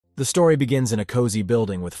The story begins in a cozy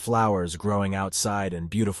building with flowers growing outside and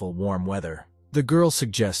beautiful warm weather. The girl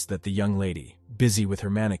suggests that the young lady, busy with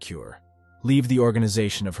her manicure, leave the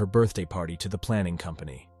organization of her birthday party to the planning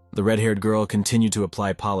company. The red-haired girl continued to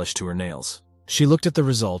apply polish to her nails. She looked at the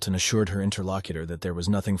result and assured her interlocutor that there was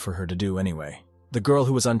nothing for her to do anyway. The girl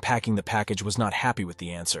who was unpacking the package was not happy with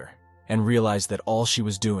the answer, and realized that all she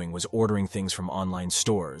was doing was ordering things from online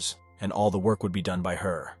stores, and all the work would be done by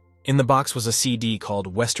her. In the box was a CD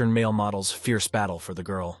called Western Male Model's Fierce Battle for the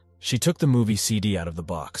girl. She took the movie CD out of the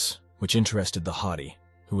box, which interested the hottie,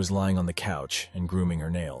 who was lying on the couch and grooming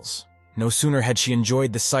her nails. No sooner had she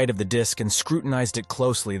enjoyed the sight of the disc and scrutinized it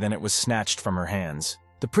closely than it was snatched from her hands.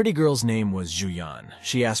 The pretty girl's name was Juyan.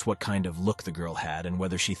 She asked what kind of look the girl had and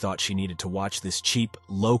whether she thought she needed to watch this cheap,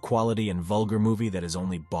 low-quality and vulgar movie that is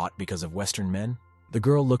only bought because of Western men. The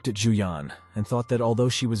girl looked at Juyan and thought that although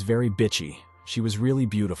she was very bitchy, she was really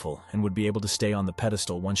beautiful and would be able to stay on the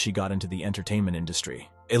pedestal once she got into the entertainment industry.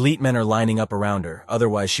 Elite men are lining up around her,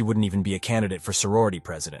 otherwise she wouldn't even be a candidate for sorority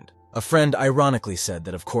president. A friend ironically said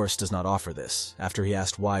that of course does not offer this, after he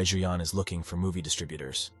asked why Juyan is looking for movie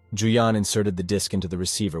distributors. Juyan inserted the disc into the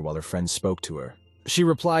receiver while her friend spoke to her. She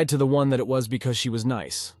replied to the one that it was because she was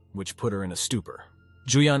nice, which put her in a stupor.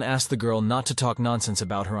 Juyan asked the girl not to talk nonsense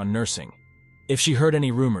about her on nursing. If she heard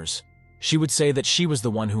any rumors, she would say that she was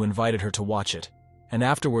the one who invited her to watch it, and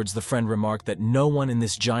afterwards the friend remarked that no one in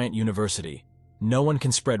this giant university, no one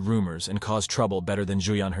can spread rumors and cause trouble better than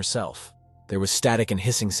Juyan herself. There was static and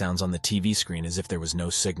hissing sounds on the TV screen as if there was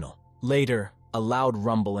no signal. Later, a loud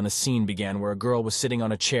rumble and a scene began where a girl was sitting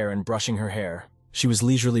on a chair and brushing her hair. She was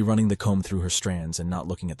leisurely running the comb through her strands and not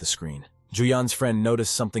looking at the screen. Juyan's friend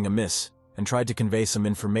noticed something amiss and tried to convey some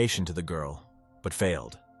information to the girl, but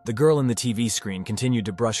failed. The girl in the TV screen continued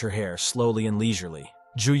to brush her hair slowly and leisurely.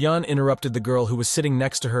 Juyan interrupted the girl who was sitting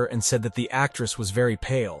next to her and said that the actress was very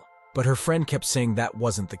pale, but her friend kept saying that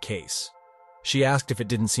wasn't the case. She asked if it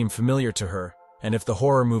didn't seem familiar to her, and if the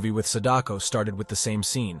horror movie with Sadako started with the same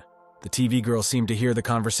scene. The TV girl seemed to hear the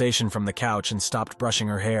conversation from the couch and stopped brushing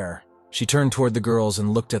her hair. She turned toward the girls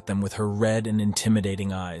and looked at them with her red and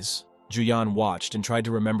intimidating eyes. Juyan watched and tried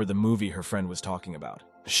to remember the movie her friend was talking about.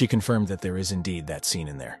 She confirmed that there is indeed that scene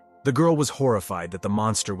in there. The girl was horrified that the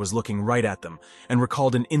monster was looking right at them and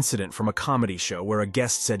recalled an incident from a comedy show where a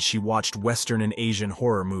guest said she watched Western and Asian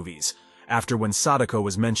horror movies. After when Sadako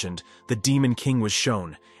was mentioned, the Demon King was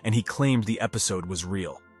shown, and he claimed the episode was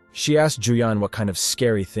real. She asked Juyan what kind of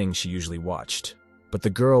scary thing she usually watched, but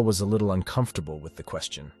the girl was a little uncomfortable with the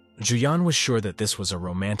question. Juyan was sure that this was a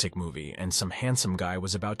romantic movie, and some handsome guy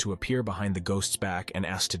was about to appear behind the ghost's back and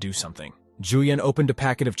ask to do something. Juyan opened a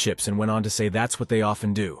packet of chips and went on to say that's what they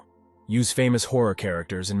often do. Use famous horror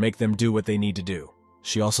characters and make them do what they need to do.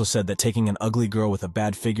 She also said that taking an ugly girl with a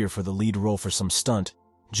bad figure for the lead role for some stunt,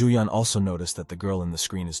 Juyan also noticed that the girl in the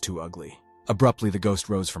screen is too ugly. Abruptly, the ghost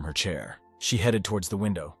rose from her chair. She headed towards the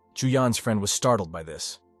window. Juyan's friend was startled by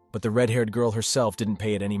this, but the red-haired girl herself didn't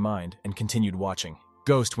pay it any mind and continued watching.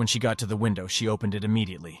 Ghost, when she got to the window, she opened it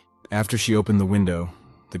immediately. After she opened the window,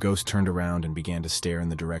 the ghost turned around and began to stare in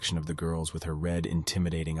the direction of the girls with her red,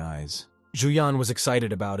 intimidating eyes. Juyan was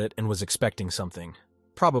excited about it and was expecting something.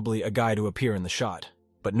 Probably a guy to appear in the shot.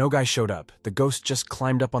 But no guy showed up. The ghost just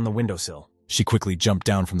climbed up on the windowsill. She quickly jumped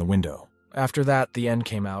down from the window. After that, the end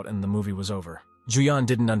came out and the movie was over. Juyan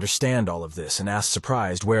didn't understand all of this and asked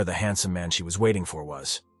surprised where the handsome man she was waiting for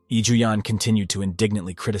was. Juyan continued to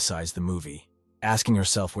indignantly criticize the movie, asking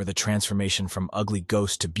herself where the transformation from ugly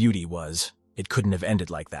ghost to beauty was. It couldn't have ended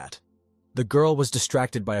like that. The girl was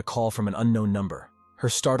distracted by a call from an unknown number. Her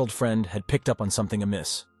startled friend had picked up on something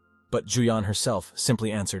amiss, but Juyan herself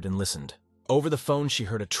simply answered and listened. Over the phone, she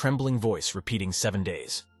heard a trembling voice repeating 7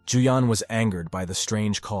 days. Juyan was angered by the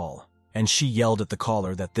strange call, and she yelled at the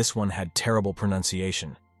caller that this one had terrible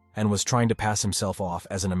pronunciation and was trying to pass himself off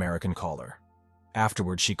as an American caller.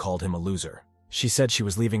 Afterwards, she called him a loser. She said she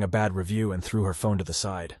was leaving a bad review and threw her phone to the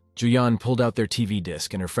side. Juyan pulled out their TV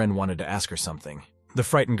disc and her friend wanted to ask her something. The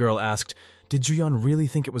frightened girl asked, "Did Juyan really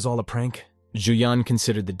think it was all a prank?" Juyan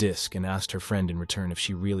considered the disc and asked her friend in return if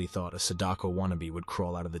she really thought a Sadako wannabe would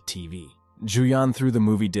crawl out of the TV. Juyan threw the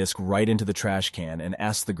movie disc right into the trash can and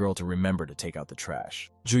asked the girl to remember to take out the trash.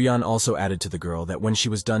 Juyan also added to the girl that when she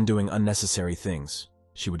was done doing unnecessary things,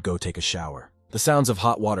 she would go take a shower. The sounds of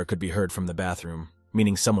hot water could be heard from the bathroom,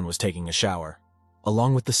 meaning someone was taking a shower.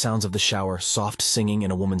 Along with the sounds of the shower, soft singing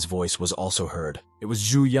in a woman's voice was also heard. It was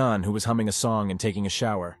Juyan who was humming a song and taking a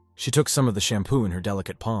shower. She took some of the shampoo in her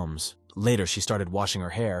delicate palms. Later, she started washing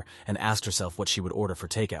her hair and asked herself what she would order for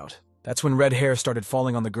takeout. That's when red hair started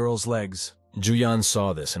falling on the girl's legs. Juyan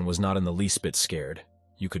saw this and was not in the least bit scared.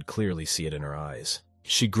 You could clearly see it in her eyes.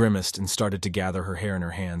 She grimaced and started to gather her hair in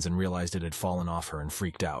her hands and realized it had fallen off her and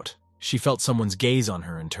freaked out. She felt someone's gaze on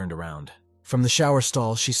her and turned around. From the shower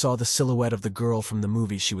stall, she saw the silhouette of the girl from the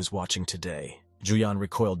movie she was watching today. Juyan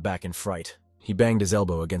recoiled back in fright. He banged his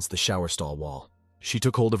elbow against the shower stall wall. She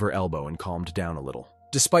took hold of her elbow and calmed down a little.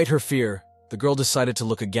 Despite her fear, the girl decided to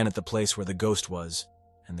look again at the place where the ghost was,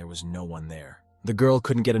 and there was no one there. The girl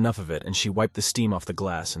couldn't get enough of it, and she wiped the steam off the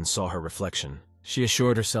glass and saw her reflection. She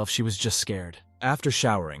assured herself she was just scared. After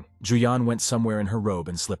showering, Juyan went somewhere in her robe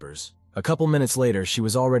and slippers. A couple minutes later, she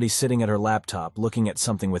was already sitting at her laptop looking at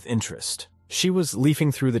something with interest. She was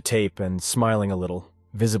leafing through the tape and smiling a little,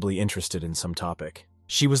 visibly interested in some topic.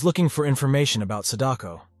 She was looking for information about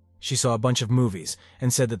Sadako. She saw a bunch of movies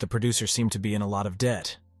and said that the producer seemed to be in a lot of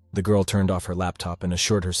debt. The girl turned off her laptop and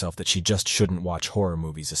assured herself that she just shouldn't watch horror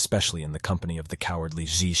movies, especially in the company of the cowardly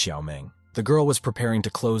Ji Xiaoming. The girl was preparing to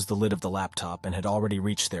close the lid of the laptop and had already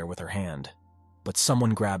reached there with her hand. But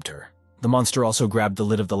someone grabbed her. The monster also grabbed the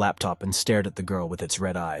lid of the laptop and stared at the girl with its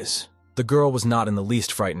red eyes. The girl was not in the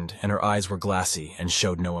least frightened, and her eyes were glassy and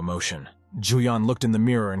showed no emotion. Juyan looked in the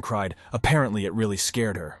mirror and cried. Apparently it really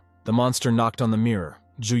scared her. The monster knocked on the mirror.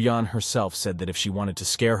 Juyan herself said that if she wanted to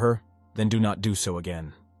scare her, then do not do so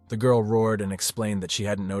again. The girl roared and explained that she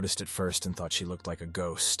hadn't noticed at first and thought she looked like a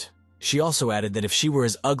ghost. She also added that if she were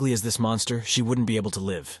as ugly as this monster, she wouldn't be able to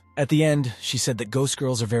live. At the end, she said that ghost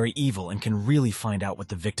girls are very evil and can really find out what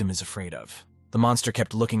the victim is afraid of. The monster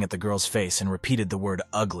kept looking at the girl's face and repeated the word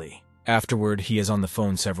ugly. Afterward, he, as on the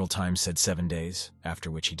phone several times, said 7 days, after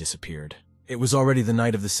which he disappeared. It was already the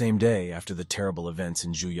night of the same day after the terrible events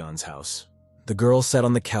in Juyan's house. The girl sat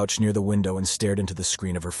on the couch near the window and stared into the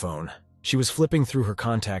screen of her phone. She was flipping through her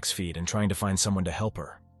contacts feed and trying to find someone to help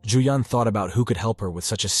her. Juyan thought about who could help her with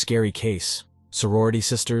such a scary case. Sorority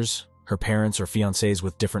sisters, her parents or fiancés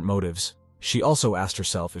with different motives. She also asked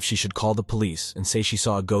herself if she should call the police and say she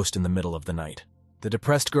saw a ghost in the middle of the night. The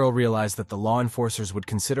depressed girl realized that the law enforcers would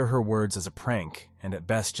consider her words as a prank and at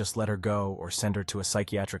best just let her go or send her to a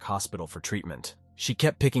psychiatric hospital for treatment. She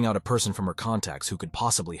kept picking out a person from her contacts who could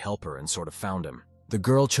possibly help her and sort of found him. The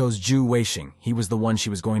girl chose Ju Weixing. He was the one she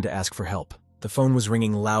was going to ask for help. The phone was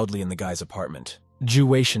ringing loudly in the guy's apartment. Ju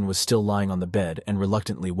Weixing was still lying on the bed and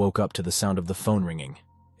reluctantly woke up to the sound of the phone ringing.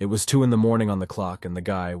 It was 2 in the morning on the clock, and the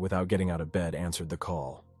guy, without getting out of bed, answered the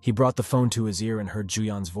call. He brought the phone to his ear and heard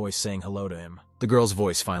Juyan's voice saying hello to him. The girl's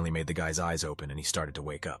voice finally made the guy's eyes open and he started to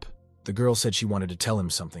wake up. The girl said she wanted to tell him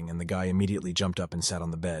something, and the guy immediately jumped up and sat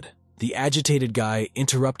on the bed. The agitated guy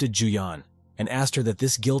interrupted Juyan and asked her that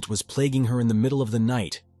this guilt was plaguing her in the middle of the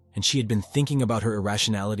night, and she had been thinking about her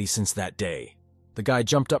irrationality since that day. The guy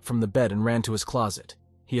jumped up from the bed and ran to his closet.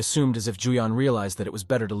 He assumed as if Juyan realized that it was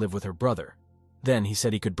better to live with her brother. Then he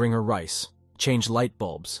said he could bring her rice, change light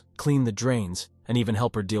bulbs, clean the drains, and even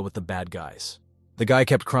help her deal with the bad guys. The guy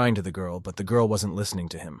kept crying to the girl, but the girl wasn't listening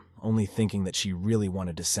to him, only thinking that she really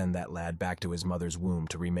wanted to send that lad back to his mother's womb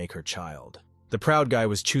to remake her child. The proud guy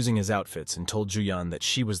was choosing his outfits and told Juyan that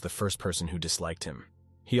she was the first person who disliked him.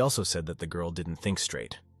 He also said that the girl didn't think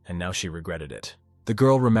straight, and now she regretted it. The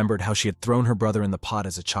girl remembered how she had thrown her brother in the pot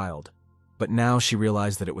as a child, but now she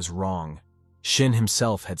realized that it was wrong. Shin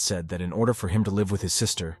himself had said that in order for him to live with his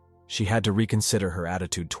sister, she had to reconsider her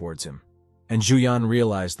attitude towards him. And Juyan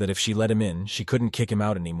realized that if she let him in, she couldn't kick him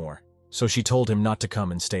out anymore, so she told him not to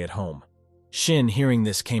come and stay at home. Shin, hearing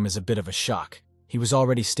this, came as a bit of a shock. He was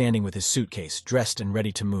already standing with his suitcase, dressed and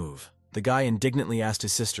ready to move. The guy indignantly asked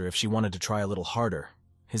his sister if she wanted to try a little harder,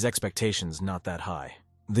 his expectations not that high.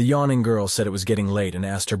 The yawning girl said it was getting late and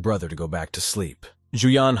asked her brother to go back to sleep.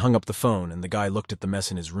 Juyan hung up the phone, and the guy looked at the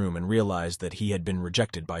mess in his room and realized that he had been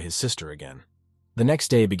rejected by his sister again. The next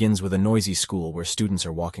day begins with a noisy school where students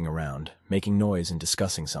are walking around, making noise and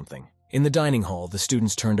discussing something. In the dining hall, the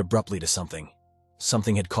students turned abruptly to something.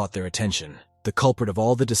 Something had caught their attention. The culprit of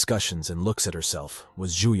all the discussions and looks at herself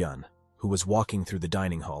was Juyan, who was walking through the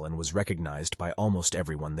dining hall and was recognized by almost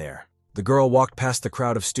everyone there. The girl walked past the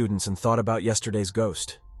crowd of students and thought about yesterday's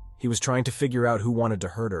ghost. He was trying to figure out who wanted to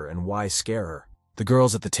hurt her and why scare her. The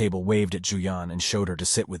girls at the table waved at Juyan and showed her to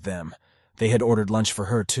sit with them. They had ordered lunch for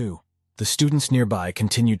her too. The students nearby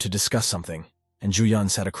continued to discuss something, and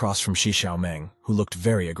Juyan sat across from Shi Xiaomeng, who looked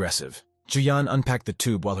very aggressive. Juyan unpacked the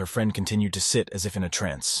tube while her friend continued to sit as if in a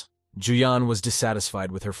trance. Juyan was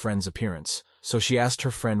dissatisfied with her friend's appearance, so she asked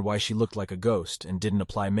her friend why she looked like a ghost and didn't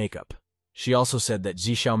apply makeup. She also said that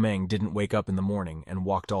Ji Xiaomeng didn't wake up in the morning and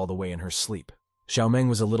walked all the way in her sleep. Xiaomeng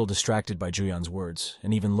was a little distracted by Juyan's words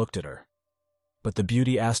and even looked at her. But the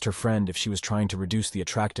beauty asked her friend if she was trying to reduce the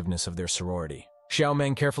attractiveness of their sorority.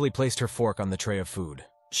 Xiaomeng carefully placed her fork on the tray of food.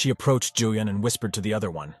 She approached Juyan and whispered to the other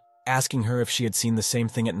one, asking her if she had seen the same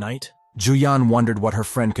thing at night. Juyan wondered what her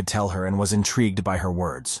friend could tell her and was intrigued by her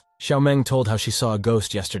words. Xiaomeng told how she saw a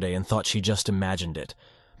ghost yesterday and thought she just imagined it,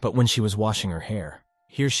 but when she was washing her hair.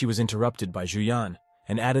 Here she was interrupted by Juyan,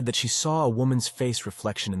 and added that she saw a woman's face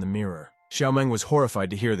reflection in the mirror. Xiaomeng was horrified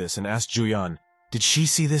to hear this and asked Juyan, did she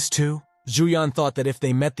see this too? Juyan thought that if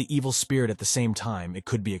they met the evil spirit at the same time, it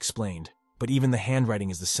could be explained. But even the handwriting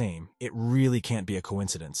is the same. It really can't be a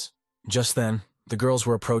coincidence. Just then, the girls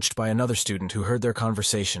were approached by another student who heard their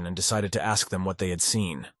conversation and decided to ask them what they had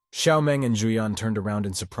seen. Xiaomeng and Juyan turned around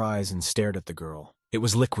in surprise and stared at the girl. It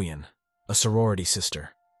was Liquian, a sorority sister.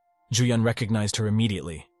 Juyan recognized her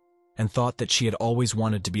immediately and thought that she had always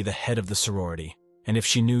wanted to be the head of the sorority, and if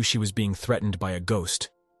she knew she was being threatened by a ghost,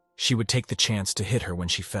 she would take the chance to hit her when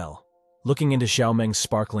she fell. Looking into Xiaomeng's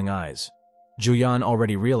sparkling eyes, Juyan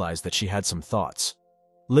already realized that she had some thoughts.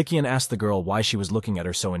 Liquian asked the girl why she was looking at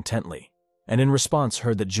her so intently, and in response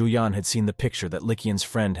heard that Juyan had seen the picture that Liquian's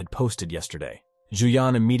friend had posted yesterday.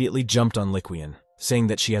 Juyan immediately jumped on Liquian, saying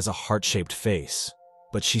that she has a heart-shaped face,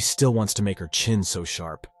 but she still wants to make her chin so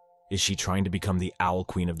sharp. Is she trying to become the owl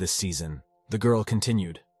queen of this season? The girl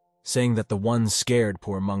continued, saying that the one scared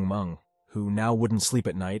poor Meng Meng, who now wouldn't sleep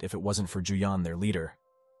at night if it wasn't for Juyan, their leader,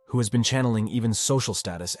 who has been channeling even social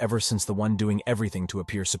status ever since the one doing everything to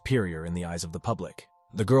appear superior in the eyes of the public.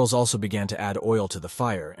 The girls also began to add oil to the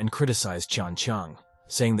fire and criticized Qian Qiang,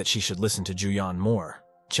 saying that she should listen to Juyan more.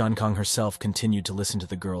 Qian Kang herself continued to listen to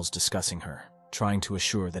the girls discussing her, trying to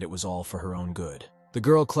assure that it was all for her own good. The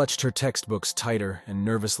girl clutched her textbooks tighter and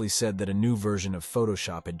nervously said that a new version of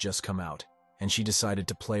Photoshop had just come out, and she decided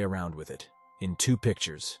to play around with it. In 2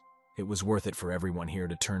 pictures, it was worth it for everyone here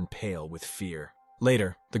to turn pale with fear.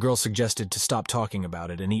 Later, the girl suggested to stop talking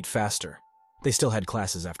about it and eat faster. They still had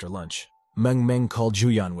classes after lunch. Meng Meng called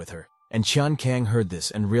Juyan with her, and Qian Kang heard this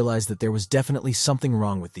and realized that there was definitely something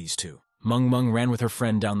wrong with these two. Meng Meng ran with her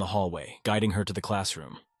friend down the hallway, guiding her to the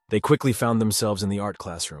classroom. They quickly found themselves in the art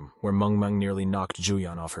classroom, where Meng Meng nearly knocked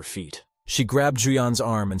Juyan off her feet. She grabbed Juyan's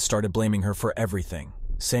arm and started blaming her for everything,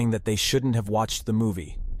 saying that they shouldn't have watched the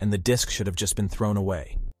movie, and the disc should have just been thrown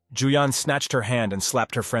away. Juyan snatched her hand and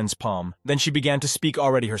slapped her friend's palm. Then she began to speak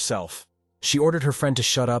already herself. She ordered her friend to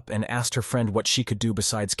shut up and asked her friend what she could do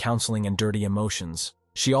besides counseling and dirty emotions.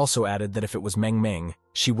 She also added that if it was Meng Meng,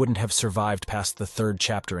 she wouldn't have survived past the 3rd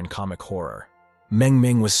chapter in comic horror. Meng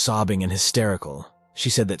Meng was sobbing and hysterical. She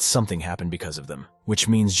said that something happened because of them, which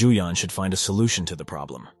means Juyan should find a solution to the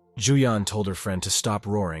problem. Juyan told her friend to stop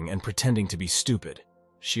roaring and pretending to be stupid.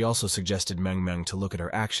 She also suggested Meng Meng to look at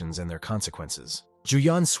her actions and their consequences.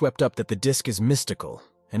 Juyan swept up that the disc is mystical,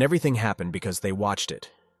 and everything happened because they watched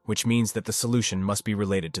it, which means that the solution must be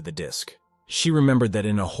related to the disc. She remembered that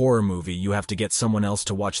in a horror movie you have to get someone else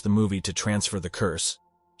to watch the movie to transfer the curse.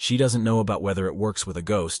 She doesn't know about whether it works with a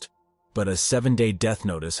ghost, but a 7-day death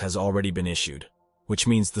notice has already been issued, which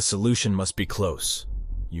means the solution must be close.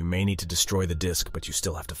 You may need to destroy the disc, but you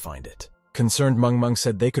still have to find it. Concerned Meng Meng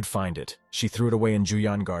said they could find it. She threw it away in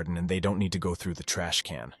Juyan Garden and they don't need to go through the trash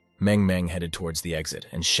can. Meng Meng headed towards the exit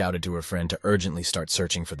and shouted to her friend to urgently start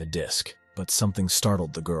searching for the disc. But something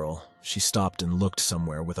startled the girl. She stopped and looked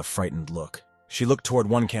somewhere with a frightened look. She looked toward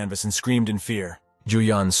one canvas and screamed in fear.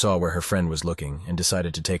 Juyan saw where her friend was looking and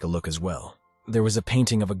decided to take a look as well. There was a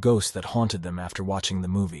painting of a ghost that haunted them after watching the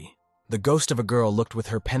movie. The ghost of a girl looked with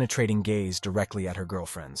her penetrating gaze directly at her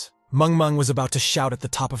girlfriend's. Meng Meng was about to shout at the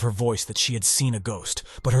top of her voice that she had seen a ghost,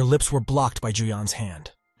 but her lips were blocked by Juyan's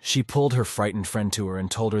hand. She pulled her frightened friend to her and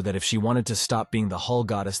told her that if she wanted to stop being the Hull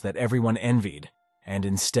goddess that everyone envied, and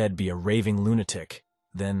instead be a raving lunatic,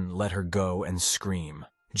 then let her go and scream.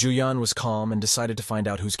 Juyan was calm and decided to find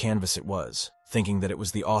out whose canvas it was, thinking that it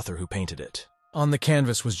was the author who painted it. On the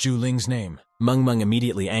canvas was Zhu Ling's name. Meng Meng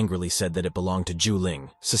immediately angrily said that it belonged to Zhu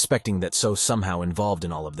Ling, suspecting that So somehow involved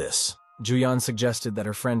in all of this. Juyan suggested that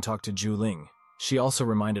her friend talk to Zhu Ling. She also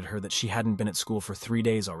reminded her that she hadn't been at school for 3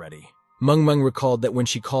 days already. Meng Meng recalled that when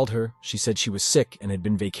she called her, she said she was sick and had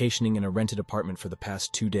been vacationing in a rented apartment for the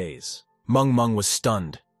past 2 days. Meng Meng was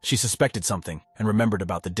stunned. She suspected something and remembered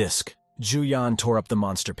about the disc. Juyan tore up the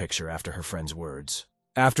monster picture after her friend's words.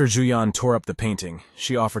 After Juyan tore up the painting,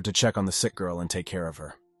 she offered to check on the sick girl and take care of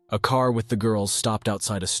her. A car with the girls stopped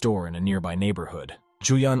outside a store in a nearby neighborhood.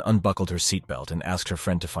 Juyan unbuckled her seatbelt and asked her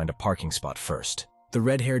friend to find a parking spot first. The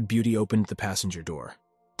red-haired beauty opened the passenger door,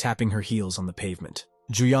 tapping her heels on the pavement.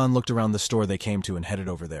 Juyan looked around the store they came to and headed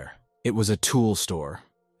over there. It was a tool store.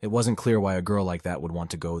 It wasn't clear why a girl like that would want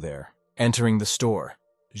to go there. Entering the store,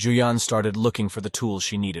 Juyan started looking for the tools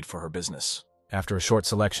she needed for her business. After a short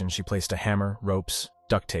selection, she placed a hammer, ropes,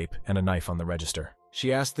 duct tape, and a knife on the register.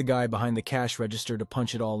 She asked the guy behind the cash register to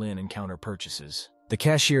punch it all in and count her purchases. The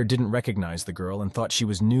cashier didn't recognize the girl and thought she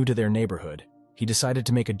was new to their neighborhood. He decided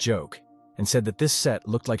to make a joke and said that this set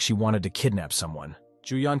looked like she wanted to kidnap someone.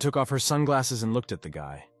 Juyan took off her sunglasses and looked at the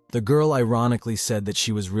guy. The girl ironically said that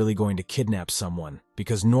she was really going to kidnap someone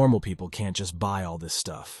because normal people can't just buy all this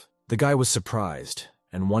stuff. The guy was surprised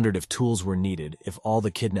and wondered if tools were needed if all the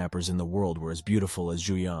kidnappers in the world were as beautiful as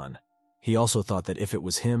Juyan. He also thought that if it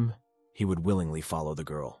was him, he would willingly follow the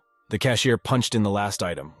girl. The cashier punched in the last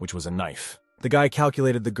item, which was a knife. The guy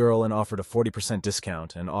calculated the girl and offered a 40%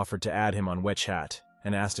 discount and offered to add him on WeChat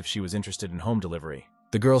and asked if she was interested in home delivery.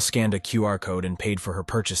 The girl scanned a QR code and paid for her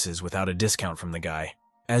purchases without a discount from the guy.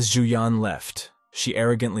 As Juyan left, she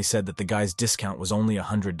arrogantly said that the guy's discount was only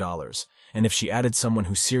 $100, and if she added someone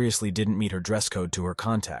who seriously didn't meet her dress code to her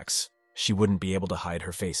contacts, she wouldn't be able to hide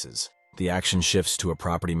her faces. The action shifts to a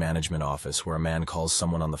property management office where a man calls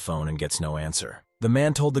someone on the phone and gets no answer. The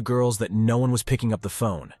man told the girls that no one was picking up the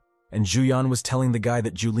phone, and Juyan was telling the guy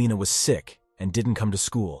that Julina was sick and didn't come to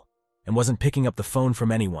school, and wasn't picking up the phone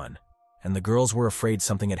from anyone, and the girls were afraid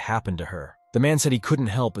something had happened to her. The man said he couldn't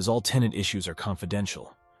help as all tenant issues are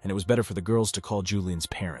confidential, and it was better for the girls to call Julian's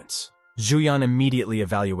parents. Juyan immediately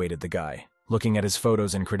evaluated the guy. Looking at his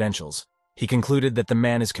photos and credentials, he concluded that the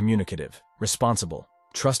man is communicative, responsible,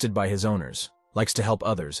 trusted by his owners, likes to help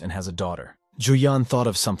others, and has a daughter. Juyan thought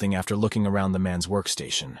of something after looking around the man's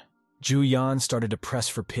workstation. Juyan started to press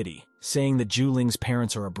for pity, saying that Juling's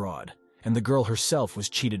parents are abroad, and the girl herself was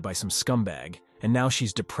cheated by some scumbag, and now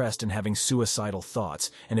she's depressed and having suicidal thoughts,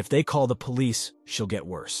 and if they call the police, she'll get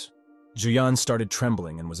worse. Juyan started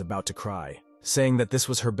trembling and was about to cry, saying that this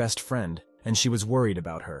was her best friend, and she was worried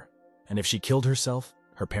about her, and if she killed herself,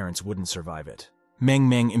 her parents wouldn't survive it. Meng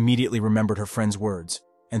Meng immediately remembered her friend's words,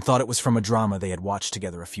 and thought it was from a drama they had watched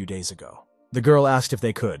together a few days ago. The girl asked if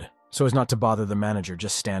they could, so as not to bother the manager,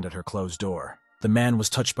 just stand at her closed door. The man was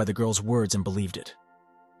touched by the girl's words and believed it,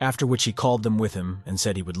 after which he called them with him and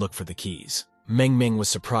said he would look for the keys. Meng Meng was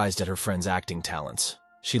surprised at her friend's acting talents.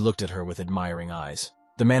 She looked at her with admiring eyes.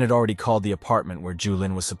 The man had already called the apartment where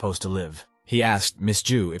Julin was supposed to live. He asked Miss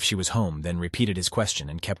Ju if she was home, then repeated his question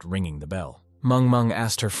and kept ringing the bell. Meng Meng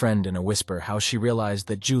asked her friend in a whisper how she realized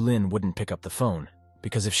that Julin wouldn't pick up the phone,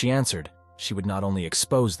 because if she answered, she would not only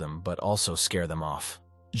expose them, but also scare them off.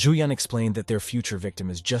 Juyan explained that their future victim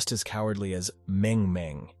is just as cowardly as Meng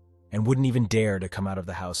Meng, and wouldn't even dare to come out of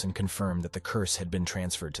the house and confirm that the curse had been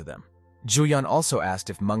transferred to them. Juyan also asked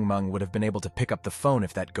if Meng Meng would have been able to pick up the phone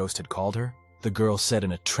if that ghost had called her. The girl said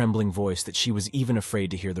in a trembling voice that she was even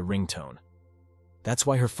afraid to hear the ringtone. That's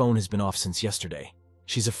why her phone has been off since yesterday.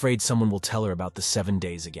 She's afraid someone will tell her about the 7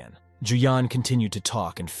 days again. Juyan continued to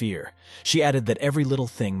talk and fear. She added that every little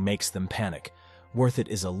thing makes them panic. Worth it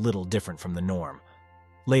is a little different from the norm.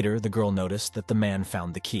 Later, the girl noticed that the man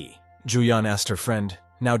found the key. Juyan asked her friend,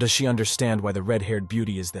 now does she understand why the red-haired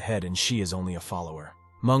beauty is the head and she is only a follower?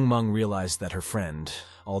 Meng Meng realized that her friend,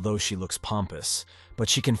 although she looks pompous, but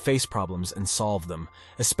she can face problems and solve them,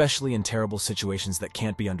 especially in terrible situations that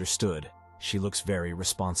can't be understood. She looks very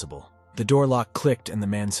responsible. The door lock clicked and the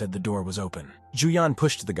man said the door was open. Juyan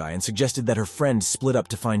pushed the guy and suggested that her friend split up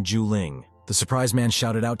to find Ju Ling. The surprised man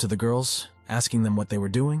shouted out to the girls, asking them what they were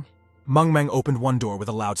doing. Meng Meng opened one door with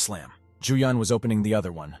a loud slam. Juyan was opening the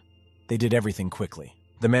other one. They did everything quickly.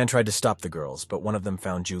 The man tried to stop the girls, but one of them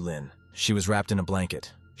found Ju Lin. She was wrapped in a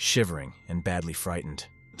blanket, shivering and badly frightened.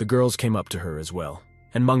 The girls came up to her as well,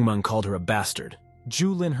 and Meng Meng called her a bastard.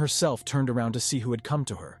 Ju Lin herself turned around to see who had come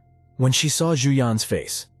to her. When she saw Juyan's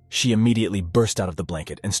face, she immediately burst out of the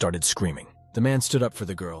blanket and started screaming. The man stood up for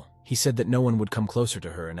the girl. He said that no one would come closer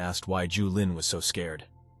to her and asked why Ju Lin was so scared.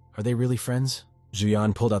 Are they really friends?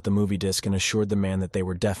 Juyan pulled out the movie disc and assured the man that they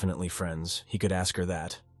were definitely friends. He could ask her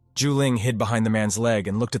that. Ju Ling hid behind the man's leg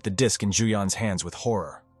and looked at the disc in Juyan's hands with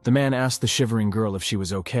horror. The man asked the shivering girl if she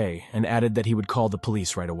was okay and added that he would call the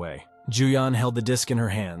police right away. Juyan held the disc in her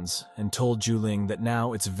hands and told Ju Ling that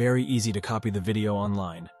now it's very easy to copy the video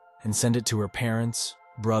online and send it to her parents,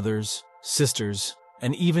 brothers, sisters,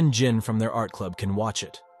 and even Jin from their art club can watch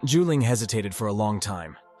it. Ju Ling hesitated for a long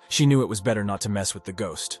time. She knew it was better not to mess with the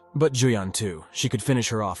ghost. But Juyan too. She could finish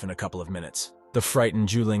her off in a couple of minutes. The frightened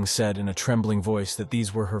Ju Ling said in a trembling voice that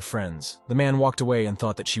these were her friends. The man walked away and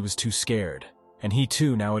thought that she was too scared. And he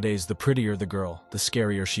too, nowadays, the prettier the girl, the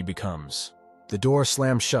scarier she becomes. The door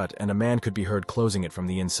slammed shut and a man could be heard closing it from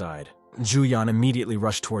the inside. Juyan immediately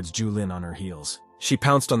rushed towards Ju Lin on her heels. She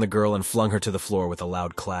pounced on the girl and flung her to the floor with a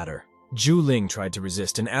loud clatter. Ju Ling tried to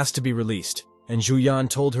resist and asked to be released, and Juyan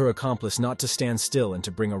told her accomplice not to stand still and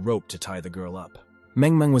to bring a rope to tie the girl up.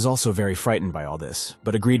 Meng Meng was also very frightened by all this,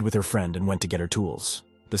 but agreed with her friend and went to get her tools.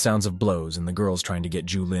 The sounds of blows and the girls trying to get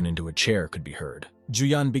Julin into a chair could be heard.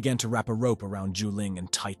 Juyan began to wrap a rope around Juling and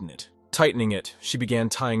tighten it. Tightening it, she began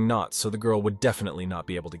tying knots so the girl would definitely not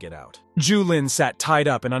be able to get out. Julin sat tied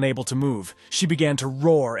up and unable to move. She began to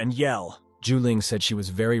roar and yell. Juling said she was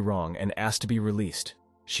very wrong and asked to be released.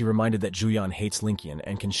 She reminded that Juyan hates Linkian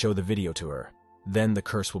and can show the video to her. Then the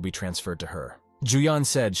curse will be transferred to her. Juyan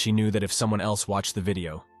said she knew that if someone else watched the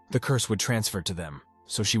video, the curse would transfer to them,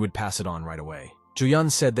 so she would pass it on right away.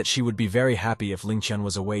 Juyan said that she would be very happy if Lingqian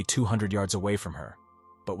was away 200 yards away from her,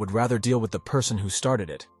 but would rather deal with the person who started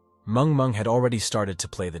it. Meng had already started to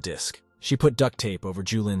play the disc. She put duct tape over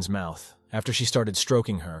Julin's mouth after she started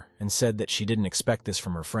stroking her and said that she didn't expect this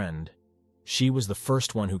from her friend. She was the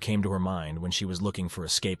first one who came to her mind when she was looking for a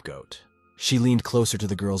scapegoat. She leaned closer to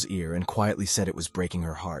the girl's ear and quietly said it was breaking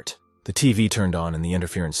her heart. The TV turned on and the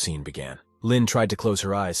interference scene began. Lin tried to close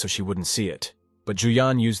her eyes so she wouldn't see it, but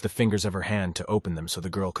Juyan used the fingers of her hand to open them so the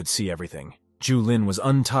girl could see everything. Julin was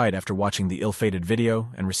untied after watching the ill-fated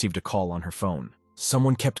video and received a call on her phone.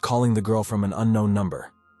 Someone kept calling the girl from an unknown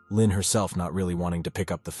number, Lin herself not really wanting to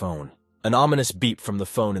pick up the phone. An ominous beep from the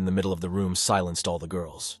phone in the middle of the room silenced all the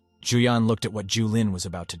girls. Juyan looked at what Julin was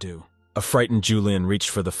about to do. A frightened Julin reached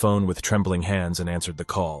for the phone with trembling hands and answered the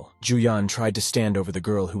call. Juyan tried to stand over the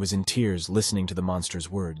girl who was in tears listening to the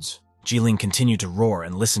monster's words. Jilin continued to roar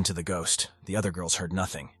and listen to the ghost. The other girls heard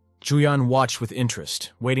nothing. Juyan watched with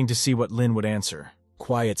interest, waiting to see what Lin would answer.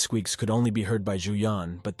 Quiet squeaks could only be heard by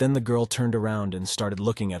Juyan, but then the girl turned around and started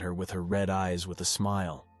looking at her with her red eyes with a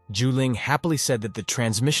smile. Juling happily said that the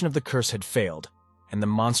transmission of the curse had failed, and the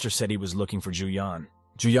monster said he was looking for Juyan.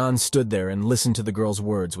 Juyan stood there and listened to the girl's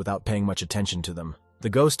words without paying much attention to them. The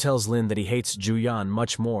ghost tells Lin that he hates Juyan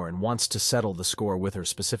much more and wants to settle the score with her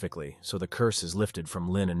specifically, so the curse is lifted from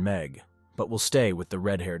Lin and Meg, but will stay with the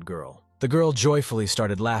red-haired girl. The girl joyfully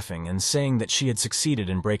started laughing and saying that she had succeeded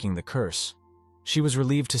in breaking the curse. She was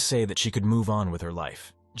relieved to say that she could move on with her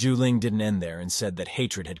life. Juling didn't end there and said that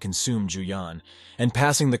hatred had consumed Juyan, and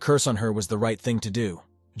passing the curse on her was the right thing to do.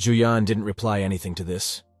 Juyan didn't reply anything to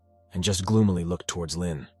this, and just gloomily looked towards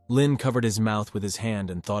Lin. Lin covered his mouth with his hand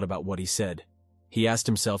and thought about what he said. He asked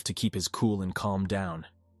himself to keep his cool and calm down.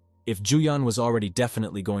 If Juyan was already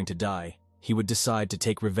definitely going to die, he would decide to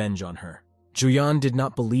take revenge on her. Juyan did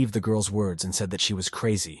not believe the girl's words and said that she was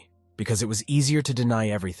crazy, because it was easier to deny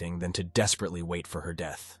everything than to desperately wait for her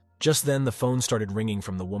death. Just then, the phone started ringing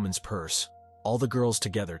from the woman's purse. All the girls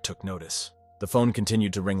together took notice. The phone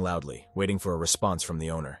continued to ring loudly, waiting for a response from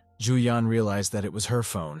the owner. Juyan realized that it was her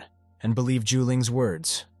phone, and believed Juling's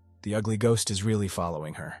words. The ugly ghost is really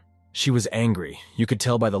following her. She was angry. You could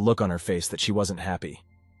tell by the look on her face that she wasn't happy,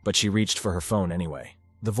 but she reached for her phone anyway.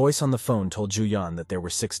 The voice on the phone told Juyan that there were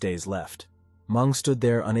 6 days left. Meng stood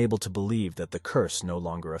there unable to believe that the curse no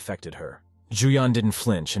longer affected her. Juyan didn't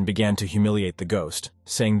flinch and began to humiliate the ghost,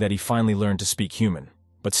 saying that he finally learned to speak human,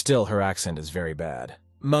 but still her accent is very bad.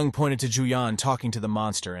 Meng pointed to Juyan talking to the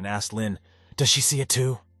monster and asked Lin, "Does she see it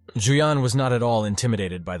too?" Juyan was not at all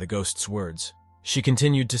intimidated by the ghost's words. She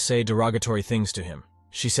continued to say derogatory things to him.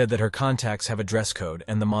 She said that her contacts have a dress code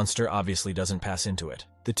and the monster obviously doesn't pass into it.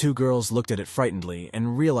 The two girls looked at it frightenedly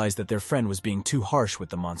and realized that their friend was being too harsh with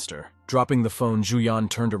the monster. Dropping the phone, Juyan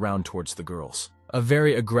turned around towards the girls. A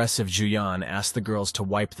very aggressive Juyan asked the girls to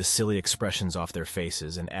wipe the silly expressions off their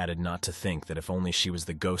faces and added not to think that if only she was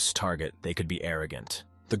the ghost's target, they could be arrogant.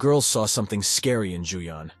 The girls saw something scary in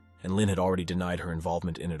Juyan, and Lin had already denied her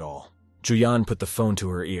involvement in it all. Juyan put the phone to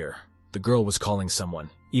her ear. The girl was calling someone.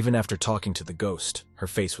 Even after talking to the ghost, her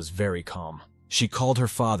face was very calm. She called her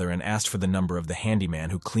father and asked for the number of the handyman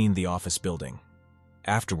who cleaned the office building.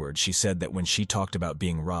 Afterwards, she said that when she talked about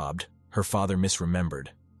being robbed, her father misremembered.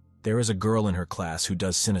 There is a girl in her class who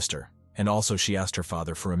does sinister, and also she asked her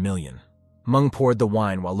father for $1 million. Meng poured the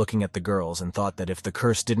wine while looking at the girls and thought that if the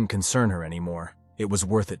curse didn't concern her anymore, it was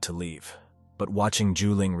worth it to leave. But watching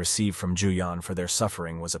Juling receive from Juyan for their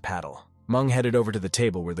suffering was a paddle. Meng headed over to the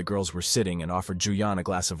table where the girls were sitting and offered Juyan a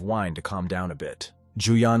glass of wine to calm down a bit.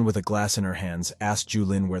 Juyan, with a glass in her hands, asked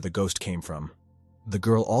Julin where the ghost came from. The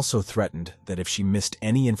girl also threatened that if she missed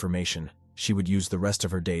any information, she would use the rest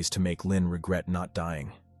of her days to make Lin regret not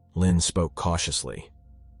dying. Lin spoke cautiously.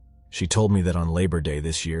 She told me that on Labor Day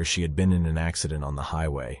this year she had been in an accident on the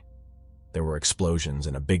highway. There were explosions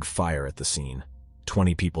and a big fire at the scene.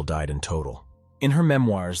 20 people died in total. In her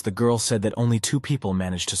memoirs, the girl said that only 2 people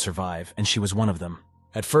managed to survive, and she was one of them.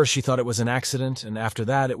 At first, she thought it was an accident, and after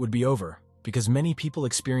that, it would be over, because many people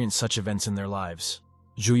experience such events in their lives.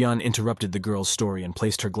 Juyan interrupted the girl's story and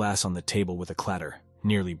placed her glass on the table with a clatter,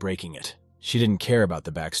 nearly breaking it. She didn't care about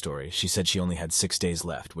the backstory. She said she only had 6 days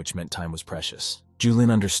left, which meant time was precious.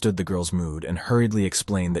 Julin understood the girl's mood and hurriedly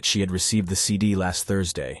explained that she had received the CD last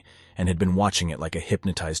Thursday and had been watching it like a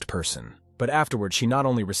hypnotized person. But afterward, she not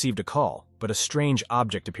only received a call, but a strange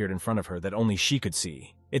object appeared in front of her that only she could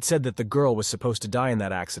see. It said that the girl was supposed to die in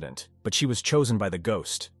that accident, but she was chosen by the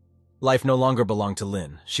ghost. Life no longer belonged to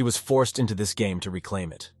Lin. She was forced into this game to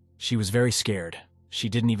reclaim it. She was very scared. She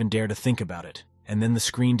didn't even dare to think about it. And then the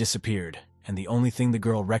screen disappeared, and the only thing the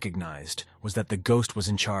girl recognized was that the ghost was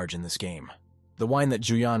in charge in this game. The wine that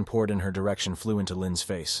Juyan poured in her direction flew into Lin's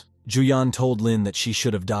face. Juyan told Lin that she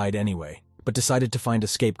should have died anyway, but decided to find a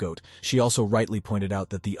scapegoat. She also rightly pointed out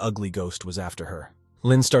that the ugly ghost was after her.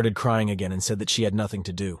 Lin started crying again and said that she had nothing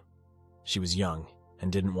to do. She was young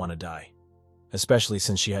and didn't want to die, especially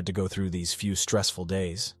since she had to go through these few stressful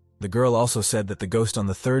days. The girl also said that the ghost on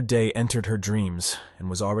the 3rd day entered her dreams and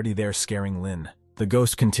was already there scaring Lin. The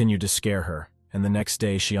ghost continued to scare her, and the next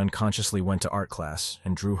day she unconsciously went to art class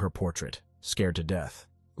and drew her portrait, scared to death.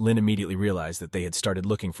 Lin immediately realized that they had started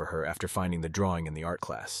looking for her after finding the drawing in the art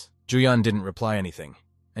class. Juyan didn't reply anything,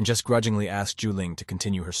 and just grudgingly asked Juling to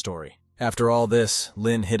continue her story. After all this,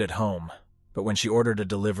 Lin hid at home, but when she ordered a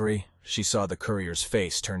delivery, she saw the courier's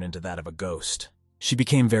face turn into that of a ghost. She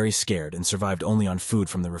became very scared and survived only on food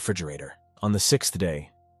from the refrigerator. On the 6th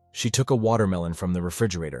day, she took a watermelon from the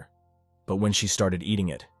refrigerator, but when she started eating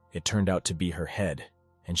it, it turned out to be her head,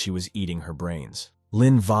 and she was eating her brains.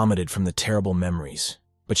 Lin vomited from the terrible memories,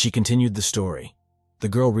 but she continued the story. The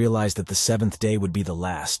girl realized that the 7th day would be the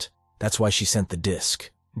last. That's why she sent the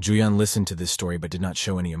disc. Juyan listened to this story but did not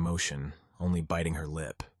show any emotion, only biting her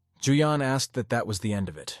lip. Juyan asked that was the end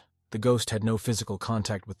of it. The ghost had no physical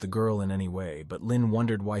contact with the girl in any way, but Lin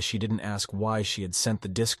wondered why she didn't ask why she had sent the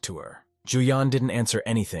disc to her. Juyan didn't answer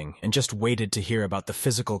anything and just waited to hear about the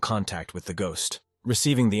physical contact with the ghost.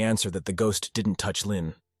 Receiving the answer that the ghost didn't touch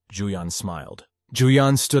Lin, Juyan smiled.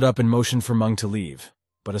 Juyan stood up and motioned for Meng to leave,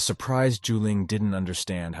 but a surprised Juling didn't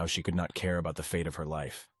understand how she could not care about the fate of her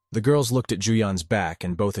life. The girls looked at Juyan's back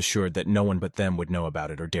and both assured that no one but them would know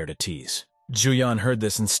about it or dare to tease. Juyan heard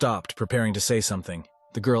this and stopped, preparing to say something.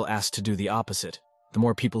 The girl asked to do the opposite. The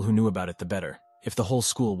more people who knew about it, the better. If the whole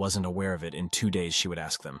school wasn't aware of it, in 2 days she would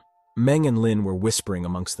ask them. Meng and Lin were whispering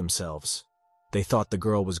amongst themselves. They thought the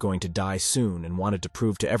girl was going to die soon and wanted to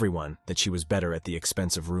prove to everyone that she was better at the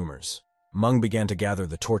expense of rumors. Meng began to gather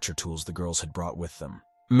the torture tools the girls had brought with them.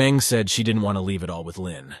 Meng said she didn't want to leave it all with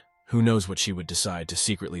Lin. Who knows what she would decide to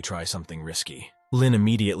secretly try something risky. Lin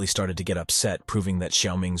immediately started to get upset, proving that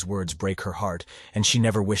Xiaoming's words break her heart, and she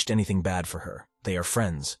never wished anything bad for her. They are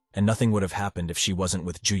friends, and nothing would have happened if she wasn't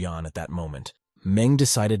with Juyan at that moment. Meng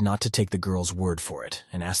decided not to take the girl's word for it,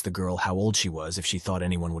 and asked the girl how old she was if she thought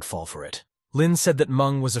anyone would fall for it. Lin said that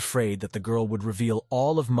Meng was afraid that the girl would reveal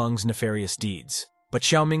all of Meng's nefarious deeds, but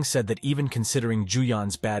Xiaoming said that even considering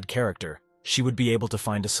Juyan's bad character, she would be able to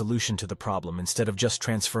find a solution to the problem instead of just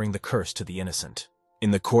transferring the curse to the innocent. In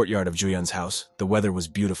the courtyard of Juyan's house, the weather was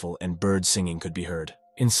beautiful and birds singing could be heard.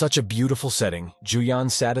 In such a beautiful setting, Juyan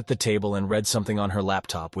sat at the table and read something on her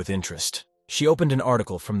laptop with interest. She opened an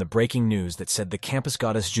article from the breaking news that said the campus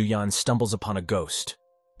goddess Juyan stumbles upon a ghost.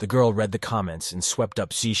 The girl read the comments and swept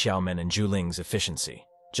up Xi Xiaomen and Juling's efficiency.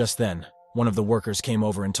 Just then, one of the workers came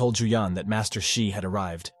over and told Juyan that Master Shi had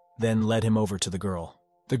arrived, then led him over to the girl.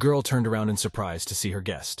 The girl turned around in surprise to see her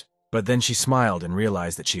guest. But then she smiled and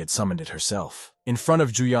realized that she had summoned it herself. In front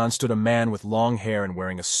of Juyan stood a man with long hair and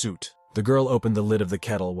wearing a suit. The girl opened the lid of the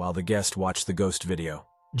kettle while the guest watched the ghost video.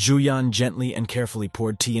 Juyan gently and carefully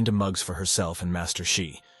poured tea into mugs for herself and Master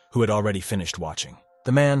Shi, who had already finished watching.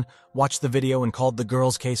 The man watched the video and called the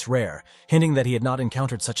girl's case rare, hinting that he had not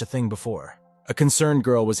encountered such a thing before. A concerned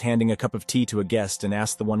girl was handing a cup of tea to a guest and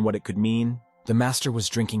asked the one what it could mean. The master was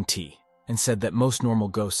drinking tea and said that most normal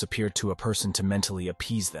ghosts appear to a person to mentally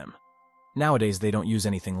appease them. Nowadays, they don't use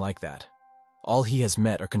anything like that. All he has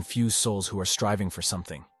met are confused souls who are striving for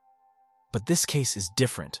something. But this case is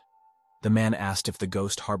different. The man asked if the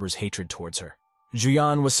ghost harbors hatred towards her.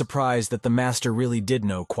 Juyan was surprised that the master really did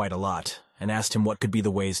know quite a lot, and asked him what could be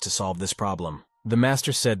the ways to solve this problem. The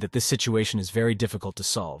master said that this situation is very difficult to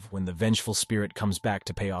solve when the vengeful spirit comes back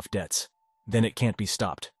to pay off debts. Then it can't be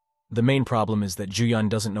stopped. The main problem is that Juyan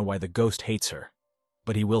doesn't know why the ghost hates her,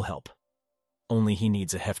 but he will help. Only he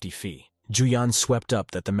needs a hefty fee. Juyan swept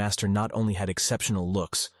up that the master not only had exceptional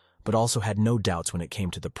looks, but also had no doubts when it came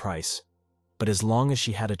to the price. But as long as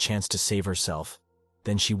she had a chance to save herself,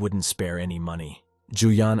 then she wouldn't spare any money.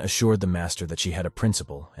 Juyan assured the master that she had a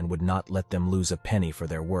principle and would not let them lose a penny for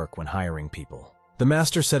their work when hiring people. The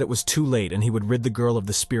master said it was too late and he would rid the girl of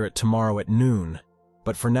the spirit tomorrow at noon.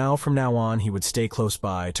 But from now on, he would stay close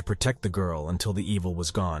by to protect the girl until the evil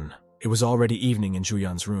was gone. It was already evening in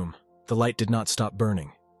Juyan's room. The light did not stop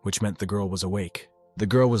burning, which meant the girl was awake. The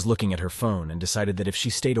girl was looking at her phone and decided that if she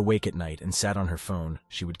stayed awake at night and sat on her phone,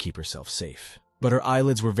 she would keep herself safe. But her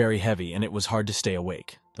eyelids were very heavy and it was hard to stay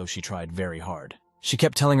awake, though she tried very hard. She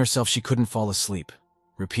kept telling herself she couldn't fall asleep,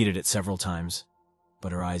 repeated it several times,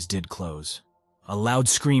 but her eyes did close. A loud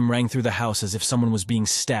scream rang through the house as if someone was being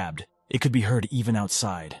stabbed. It could be heard even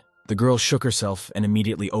outside. The girl shook herself and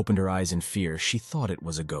immediately opened her eyes in fear. She thought it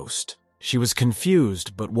was a ghost. She was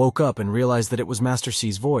confused, but woke up and realized that it was Master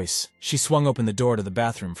Shi's voice. She swung open the door to the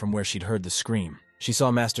bathroom from where she'd heard the scream. She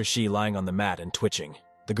saw Master Shi lying on the mat and twitching.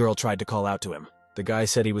 The girl tried to call out to him. The guy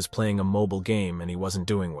said he was playing a mobile game and he wasn't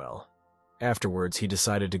doing well. Afterwards, he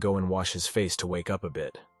decided to go and wash his face to wake up a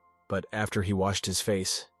bit. But after he washed his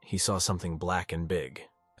face, he saw something black and big.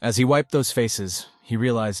 As he wiped those faces, he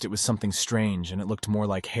realized it was something strange and it looked more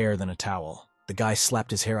like hair than a towel. The guy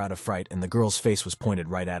slapped his hair out of fright and the girl's face was pointed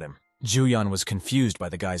right at him. Juyan was confused by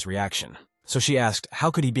the guy's reaction, so she asked how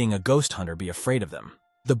could he, being a ghost hunter, be afraid of them?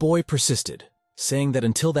 The boy persisted, saying that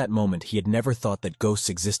until that moment he had never thought that ghosts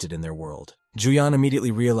existed in their world. Juyan immediately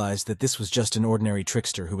realized that this was just an ordinary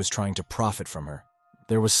trickster who was trying to profit from her.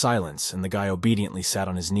 There was silence and the guy obediently sat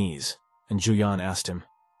on his knees, and Juyan asked him,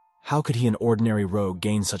 how could he, an ordinary rogue,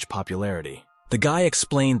 gain such popularity? The guy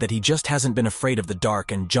explained that he just hasn't been afraid of the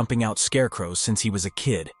dark and jumping out scarecrows since he was a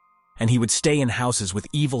kid, and he would stay in houses with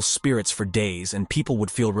evil spirits for days and people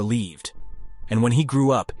would feel relieved. And when he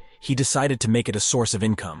grew up, he decided to make it a source of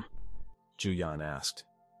income. Juyan asked,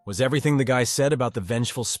 was everything the guy said about the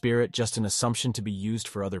vengeful spirit just an assumption to be used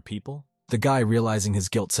for other people? The guy, realizing his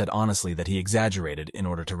guilt, said honestly that he exaggerated in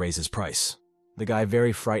order to raise his price. The guy,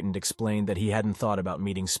 very frightened, explained that he hadn't thought about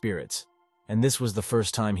meeting spirits, and this was the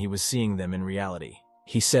first time he was seeing them in reality.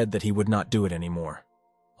 He said that he would not do it anymore,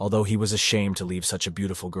 although he was ashamed to leave such a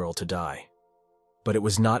beautiful girl to die. But it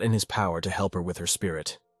was not in his power to help her with her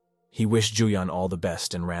spirit. He wished Juyan all the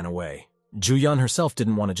best and ran away. Juyan herself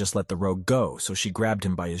didn't want to just let the rogue go, so she grabbed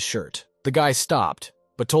him by his shirt. The guy stopped,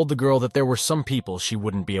 but told the girl that there were some people she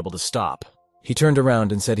wouldn't be able to stop. He turned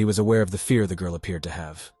around and said he was aware of the fear the girl appeared to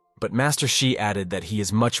have. But Master Shi added that he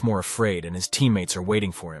is much more afraid and his teammates are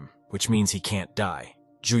waiting for him, which means he can't die.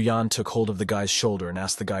 Juyan took hold of the guy's shoulder and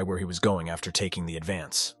asked the guy where he was going after taking the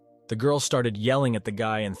advance. The girl started yelling at the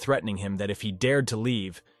guy and threatening him that if he dared to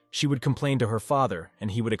leave, she would complain to her father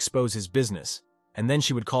and he would expose his business, and then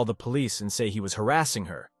she would call the police and say he was harassing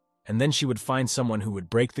her, and then she would find someone who would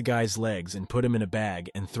break the guy's legs and put him in a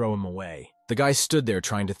bag and throw him away. The guy stood there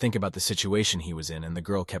trying to think about the situation he was in, and the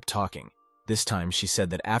girl kept talking. This time she said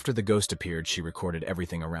that after the ghost appeared, she recorded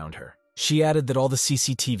everything around her. She added that all the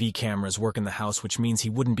CCTV cameras work in the house, which means he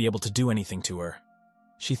wouldn't be able to do anything to her.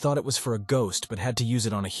 She thought it was for a ghost, but had to use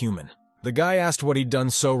it on a human. The guy asked what he'd done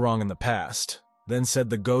so wrong in the past, then said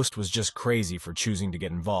the ghost was just crazy for choosing to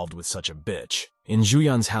get involved with such a bitch. In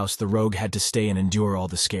Juyan's house, the rogue had to stay and endure all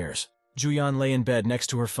the scares. Juyan lay in bed next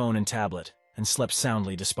to her phone and tablet, and slept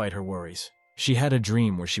soundly despite her worries. She had a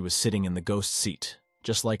dream where she was sitting in the ghost seat,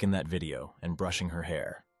 just like in that video, and brushing her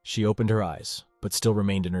hair. She opened her eyes, but still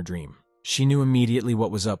remained in her dream. She knew immediately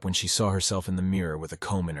what was up when she saw herself in the mirror with a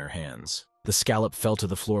comb in her hands. The scallop fell to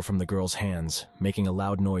the floor from the girl's hands, making a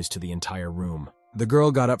loud noise to the entire room. The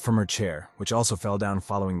girl got up from her chair, which also fell down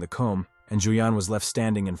following the comb, and Juyan was left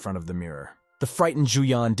standing in front of the mirror. The frightened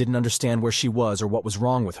Juyan didn't understand where she was or what was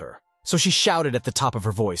wrong with her, so she shouted at the top of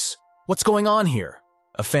her voice, "What's going on here?"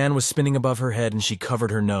 A fan was spinning above her head and she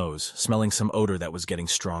covered her nose, smelling some odor that was getting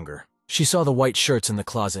stronger. She saw the white shirts in the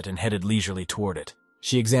closet and headed leisurely toward it.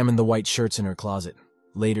 She examined the white shirts in her closet.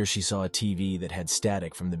 Later, she saw a TV that had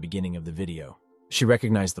static from the beginning of the video. She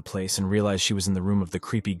recognized the place and realized she was in the room of the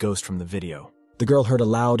creepy ghost from the video. The girl heard a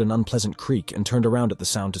loud and unpleasant creak and turned around at the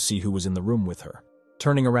sound to see who was in the room with her.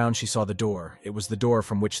 Turning around, she saw the door. It was the door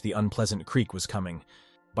from which the unpleasant creak was coming.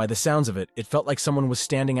 By the sounds of it, it felt like someone was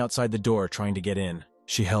standing outside the door trying to get in.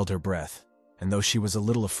 She held her breath, and though she was a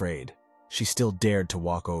little afraid, she still dared to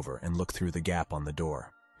walk over and look through the gap on the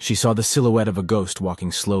door. She saw the silhouette of a ghost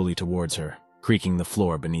walking slowly towards her, creaking the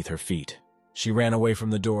floor beneath her feet. She ran away from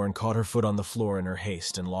the door and caught her foot on the floor in her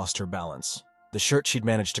haste and lost her balance. The shirt she'd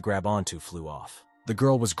managed to grab onto flew off. The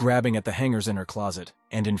girl was grabbing at the hangers in her closet,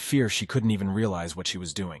 and in fear she couldn't even realize what she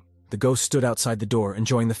was doing. The ghost stood outside the door,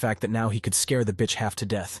 enjoying the fact that now he could scare the bitch half to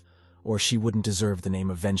death, or she wouldn't deserve the name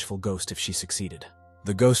of Vengeful Ghost if she succeeded.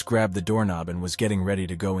 The ghost grabbed the doorknob and was getting ready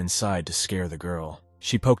to go inside to scare the girl.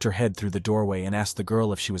 She poked her head through the doorway and asked the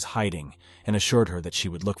girl if she was hiding, and assured her that she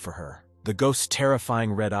would look for her. The ghost's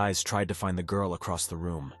terrifying red eyes tried to find the girl across the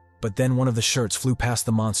room. But then one of the shirts flew past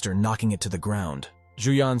the monster, knocking it to the ground.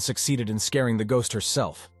 Juyan succeeded in scaring the ghost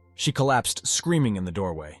herself. She collapsed, screaming in the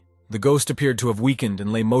doorway. The ghost appeared to have weakened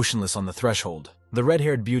and lay motionless on the threshold. The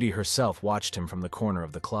red-haired beauty herself watched him from the corner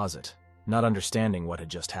of the closet, not understanding what had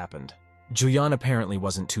just happened. Juyan apparently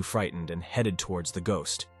wasn't too frightened and headed towards the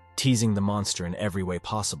ghost, teasing the monster in every way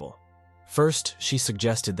possible. First, she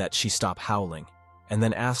suggested that she stop howling, and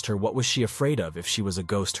then asked her what was she afraid of if she was a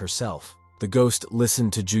ghost herself. The ghost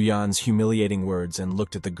listened to Juyan's humiliating words and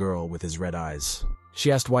looked at the girl with his red eyes. She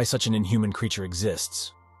asked why such an inhuman creature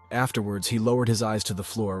exists. Afterwards, he lowered his eyes to the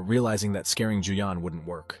floor, realizing that scaring Juyan wouldn't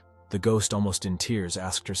work. The ghost, almost in tears,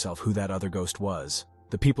 asked herself who that other ghost was.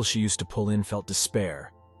 The people she used to pull in felt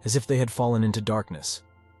despair, as if they had fallen into darkness,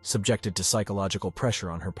 subjected to psychological pressure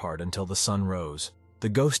on her part until the sun rose. The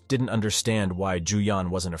ghost didn't understand why Juyan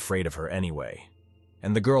wasn't afraid of her anyway.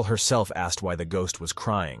 And the girl herself asked why the ghost was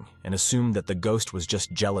crying, and assumed that the ghost was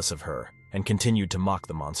just jealous of her, and continued to mock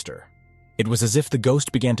the monster. It was as if the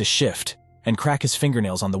ghost began to shift, and crack his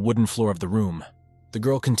fingernails on the wooden floor of the room. The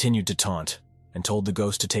girl continued to taunt, and told the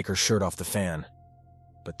ghost to take her shirt off the fan,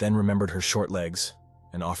 but then remembered her short legs,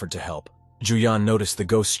 and offered to help. Juyan noticed the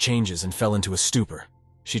ghost's changes and fell into a stupor.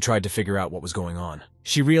 She tried to figure out what was going on.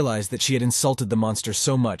 She realized that she had insulted the monster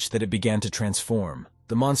so much that it began to transform.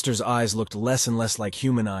 The monster's eyes looked less and less like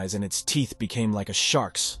human eyes, and its teeth became like a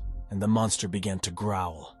shark's, and the monster began to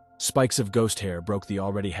growl. Spikes of ghost hair broke the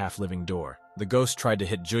already half-living door. The ghost tried to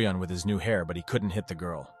hit Juyan with his new hair, but he couldn't hit the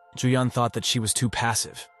girl. Juyan thought that she was too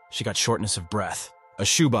passive. She got shortness of breath. A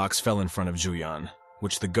shoebox fell in front of Juyan,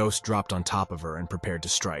 which the ghost dropped on top of her and prepared to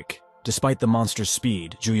strike. Despite the monster's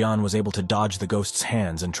speed, Juyan was able to dodge the ghost's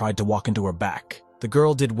hands and tried to walk into her back. The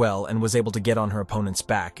girl did well and was able to get on her opponent's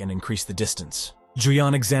back and increase the distance.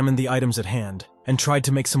 Juyan examined the items at hand and tried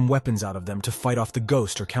to make some weapons out of them to fight off the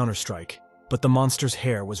ghost or counterstrike, but the monster's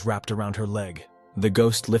hair was wrapped around her leg. The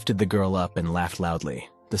ghost lifted the girl up and laughed loudly.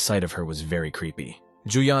 The sight of her was very creepy.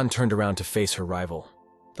 Juyan turned around to face her rival.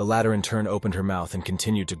 The latter in turn opened her mouth and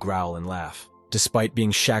continued to growl and laugh. Despite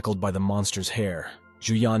being shackled by the monster's hair,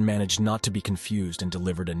 Juyan managed not to be confused and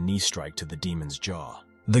delivered a knee strike to the demon's jaw.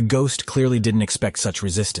 The ghost clearly didn't expect such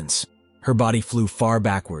resistance. Her body flew far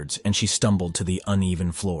backwards and she stumbled to the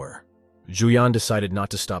uneven floor. Juyan decided not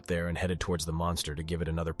to stop there and headed towards the monster to give it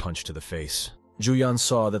another punch to the face. Juyan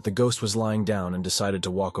saw that the ghost was lying down and decided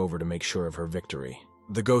to walk over to make sure of her victory.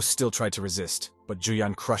 The ghost still tried to resist, but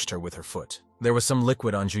Juyan crushed her with her foot. There was some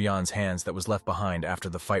liquid on Juyan's hands that was left behind after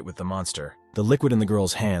the fight with the monster. The liquid in the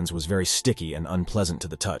girl's hands was very sticky and unpleasant to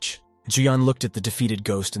the touch. Juyan looked at the defeated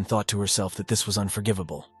ghost and thought to herself that this was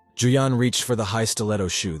unforgivable. Juyan reached for the high stiletto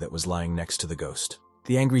shoe that was lying next to the ghost.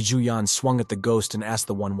 The angry Juyan swung at the ghost and asked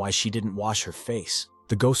the one why she didn't wash her face.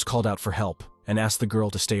 The ghost called out for help and asked the girl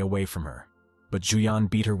to stay away from her. But Juyan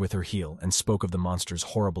beat her with her heel and spoke of the monster's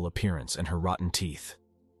horrible appearance and her rotten teeth.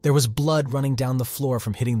 There was blood running down the floor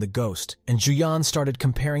from hitting the ghost, and Juyan started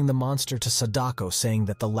comparing the monster to Sadako, saying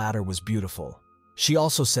that the latter was beautiful. She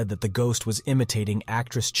also said that the ghost was imitating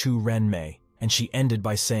actress Chu Renmei, and she ended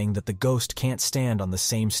by saying that the ghost can't stand on the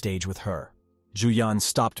same stage with her. Juyan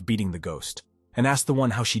stopped beating the ghost, and asked the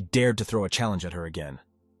one how she dared to throw a challenge at her again.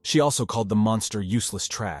 She also called the monster useless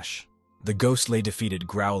trash. The ghost lay defeated,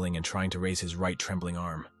 growling and trying to raise his right trembling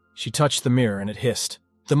arm. She touched the mirror and it hissed.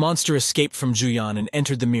 The monster escaped from Juyan and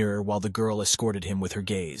entered the mirror while the girl escorted him with her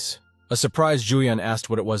gaze. A surprised Juyan asked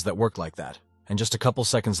what it was that worked like that, and just a couple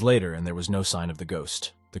seconds later and there was no sign of the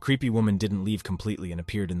ghost. The creepy woman didn't leave completely and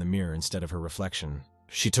appeared in the mirror instead of her reflection.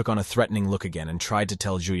 She took on a threatening look again and tried to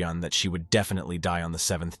tell Juyan that she would definitely die on the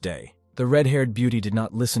 7th day. The red-haired beauty did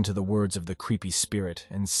not listen to the words of the creepy spirit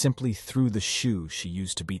and simply threw the shoe she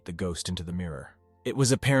used to beat the ghost into the mirror. It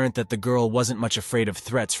was apparent that the girl wasn't much afraid of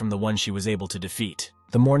threats from the one she was able to defeat.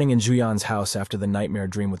 The morning in Juyan's house after the nightmare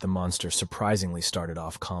dream with the monster surprisingly started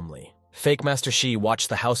off calmly. Fake Master Shi watched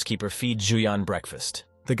the housekeeper feed Juyan breakfast.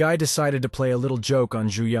 The guy decided to play a little joke on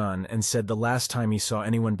Juyan and said the last time he saw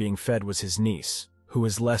anyone being fed was his niece, who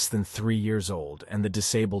was less than 3 years old and the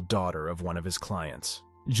disabled daughter of one of his clients.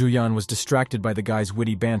 Juyan was distracted by the guy's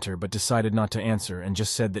witty banter but decided not to answer and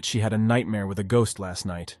just said that she had a nightmare with a ghost last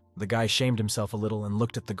night. The guy shamed himself a little and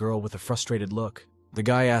looked at the girl with a frustrated look. The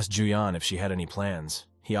guy asked Juyan if she had any plans.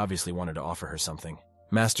 He obviously wanted to offer her something.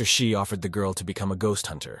 Master Shi offered the girl to become a ghost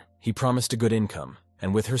hunter. He promised a good income,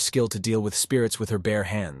 and with her skill to deal with spirits with her bare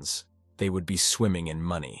hands, they would be swimming in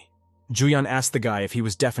money. Juyan asked the guy if he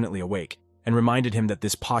was definitely awake, and reminded him that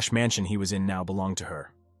this posh mansion he was in now belonged to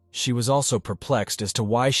her. She was also perplexed as to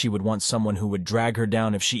why she would want someone who would drag her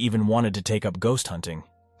down if she even wanted to take up ghost hunting.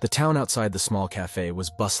 The town outside the small cafe was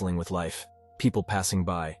bustling with life. People passing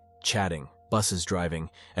by, chatting, buses driving,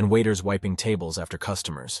 and waiters wiping tables after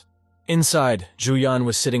customers. Inside, Juyan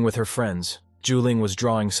was sitting with her friends. Juling was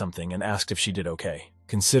drawing something and asked if she did okay.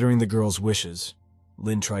 Considering the girl's wishes,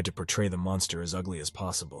 Lin tried to portray the monster as ugly as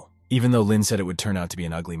possible. Even though Lin said it would turn out to be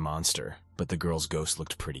an ugly monster, but the girl's ghost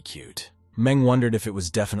looked pretty cute. Meng wondered if it was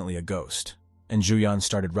definitely a ghost, and Juyan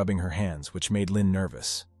started rubbing her hands, which made Lin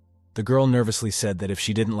nervous. The girl nervously said that if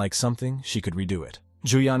she didn't like something, she could redo it.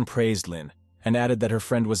 Juyan praised Lin, and added that her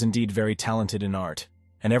friend was indeed very talented in art,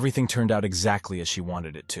 and everything turned out exactly as she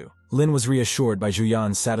wanted it to. Lin was reassured by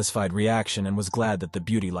Juyan's satisfied reaction and was glad that the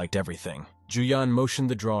beauty liked everything. Juyan motioned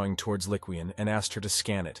the drawing towards Liquian and asked her to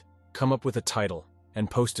scan it, come up with a title, and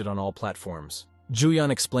post it on all platforms.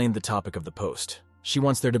 Juyan explained the topic of the post. She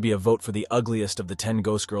wants there to be a vote for the ugliest of the 10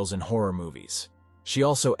 ghost girls in horror movies. She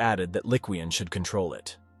also added that Liquian should control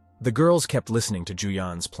it. The girls kept listening to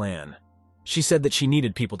Juyan's plan. She said that she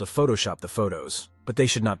needed people to Photoshop the photos, but they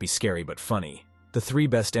should not be scary but funny. The 3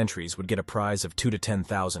 best entries would get a prize of 2 to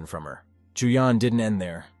 10,000 from her. Juyan didn't end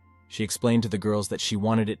there. She explained to the girls that she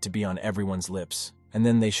wanted it to be on everyone's lips, and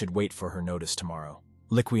then they should wait for her notice tomorrow.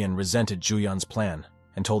 Liquian resented Juyan's plan,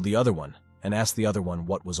 and told the other one, and asked the other one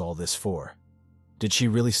what was all this for. Did she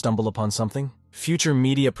really stumble upon something? Future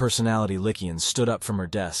media personality Liquian stood up from her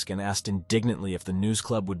desk and asked indignantly if the news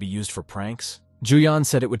club would be used for pranks. Juyan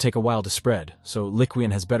said it would take a while to spread, so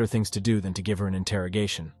Liquian has better things to do than to give her an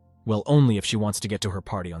interrogation. Well, only if she wants to get to her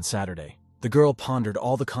party on Saturday. The girl pondered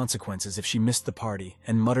all the consequences if she missed the party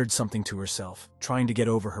and muttered something to herself, trying to get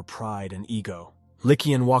over her pride and ego.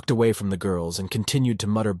 Liquian walked away from the girls and continued to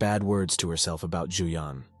mutter bad words to herself about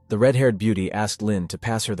Juyan. The red-haired beauty asked Lin to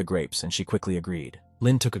pass her the grapes, and she quickly agreed.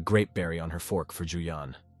 Lin took a grape berry on her fork for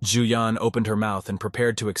Juyan. Juyan opened her mouth and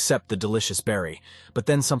prepared to accept the delicious berry, but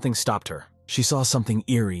then something stopped her. She saw something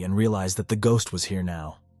eerie and realized that the ghost was here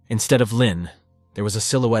now. Instead of Lin, there was a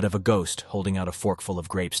silhouette of a ghost holding out a fork full of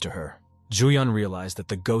grapes to her. Juyan realized that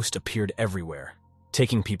the ghost appeared everywhere,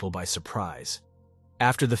 taking people by surprise.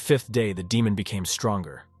 After the 5th day, the demon became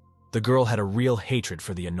stronger. The girl had a real hatred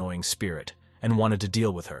for the annoying spirit and wanted to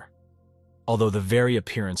deal with her, although the very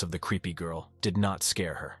appearance of the creepy girl did not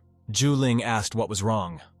scare her. Juling asked what was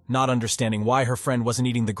wrong, not understanding why her friend wasn't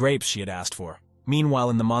eating the grapes she had asked for. Meanwhile,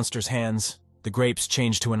 in the monster's hands, the grapes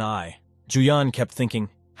changed to an eye. Juyan kept thinking,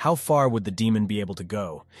 how far would the demon be able to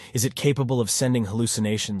go? Is it capable of sending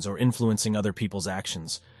hallucinations or influencing other people's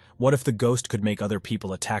actions? What if the ghost could make other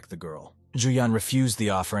people attack the girl? Juyan refused the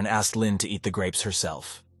offer and asked Lin to eat the grapes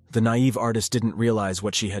herself. The naive artist didn't realize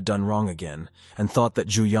what she had done wrong again, and thought that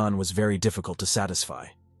Juyan was very difficult to satisfy.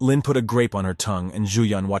 Lin put a grape on her tongue, and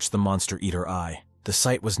Juyan watched the monster eat her eye. The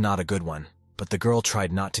sight was not a good one, but the girl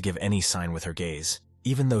tried not to give any sign with her gaze,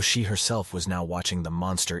 even though she herself was now watching the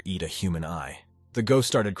monster eat a human eye. The ghost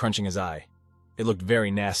started crunching his eye. It looked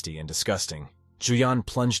very nasty and disgusting. Juyan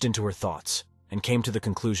plunged into her thoughts, and came to the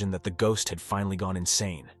conclusion that the ghost had finally gone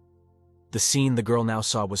insane. The scene the girl now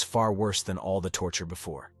saw was far worse than all the torture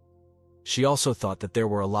before. She also thought that there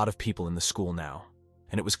were a lot of people in the school now,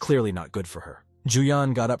 and it was clearly not good for her.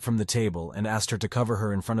 Juyan got up from the table and asked her to cover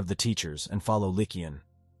her in front of the teachers and follow Liquian.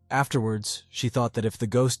 Afterwards, she thought that if the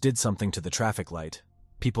ghost did something to the traffic light,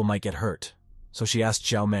 people might get hurt, so she asked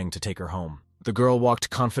Xiaomeng to take her home. The girl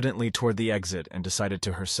walked confidently toward the exit and decided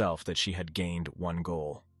to herself that she had gained one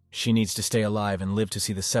goal. She needs to stay alive and live to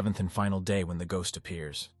see the 7th and final day when the ghost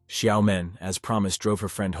appears. Xiaomeng, as promised, drove her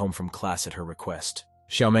friend home from class at her request.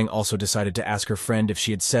 Xiaomeng also decided to ask her friend if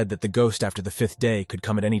she had said that the ghost after the 5th day could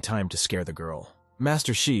come at any time to scare the girl.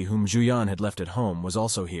 Master Shi, whom Juyan had left at home, was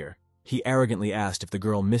also here. He arrogantly asked if the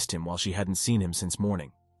girl missed him while she hadn't seen him since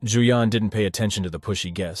morning. Juyan didn't pay attention to the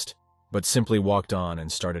pushy guest, but simply walked on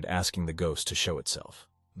and started asking the ghost to show itself.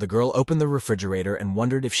 The girl opened the refrigerator and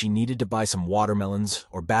wondered if she needed to buy some watermelons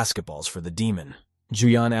or basketballs for the demon.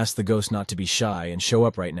 Juyan asked the ghost not to be shy and show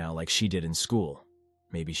up right now like she did in school.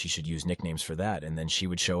 Maybe she should use nicknames for that, and then she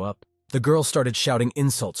would show up. The girl started shouting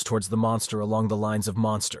insults towards the monster along the lines of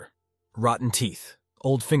monster, rotten teeth,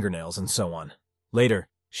 old fingernails, and so on. Later,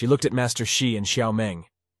 she looked at Master Shi and Xiaomeng,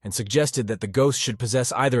 and suggested that the ghost should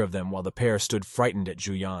possess either of them while the pair stood frightened at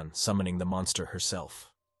Juyan, summoning the monster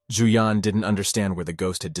herself. Juyan didn't understand where the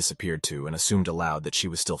ghost had disappeared to and assumed aloud that she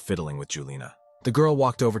was still fiddling with Julina. The girl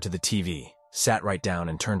walked over to the TV, sat right down,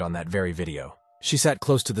 and turned on that very video. She sat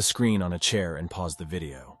close to the screen on a chair and paused the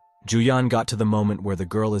video. Juyan got to the moment where the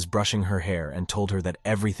girl is brushing her hair and told her that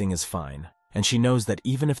everything is fine, and she knows that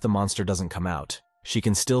even if the monster doesn't come out, she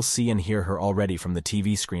can still see and hear her already from the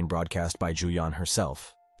TV screen broadcast by Juyan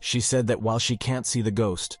herself. She said that while she can't see the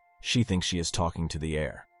ghost, she thinks she is talking to the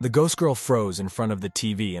air. The ghost girl froze in front of the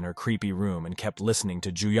TV in her creepy room and kept listening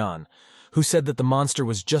to Juyan, who said that the monster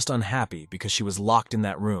was just unhappy because she was locked in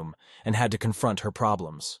that room and had to confront her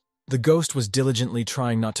problems. The ghost was diligently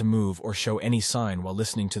trying not to move or show any sign while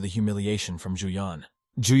listening to the humiliation from Juyan.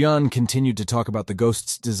 Juyan continued to talk about the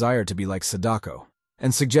ghost's desire to be like Sadako,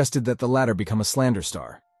 and suggested that the latter become a slander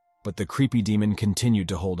star. But the creepy demon continued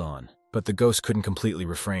to hold on. But the ghost couldn't completely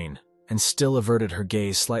refrain, and still averted her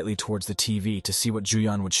gaze slightly towards the TV to see what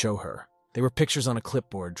Juyan would show her. They were pictures on a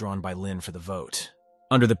clipboard drawn by Lin for the vote.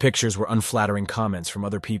 Under the pictures were unflattering comments from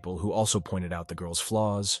other people who also pointed out the girl's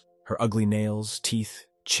flaws, her ugly nails, teeth,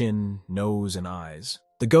 chin, nose, and eyes.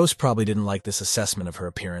 The ghost probably didn't like this assessment of her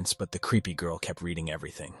appearance, but the creepy girl kept reading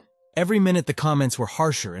everything. Every minute the comments were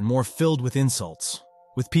harsher and more filled with insults,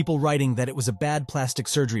 with people writing that it was a bad plastic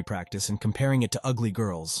surgery practice and comparing it to ugly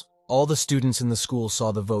girls. All the students in the school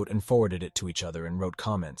saw the vote and forwarded it to each other and wrote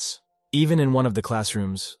comments. Even in one of the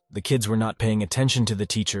classrooms, the kids were not paying attention to the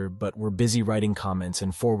teacher but were busy writing comments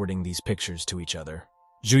and forwarding these pictures to each other.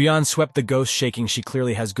 Juyan swept the ghost, shaking she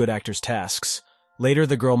clearly has good actor's tasks. Later,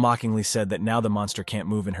 the girl mockingly said that now the monster can't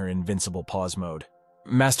move in her invincible pause mode.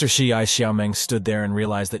 Master Shi Ai Xiaomeng stood there and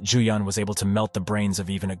realized that Juyan was able to melt the brains of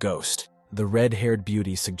even a ghost. The red-haired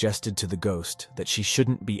beauty suggested to the ghost that she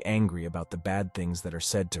shouldn't be angry about the bad things that are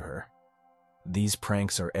said to her. These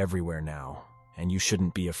pranks are everywhere now, and you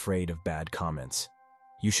shouldn't be afraid of bad comments.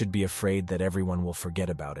 You should be afraid that everyone will forget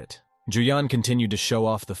about it. Juyan continued to show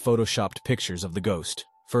off the photoshopped pictures of the ghost,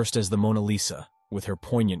 first as the Mona Lisa, with her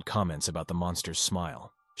poignant comments about the monster's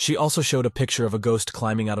smile. She also showed a picture of a ghost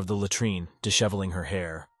climbing out of the latrine, disheveling her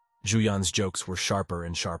hair. Juyan's jokes were sharper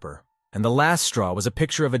and sharper. And the last straw was a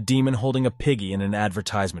picture of a demon holding a piggy in an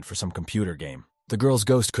advertisement for some computer game. The girl's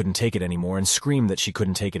ghost couldn't take it anymore and screamed that she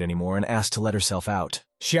couldn't take it anymore and asked to let herself out.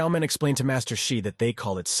 Xiaomen explained to Master Shi that they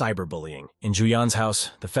call it cyberbullying. In Juyan's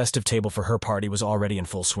house, the festive table for her party was already in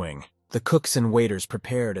full swing. The cooks and waiters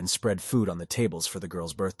prepared and spread food on the tables for the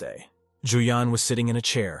girl's birthday. Juyan was sitting in a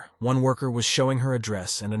chair. One worker was showing her a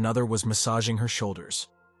dress and another was massaging her shoulders.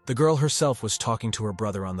 The girl herself was talking to her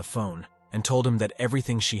brother on the phone and told him that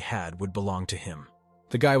everything she had would belong to him.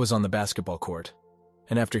 The guy was on the basketball court,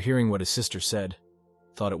 and after hearing what his sister said,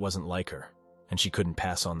 thought it wasn't like her, and she couldn't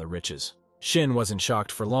pass on the riches. Shin wasn't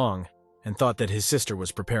shocked for long, and thought that his sister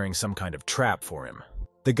was preparing some kind of trap for him.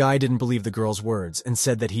 The guy didn't believe the girl's words and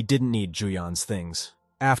said that he didn't need Juyan's things.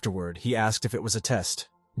 Afterward, he asked if it was a test.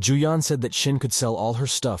 Juyan said that Shin could sell all her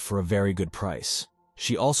stuff for a very good price.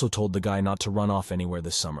 She also told the guy not to run off anywhere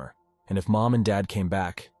this summer, and if mom and dad came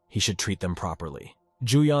back, he should treat them properly.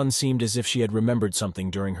 Juyan seemed as if she had remembered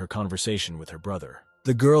something during her conversation with her brother.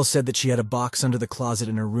 The girl said that she had a box under the closet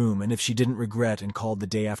in her room, and if she didn't regret and called the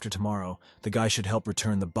day after tomorrow, the guy should help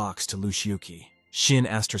return the box to Luciuki. Shin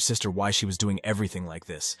asked her sister why she was doing everything like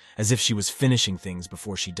this, as if she was finishing things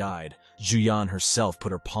before she died. Juyan herself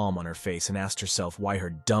put her palm on her face and asked herself why her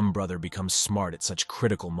dumb brother becomes smart at such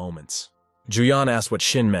critical moments. Juyan asked what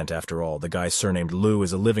Shin meant. After all, the guy surnamed Lu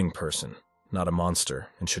is a living person, not a monster,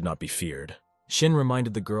 and should not be feared. Shin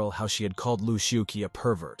reminded the girl how she had called Lu Shiuki a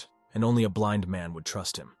pervert, and only a blind man would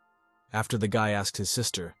trust him. After the guy asked his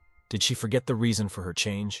sister, did she forget the reason for her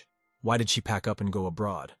change? Why did she pack up and go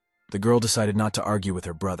abroad? The girl decided not to argue with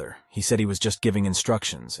her brother. He said he was just giving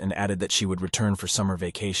instructions, and added that she would return for summer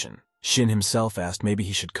vacation. Shin himself asked maybe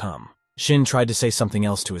he should come. Shin tried to say something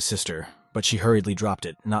else to his sister, but she hurriedly dropped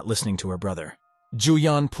it, not listening to her brother.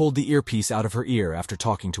 Juyan pulled the earpiece out of her ear after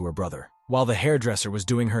talking to her brother. While the hairdresser was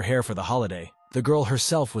doing her hair for the holiday, the girl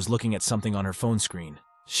herself was looking at something on her phone screen.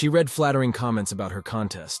 She read flattering comments about her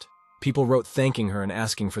contest. People wrote thanking her and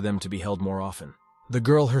asking for them to be held more often. The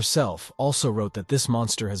girl herself also wrote that this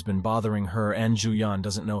monster has been bothering her and Juyan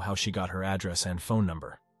doesn't know how she got her address and phone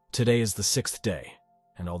number. Today is the 6th day,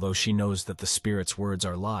 and although she knows that the spirit's words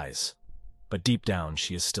are lies, but deep down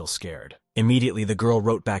she is still scared. Immediately the girl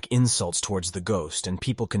wrote back insults towards the ghost, and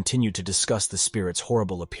people continued to discuss the spirit's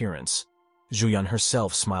horrible appearance. Juyan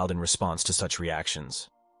herself smiled in response to such reactions.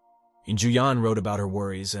 Juyan wrote about her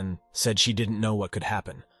worries and said she didn't know what could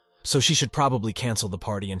happen, so she should probably cancel the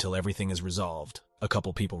party until everything is resolved. A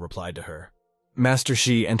couple people replied to her. Master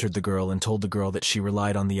Shi entered the girl and told the girl that she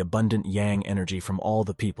relied on the abundant yang energy from all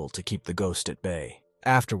the people to keep the ghost at bay.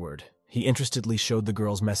 Afterward, he interestedly showed the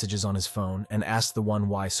girl's messages on his phone and asked the one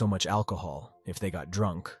why so much alcohol, if they got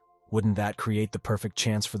drunk. Wouldn't that create the perfect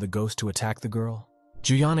chance for the ghost to attack the girl?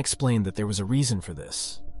 Juyan explained that there was a reason for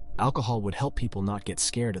this. Alcohol would help people not get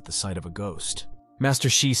scared at the sight of a ghost. Master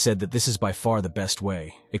Shi said that this is by far the best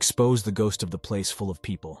way. Expose the ghost of the place full of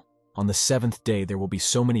people. On the 7th day there will be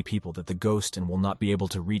so many people that the ghost will not be able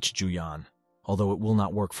to reach Juyan, although it will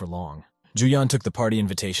not work for long. Juyan took the party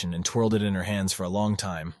invitation and twirled it in her hands for a long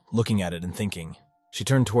time, looking at it and thinking. She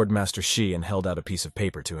turned toward Master Shi and held out a piece of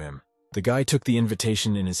paper to him. The guy took the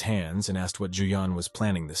invitation in his hands and asked what Juyan was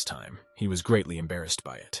planning this time. He was greatly embarrassed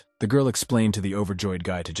by it. The girl explained to the overjoyed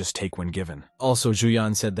guy to just take when given. Also,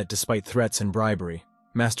 Juyan said that despite threats and bribery,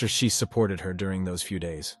 Master Shi supported her during those few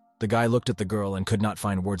days. The guy looked at the girl and could not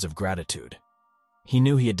find words of gratitude. He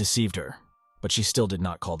knew he had deceived her, but she still did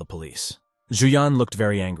not call the police. Juyan looked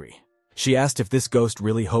very angry. She asked if this ghost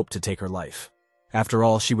really hoped to take her life. After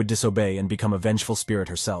all, she would disobey and become a vengeful spirit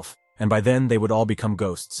herself, and by then they would all become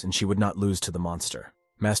ghosts and she would not lose to the monster.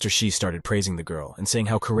 Master Shi started praising the girl and saying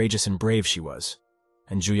how courageous and brave she was,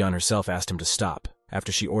 and Juyan herself asked him to stop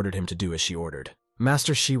after she ordered him to do as she ordered.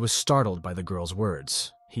 Master Shi was startled by the girl's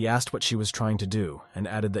words. He asked what she was trying to do and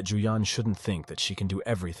added that Juyan shouldn't think that she can do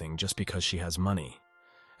everything just because she has money.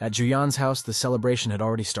 At Juyan's house, the celebration had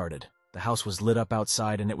already started. The house was lit up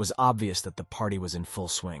outside and it was obvious that the party was in full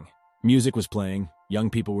swing. Music was playing, young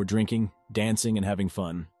people were drinking, dancing, and having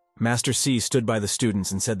fun. Master C stood by the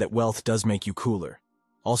students and said that wealth does make you cooler.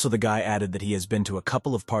 Also, the guy added that he has been to a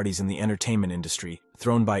couple of parties in the entertainment industry,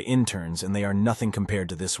 thrown by interns, and they are nothing compared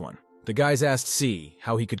to this one. The guys asked C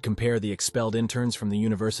how he could compare the expelled interns from the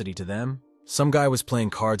university to them. Some guy was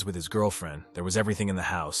playing cards with his girlfriend. There was everything in the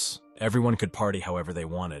house. Everyone could party however they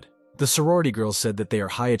wanted. The sorority girls said that they are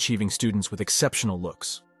high-achieving students with exceptional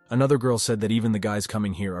looks. Another girl said that even the guys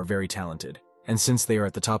coming here are very talented, and since they are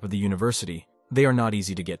at the top of the university, they are not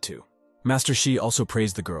easy to get to. Master Shi also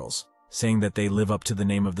praised the girls, saying that they live up to the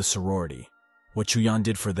name of the sorority. What Juyan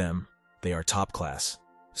did for them, they are top class.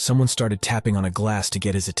 Someone started tapping on a glass to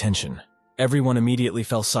get his attention. Everyone immediately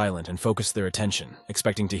fell silent and focused their attention,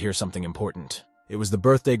 expecting to hear something important. It was the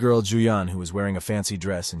birthday girl Juyan who was wearing a fancy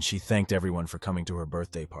dress, and she thanked everyone for coming to her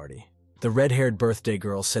birthday party. The red-haired birthday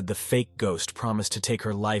girl said the fake ghost promised to take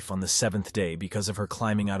her life on the 7th day because of her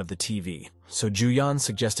climbing out of the TV, so Juyan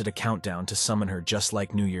suggested a countdown to summon her just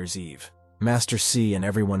like New Year's Eve. Master C and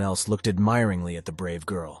everyone else looked admiringly at the brave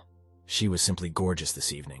girl. She was simply gorgeous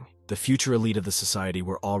this evening. The future elite of the society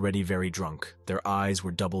were already very drunk, their eyes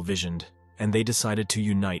were double-visioned, and they decided to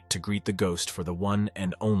unite to greet the ghost for the one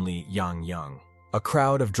and only Yang Yang. A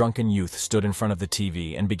crowd of drunken youth stood in front of the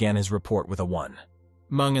TV and began his report with a 1.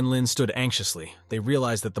 Meng and Lin stood anxiously. They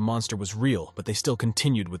realized that the monster was real, but they still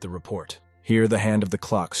continued with the report. Here the hand of the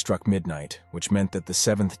clock struck midnight, which meant that the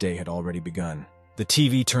 7th day had already begun. The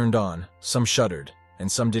TV turned on, some shuddered,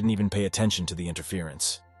 and some didn't even pay attention to the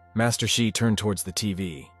interference. Master Shi turned towards the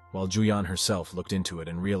TV, while Juyan herself looked into it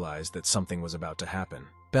and realized that something was about to happen.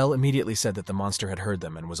 Belle immediately said that the monster had heard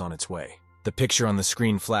them and was on its way. The picture on the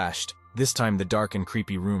screen flashed, this time the dark and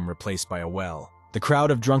creepy room replaced by a well. The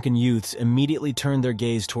crowd of drunken youths immediately turned their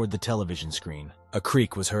gaze toward the television screen. A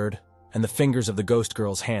creak was heard, and the fingers of the ghost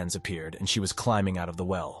girl's hands appeared, and she was climbing out of the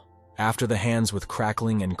well. After the hands with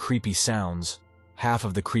crackling and creepy sounds, half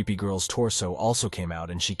of the creepy girl's torso also came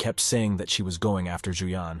out, and she kept saying that she was going after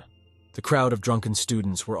Juyan. The crowd of drunken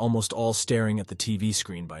students were almost all staring at the TV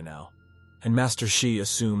screen by now, and Master Shi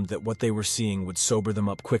assumed that what they were seeing would sober them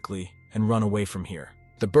up quickly and run away from here.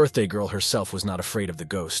 The birthday girl herself was not afraid of the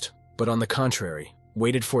ghost, but on the contrary,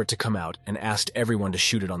 waited for it to come out and asked everyone to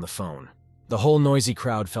shoot it on the phone. The whole noisy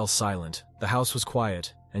crowd fell silent, the house was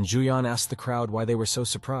quiet, and Juyan asked the crowd why they were so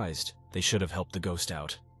surprised. They should have helped the ghost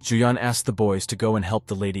out. Juyan asked the boys to go and help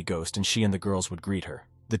the lady ghost, and she and the girls would greet her.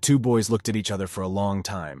 The two boys looked at each other for a long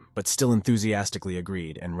time, but still enthusiastically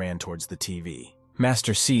agreed and ran towards the TV.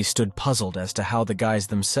 Master C stood puzzled as to how the guys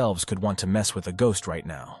themselves could want to mess with a ghost right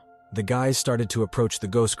now. The guys started to approach the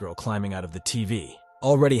ghost girl climbing out of the TV.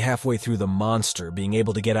 Already halfway through the monster being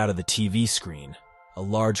able to get out of the TV screen, a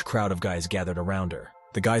large crowd of guys gathered around her.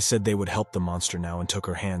 The guys said they would help the monster now and took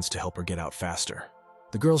her hands to help her get out faster.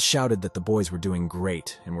 The girls shouted that the boys were doing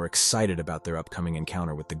great and were excited about their upcoming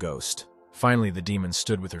encounter with the ghost. Finally, the demon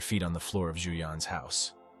stood with her feet on the floor of Juyan's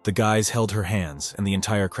house. The guys held her hands, and the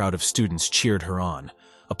entire crowd of students cheered her on,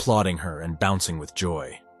 applauding her and bouncing with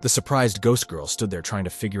joy. The surprised ghost girl stood there trying to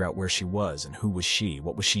figure out where she was and who was she,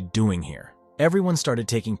 what was she doing here. Everyone started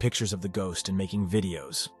taking pictures of the ghost and making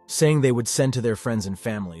videos, saying they would send to their friends and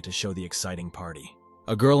family to show the exciting party.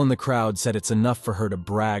 A girl in the crowd said it's enough for her to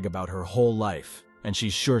brag about her whole life, and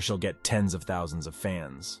she's sure she'll get tens of thousands of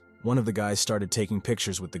fans. One of the guys started taking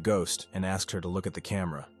pictures with the ghost and asked her to look at the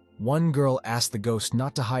camera. One girl asked the ghost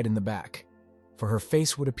not to hide in the back, for her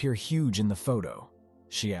face would appear huge in the photo.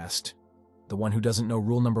 She asked, the one who doesn't know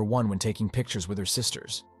rule number 1 when taking pictures with her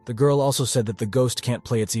sisters. The girl also said that the ghost can't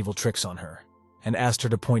play its evil tricks on her, and asked her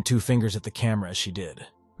to point 2 fingers at the camera as she did.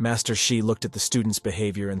 Master Shi looked at the students'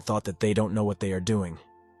 behavior and thought that they don't know what they are doing.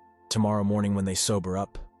 Tomorrow morning when they sober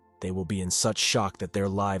up, they will be in such shock that their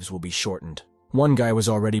lives will be shortened. One guy was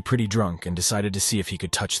already pretty drunk and decided to see if he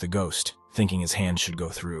could touch the ghost, thinking his hand should go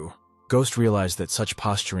through. Ghost realized that such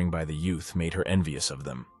posturing by the youth made her envious of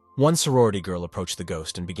them. One sorority girl approached the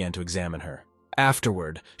ghost and began to examine her.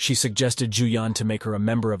 Afterward, she suggested Juyan to make her a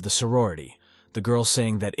member of the sorority, the girl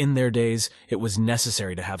saying that in their days, it was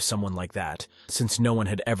necessary to have someone like that, since no one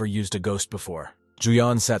had ever used a ghost before.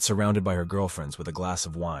 Juyan sat surrounded by her girlfriends with a glass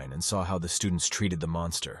of wine and saw how the students treated the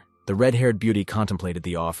monster. The red-haired beauty contemplated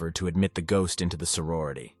the offer to admit the ghost into the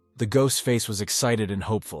sorority. The ghost's face was excited and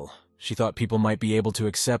hopeful. She thought people might be able to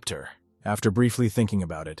accept her. After briefly thinking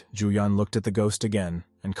about it, Juyan looked at the ghost again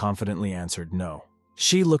and confidently answered no.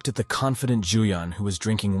 She looked at the confident Juyan who was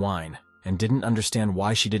drinking wine and didn't understand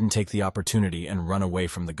why she didn't take the opportunity and run away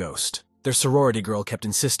from the ghost. Their sorority girl kept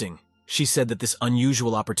insisting. She said that this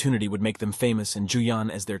unusual opportunity would make them famous and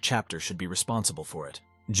Juyan as their chapter should be responsible for it.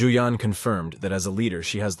 Juyan confirmed that as a leader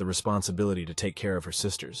she has the responsibility to take care of her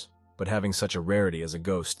sisters, but having such a rarity as a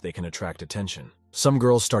ghost they can attract attention. Some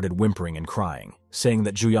girls started whimpering and crying, saying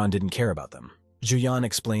that Juyan didn't care about them. Juyan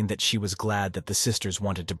explained that she was glad that the sisters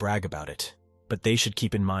wanted to brag about it, but they should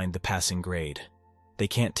keep in mind the passing grade. They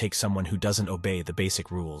can't take someone who doesn't obey the basic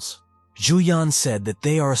rules. Juyan said that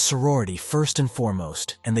they are a sorority first and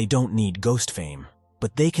foremost, and they don't need ghost fame,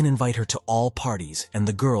 but they can invite her to all parties, and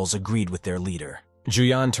the girls agreed with their leader.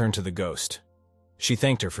 Juyan turned to the ghost. She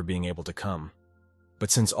thanked her for being able to come, but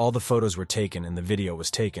since all the photos were taken and the video was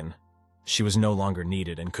taken, she was no longer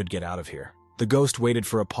needed and could get out of here. The ghost waited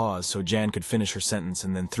for a pause so Jan could finish her sentence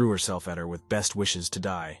and then threw herself at her with best wishes to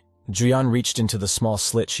die. Juyan reached into the small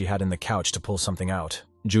slit she had in the couch to pull something out.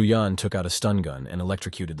 Juyan took out a stun gun and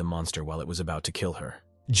electrocuted the monster while it was about to kill her.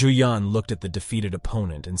 Juyan looked at the defeated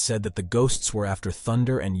opponent and said that the ghosts were after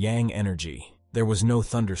thunder and yang energy. There was no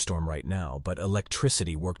thunderstorm right now, but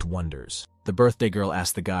electricity worked wonders. The birthday girl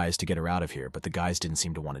asked the guys to get her out of here, but the guys didn't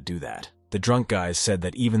seem to want to do that. The drunk guys said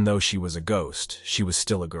that even though she was a ghost, she was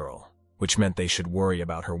still a girl, which meant they should worry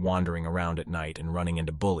about her wandering around at night and running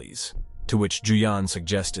into bullies, to which Juyan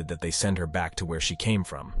suggested that they send her back to where she came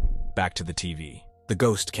from, back to the TV. The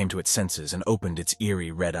ghost came to its senses and opened its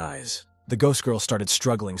eerie red eyes. The ghost girl started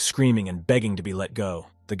struggling, screaming and begging to be let go.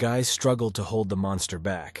 The guys struggled to hold the monster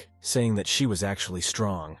back, saying that she was actually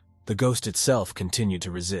strong. The ghost itself continued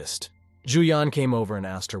to resist. Juyan came over and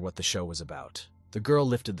asked her what the show was about. The girl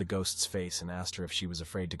lifted the ghost's face and asked her if she was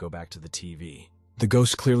afraid to go back to the TV. The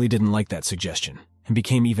ghost clearly didn't like that suggestion, and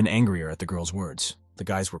became even angrier at the girl's words. The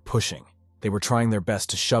guys were pushing. They were trying their best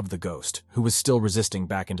to shove the ghost, who was still resisting,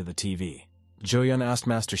 back into the TV. Juyan asked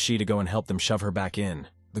Master Shi to go and help them shove her back in.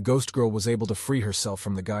 The ghost girl was able to free herself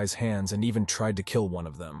from the guy's hands and even tried to kill one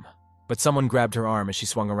of them. But someone grabbed her arm as she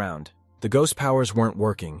swung around. The ghost powers weren't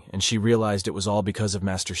working, and she realized it was all because of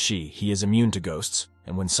Master Shi. He is immune to ghosts,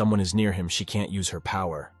 and when someone is near him, she can't use her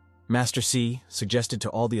power. Master Shi suggested to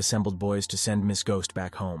all the assembled boys to send Miss Ghost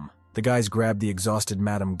back home. The guys grabbed the exhausted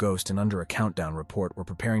Madam Ghost and under a countdown report were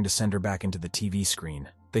preparing to send her back into the TV screen.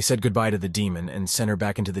 They said goodbye to the demon and sent her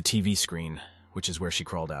back into the TV screen, which is where she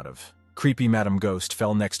crawled out of. Creepy Madam Ghost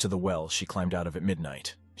fell next to the well she climbed out of at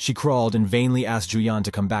midnight. She crawled and vainly asked Juyan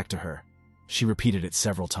to come back to her. She repeated it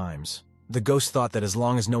several times. The ghost thought that as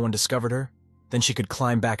long as no one discovered her, then she could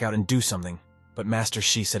climb back out and do something, but Master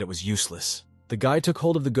Shi said it was useless. The guy took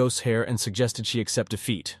hold of the ghost's hair and suggested she accept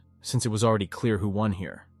defeat, since it was already clear who won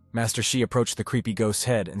here. Master Shi approached the creepy ghost's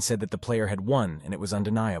head and said that the player had won and it was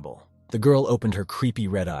undeniable. The girl opened her creepy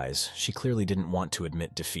red eyes. She clearly didn't want to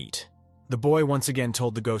admit defeat. The boy once again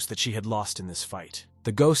told the ghost that she had lost in this fight.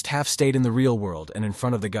 The ghost half stayed in the real world and in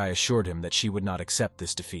front of the guy assured him that she would not accept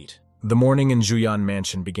this defeat. The morning in Juyan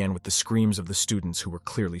Mansion began with the screams of the students who were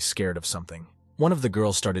clearly scared of something. One of the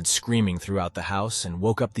girls started screaming throughout the house and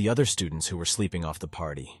woke up the other students who were sleeping off the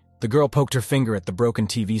party. The girl poked her finger at the broken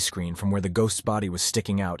TV screen from where the ghost's body was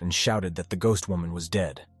sticking out and shouted that the ghost woman was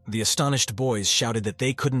dead. The astonished boys shouted that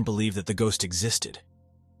they couldn't believe that the ghost existed.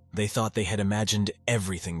 They thought they had imagined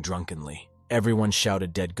everything drunkenly. Everyone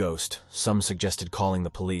shouted dead ghost. Some suggested calling the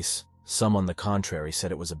police. Some, on the contrary,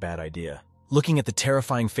 said it was a bad idea. Looking at the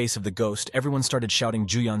terrifying face of the ghost, everyone started shouting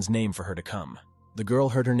Juyan's name for her to come. The girl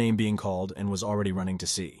heard her name being called and was already running to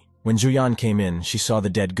see. When Juyan came in, she saw the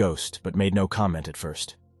dead ghost, but made no comment at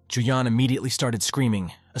first. Juyan immediately started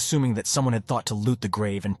screaming, assuming that someone had thought to loot the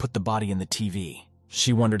grave and put the body in the TV.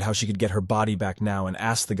 She wondered how she could get her body back now and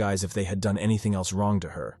asked the guys if they had done anything else wrong to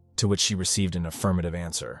her, to which she received an affirmative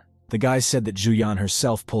answer. The guys said that Juyan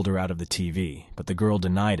herself pulled her out of the TV, but the girl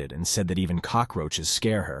denied it and said that even cockroaches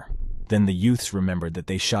scare her. Then the youths remembered that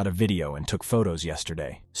they shot a video and took photos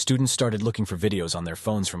yesterday. Students started looking for videos on their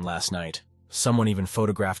phones from last night. Someone even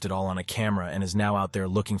photographed it all on a camera and is now out there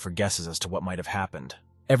looking for guesses as to what might have happened.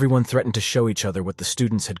 Everyone threatened to show each other what the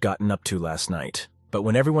students had gotten up to last night. But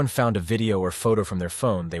when everyone found a video or photo from their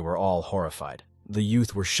phone, they were all horrified. The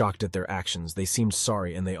youth were shocked at their actions, they seemed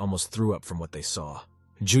sorry, and they almost threw up from what they saw.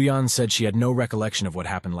 Juyeon said she had no recollection of what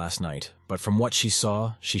happened last night, but from what she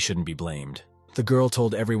saw, she shouldn't be blamed. The girl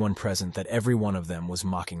told everyone present that every one of them was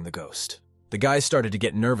mocking the ghost. The guys started to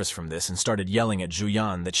get nervous from this and started yelling at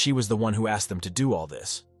Juyeon that she was the one who asked them to do all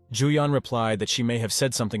this. Juyeon replied that she may have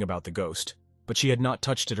said something about the ghost, but she had not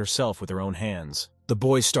touched it herself with her own hands. The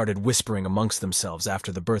boys started whispering amongst themselves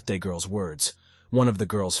after the birthday girl's words. One of the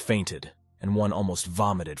girls fainted, and one almost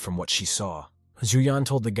vomited from what she saw. Juyeon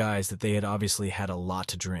told the guys that they had obviously had a lot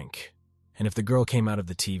to drink, and if the girl came out of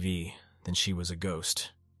the TV, then she was a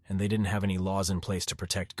ghost, and they didn't have any laws in place to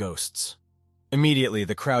protect ghosts. Immediately,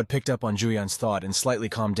 the crowd picked up on Juyeon's thought and slightly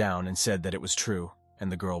calmed down and said that it was true,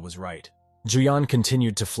 and the girl was right. Juyeon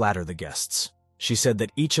continued to flatter the guests. She said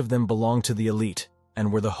that each of them belonged to the elite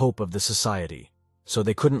and were the hope of the society, so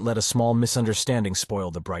they couldn't let a small misunderstanding spoil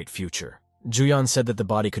the bright future. Juyeon said that the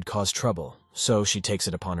body could cause trouble, so she takes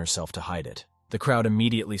it upon herself to hide it. The crowd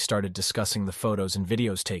immediately started discussing the photos and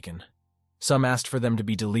videos taken. Some asked for them to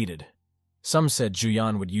be deleted. Some said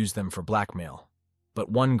Juyeon would use them for blackmail. But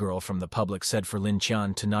one girl from the public said for Lin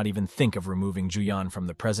Qian to not even think of removing Juyeon from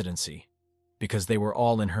the presidency, because they were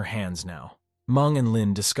all in her hands now. Meng and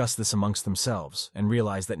Lin discussed this amongst themselves and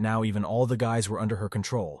realized that now even all the guys were under her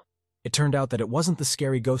control. It turned out that it wasn't the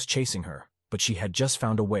scary ghost chasing her, but she had just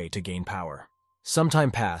found a way to gain power. Some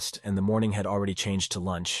time passed, and the morning had already changed to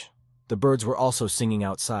lunch. The birds were also singing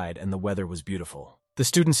outside, and the weather was beautiful. The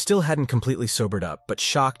students still hadn't completely sobered up, but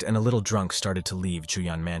shocked and a little drunk started to leave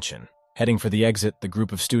Juyeon Mansion. Heading for the exit, the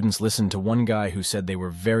group of students listened to one guy who said they were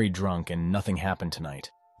very drunk and nothing happened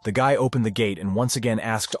tonight. The guy opened the gate and once again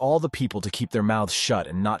asked all the people to keep their mouths shut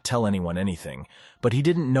and not tell anyone anything, but he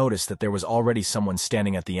didn't notice that there was already someone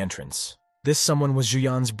standing at the entrance. This someone was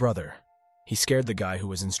Juyeon's brother. He scared the guy who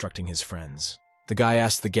was instructing his friends. The guy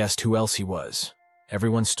asked the guest who else he was.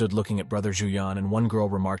 Everyone stood looking at brother Juyeon, and one girl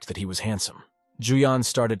remarked that he was handsome. Juyeon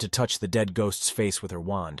started to touch the dead ghost's face with her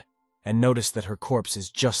wand, and noticed that her corpse is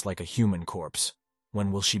just like a human corpse.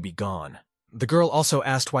 When will she be gone? The girl also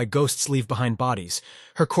asked why ghosts leave behind bodies.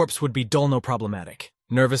 Her corpse would be dull no problematic.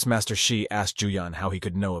 Nervous Master Shi asked Juyeon how he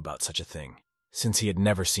could know about such a thing, since he had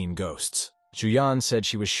never seen ghosts. Juyeon said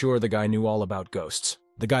she was sure the guy knew all about ghosts.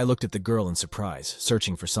 The guy looked at the girl in surprise,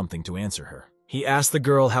 searching for something to answer her. He asked the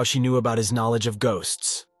girl how she knew about his knowledge of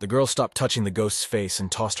ghosts. The girl stopped touching the ghost's face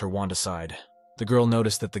and tossed her wand aside. The girl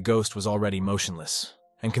noticed that the ghost was already motionless,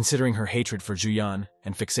 and considering her hatred for Juyeon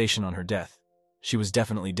and fixation on her death, she was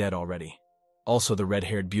definitely dead already. Also, the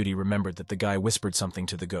red-haired beauty remembered that the guy whispered something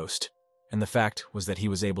to the ghost, and the fact was that he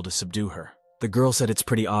was able to subdue her. The girl said it's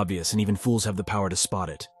pretty obvious, and even fools have the power to spot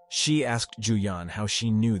it. She asked Juyeon how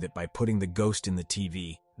she knew that by putting the ghost in the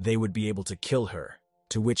TV, they would be able to kill her,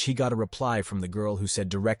 to which he got a reply from the girl who said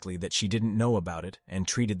directly that she didn't know about it and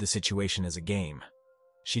treated the situation as a game.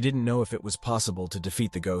 She didn't know if it was possible to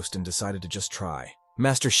defeat the ghost and decided to just try.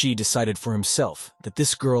 Master Shi decided for himself that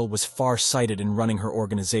this girl was far-sighted in running her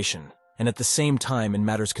organization, and at the same time in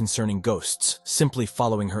matters concerning ghosts, simply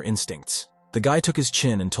following her instincts. The guy took his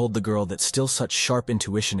chin and told the girl that still such sharp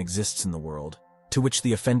intuition exists in the world, to which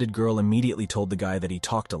the offended girl immediately told the guy that he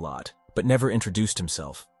talked a lot, but never introduced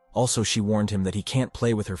himself. Also, she warned him that he can't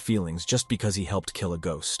play with her feelings just because he helped kill a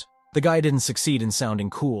ghost. The guy didn't succeed in sounding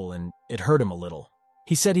cool, and it hurt him a little.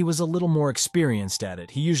 He said he was a little more experienced at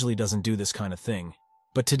it. He usually doesn't do this kind of thing.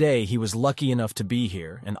 But today, he was lucky enough to be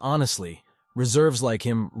here, and honestly, reserves like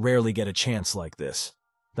him rarely get a chance like this.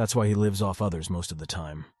 That's why he lives off others most of the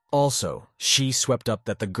time. Also, she swept up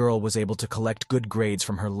that the girl was able to collect good grades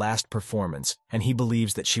from her last performance, and he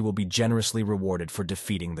believes that she will be generously rewarded for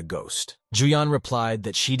defeating the ghost. Juyeon replied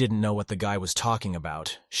that she didn't know what the guy was talking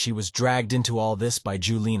about. She was dragged into all this by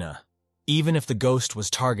Julina. Even if the ghost was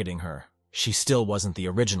targeting her, she still wasn't the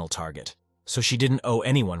original target, so she didn't owe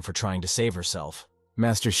anyone for trying to save herself.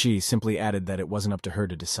 Master Shi simply added that it wasn't up to her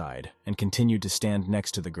to decide, and continued to stand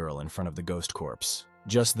next to the girl in front of the ghost corpse.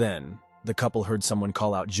 Just then, the couple heard someone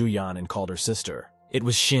call out Juyeon and called her sister. It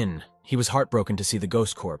was Shin. He was heartbroken to see the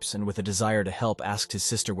ghost corpse, and with a desire to help asked his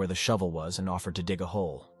sister where the shovel was and offered to dig a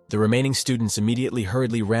hole. The remaining students immediately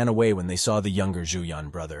hurriedly ran away when they saw the younger Juyeon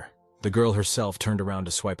brother. The girl herself turned around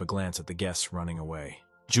to swipe a glance at the guests running away.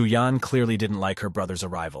 Juyeon clearly didn't like her brother's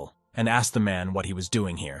arrival, and asked the man what he was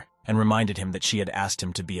doing here, and reminded him that she had asked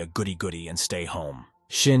him to be a goody-goody and stay home.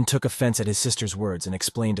 Shin took offense at his sister's words and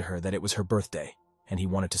explained to her that it was her birthday, and he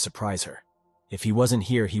wanted to surprise her. If he wasn't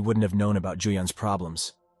here, he wouldn't have known about Juyeon's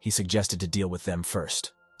problems. He suggested to deal with them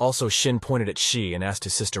first. Also, Shin pointed at Shi and asked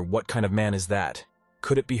his sister what kind of man is that.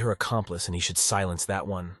 Could it be her accomplice and he should silence that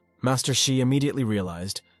one? Master Shi immediately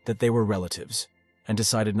realized that they were relatives and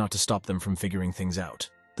decided not to stop them from figuring things out.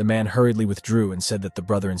 The man hurriedly withdrew and said that the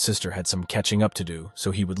brother and sister had some catching up to do,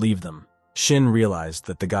 so he would leave them. Shin realized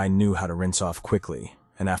that the guy knew how to rinse off quickly,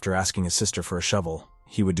 and after asking his sister for a shovel,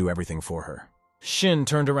 he would do everything for her. Shin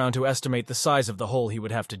turned around to estimate the size of the hole he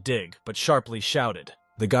would have to dig, but sharply shouted.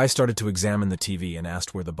 The guy started to examine the TV and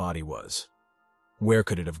asked where the body was. Where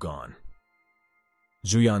could it have gone?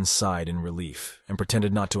 Juyan sighed in relief and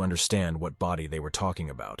pretended not to understand what body they were talking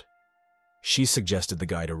about. She suggested the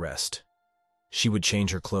guy to rest. She would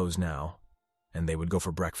change her clothes now, and they would go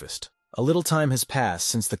for breakfast. A little time has passed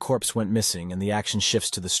since the corpse went missing and the action shifts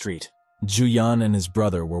to the street. Juyan and his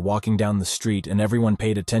brother were walking down the street and everyone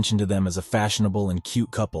paid attention to them as a fashionable and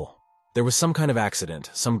cute couple. There was some kind of accident.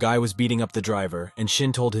 Some guy was beating up the driver, and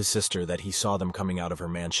Shin told his sister that he saw them coming out of her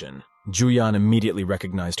mansion. Juyan immediately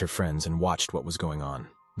recognized her friends and watched what was going on.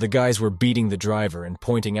 The guys were beating the driver and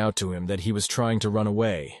pointing out to him that he was trying to run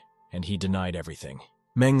away, and he denied everything.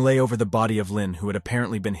 Meng lay over the body of Lin, who had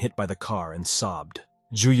apparently been hit by the car, and sobbed.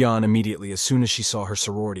 Juyan immediately, as soon as she saw her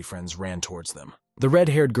sorority friends, ran towards them. The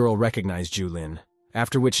red-haired girl recognized Ju Lin,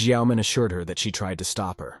 after which Xiaomin assured her that she tried to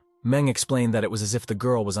stop her. Meng explained that it was as if the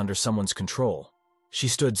girl was under someone's control. She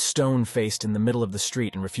stood stone-faced in the middle of the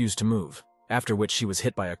street and refused to move, after which she was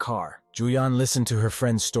hit by a car. Juyan listened to her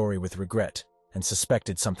friend's story with regret and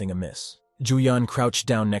suspected something amiss. Juyan crouched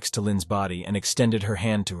down next to Lin's body and extended her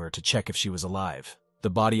hand to her to check if she was alive. The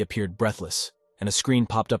body appeared breathless, and a screen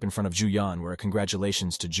popped up in front of Juyan where a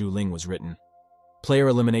congratulations to Ju Ling was written. Player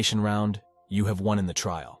elimination round, you have won in the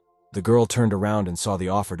trial. The girl turned around and saw the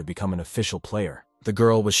offer to become an official player. The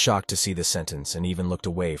girl was shocked to see the sentence and even looked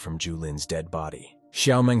away from Ju Lin's dead body.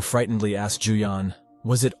 Xiaomeng frightenedly asked Juyan,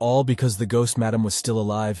 was it all because the ghost madam was still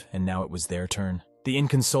alive and now it was their turn? The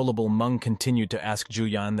inconsolable Meng continued to ask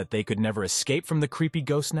Juyan that they could never escape from the creepy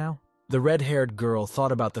ghost now. The red-haired girl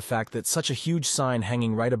thought about the fact that such a huge sign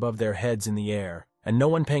hanging right above their heads in the air, and no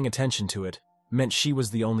one paying attention to it, meant she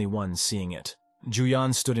was the only one seeing it.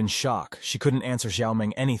 Juyan stood in shock. She couldn't answer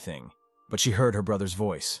Xiaomeng anything, but she heard her brother's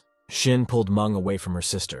voice. Shin pulled Meng away from her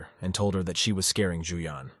sister and told her that she was scaring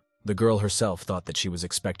Juyan. The girl herself thought that she was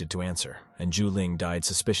expected to answer, and Ju Ling died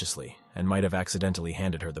suspiciously and might have accidentally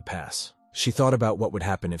handed her the pass. She thought about what would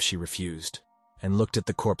happen if she refused, and looked at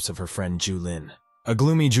the corpse of her friend Ju Lin. A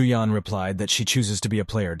gloomy Juyan replied that she chooses to be a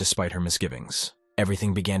player despite her misgivings.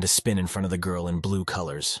 Everything began to spin in front of the girl in blue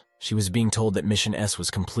colors. She was being told that Mission S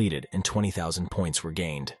was completed and 20,000 points were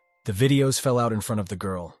gained. The videos fell out in front of the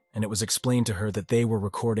girl, and it was explained to her that they were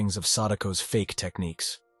recordings of Sadako's fake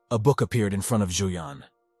techniques. A book appeared in front of Juyan.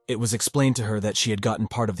 It was explained to her that she had gotten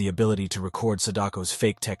part of the ability to record Sadako's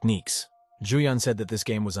fake techniques. Juyan said that this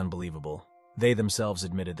game was unbelievable. They themselves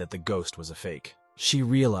admitted that the ghost was a fake. She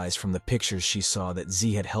realized from the pictures she saw that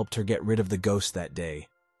Z had helped her get rid of the ghost that day,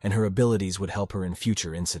 and her abilities would help her in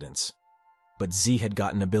future incidents. But Z had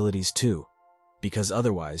gotten abilities too, because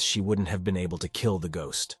otherwise she wouldn't have been able to kill the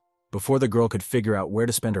ghost. Before the girl could figure out where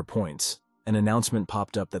to spend her points, an announcement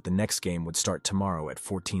popped up that the next game would start tomorrow at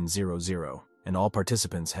 14:00, and all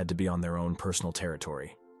participants had to be on their own personal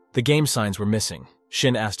territory. The game signs were missing.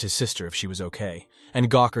 Shin asked his sister if she was okay, and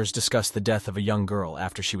Gawkers discussed the death of a young girl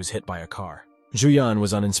after she was hit by a car. Juyan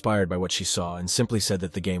was uninspired by what she saw and simply said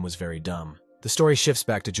that the game was very dumb. The story shifts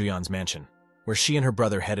back to Juyan's mansion, where she and her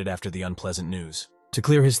brother headed after the unpleasant news. To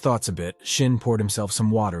clear his thoughts a bit, Shin poured himself some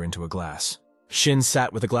water into a glass. Shin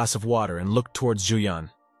sat with a glass of water and looked towards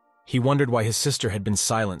Juyan. He wondered why his sister had been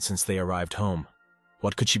silent since they arrived home.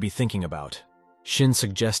 What could she be thinking about? Shin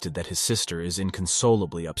suggested that his sister is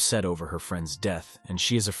inconsolably upset over her friend's death, and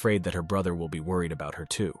she is afraid that her brother will be worried about her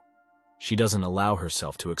too. She doesn't allow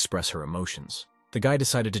herself to express her emotions. The guy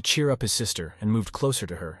decided to cheer up his sister and moved closer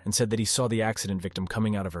to her and said that he saw the accident victim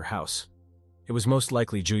coming out of her house. It was most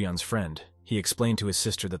likely Juyan's friend. He explained to his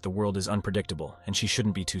sister that the world is unpredictable and she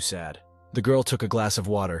shouldn't be too sad. The girl took a glass of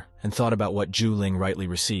water and thought about what Ju Ling rightly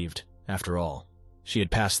received. After all, she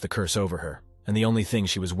had passed the curse over her, and the only thing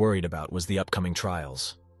she was worried about was the upcoming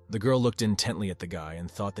trials. The girl looked intently at the guy and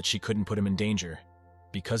thought that she couldn't put him in danger.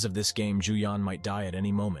 Because of this game, Juyan might die at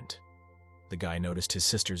any moment. The guy noticed his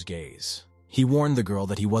sister's gaze. He warned the girl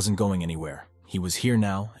that he wasn't going anywhere. He was here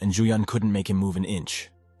now, and Juyan couldn't make him move an inch.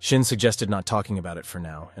 Shin suggested not talking about it for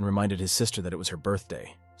now, and reminded his sister that it was her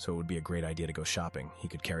birthday, so it would be a great idea to go shopping. He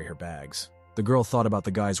could carry her bags. The girl thought about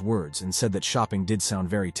the guy's words and said that shopping did sound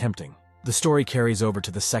very tempting. The story carries over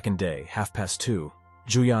to the second day, 2:30.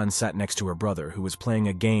 Juyan sat next to her brother, who was playing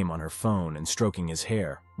a game on her phone and stroking his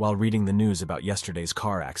hair, while reading the news about yesterday's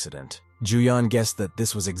car accident. Juyan guessed that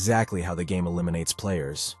this was exactly how the game eliminates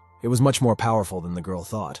players. It was much more powerful than the girl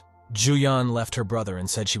thought. Juyan left her brother and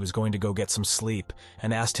said she was going to go get some sleep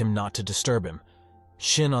and asked him not to disturb him.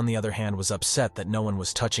 Shin, on the other hand, was upset that no one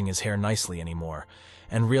was touching his hair nicely anymore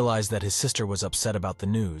and realized that his sister was upset about the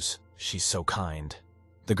news. She's so kind.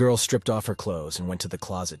 The girl stripped off her clothes and went to the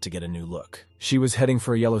closet to get a new look. She was heading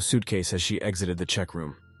for a yellow suitcase as she exited the check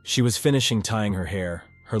room. She was finishing tying her hair.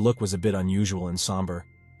 Her look was a bit unusual and somber.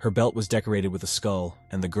 Her belt was decorated with a skull,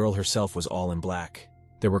 and the girl herself was all in black.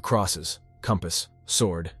 There were crosses, compass,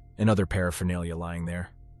 sword, and other paraphernalia lying there.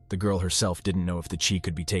 The girl herself didn't know if the chi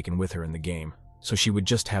could be taken with her in the game, so she would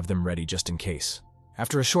just have them ready just in case.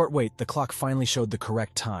 After a short wait, the clock finally showed the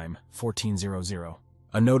correct time, 14:00.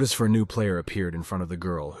 A notice for a new player appeared in front of the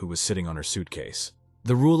girl who was sitting on her suitcase.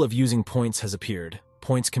 The rule of using points has appeared.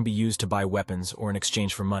 Points can be used to buy weapons or in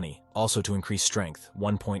exchange for money, also to increase strength.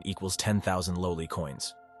 1 point equals 10,000 lowly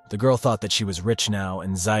coins. The girl thought that she was rich now,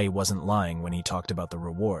 and Zai wasn't lying when he talked about the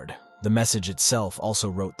reward. The message itself also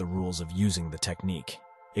wrote the rules of using the technique.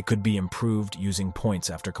 It could be improved using points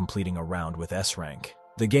after completing a round with S rank.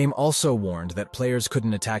 The game also warned that players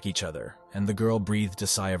couldn't attack each other, and the girl breathed a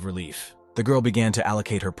sigh of relief. The girl began to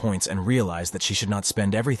allocate her points and realized that she should not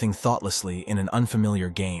spend everything thoughtlessly in an unfamiliar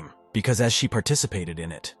game, because as she participated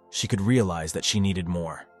in it, she could realize that she needed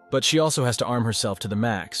more. But she also has to arm herself to the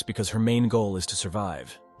max because her main goal is to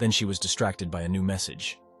survive. Then she was distracted by a new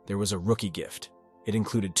message. There was a rookie gift. It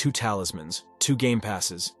included 2 talismans, 2 game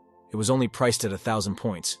passes. It was only priced at 1,000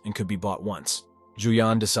 points and could be bought once.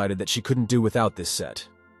 Juyan decided that she couldn't do without this set.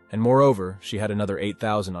 And moreover, she had another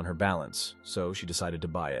 8,000 on her balance, so she decided to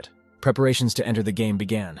buy it. Preparations to enter the game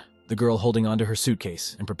began, the girl holding onto her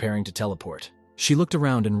suitcase and preparing to teleport. She looked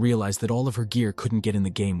around and realized that all of her gear couldn't get in the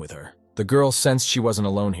game with her. The girl sensed she wasn't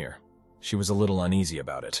alone here. She was a little uneasy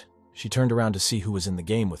about it. She turned around to see who was in the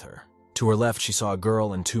game with her. To her left, she saw a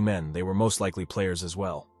girl and 2 men. They were most likely players as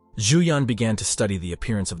well. Juyan began to study the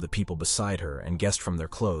appearance of the people beside her and guessed from their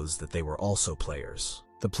clothes that they were also players.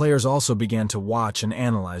 The players also began to watch and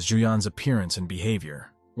analyze Juyan's appearance and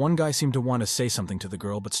behavior. One guy seemed to want to say something to the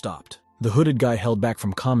girl but stopped. The hooded guy held back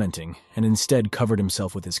from commenting and instead covered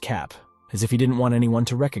himself with his cap, as if he didn't want anyone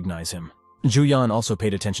to recognize him. Juyan also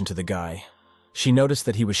paid attention to the guy. She noticed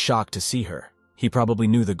that he was shocked to see her. He probably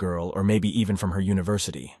knew the girl, or maybe even from her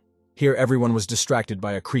university. Here everyone was distracted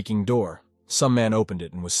by a creaking door. Some man opened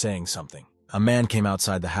it and was saying something. A man came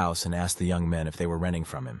outside the house and asked the young men if they were renting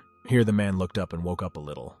from him. Here the man looked up and woke up a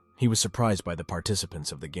little. He was surprised by the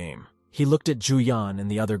participants of the game. He looked at Juyan and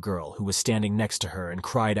the other girl who was standing next to her and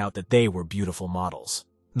cried out that they were beautiful models.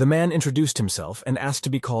 The man introduced himself and asked to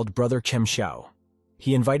be called Brother Kem Xiao.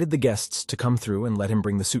 He invited the guests to come through and let him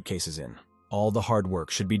bring the suitcases in. All the hard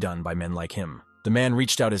work should be done by men like him. The man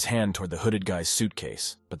reached out his hand toward the hooded guy's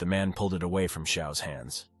suitcase, but the man pulled it away from Xiao's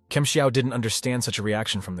hands. Kem Xiao didn't understand such a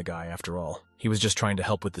reaction from the guy after all. He was just trying to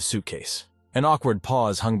help with the suitcase. An awkward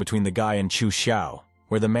pause hung between the guy and Chu Xiao,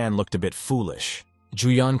 where the man looked a bit foolish.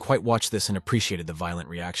 Juyan quite watched this and appreciated the violent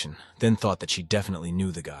reaction, then thought that she definitely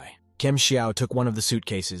knew the guy. Kem Xiao took one of the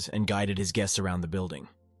suitcases and guided his guests around the building.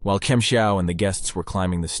 While Kem Xiao and the guests were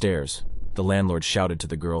climbing the stairs, the landlord shouted to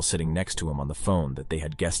the girl sitting next to him on the phone that they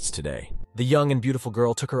had guests today. The young and beautiful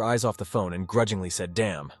girl took her eyes off the phone and grudgingly said,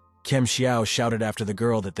 "Damn." Kem Xiao shouted after the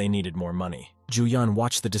girl that they needed more money. Juyan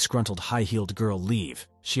watched the disgruntled high-heeled girl leave.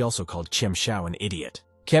 She also called Kem Xiao an idiot.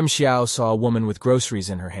 Kem Xiao saw a woman with groceries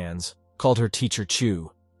in her hands, called her teacher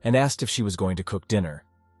Chu, and asked if she was going to cook dinner,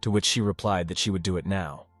 to which she replied that she would do it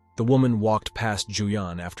now. The woman walked past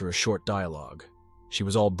Juyan after a short dialogue. She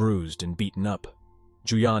was all bruised and beaten up.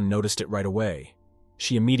 Juyan noticed it right away.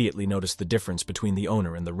 She immediately noticed the difference between the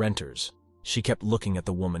owner and the renters. She kept looking at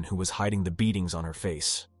the woman who was hiding the beatings on her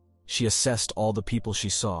face. She assessed all the people she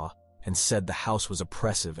saw and said the house was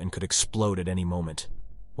oppressive and could explode at any moment.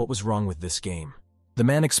 What was wrong with this game? The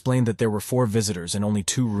man explained that there were 4 visitors and only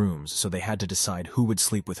 2 rooms, so they had to decide who would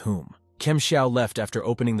sleep with whom. Kem Xiao left after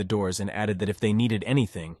opening the doors and added that if they needed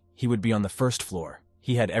anything, he would be on the 1st floor.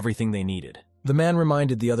 He had everything they needed. The man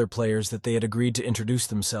reminded the other players that they had agreed to introduce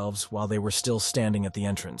themselves while they were still standing at the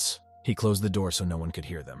entrance. He closed the door so no one could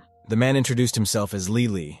hear them. The man introduced himself as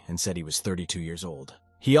Li and said he was 32 years old.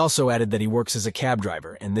 He also added that he works as a cab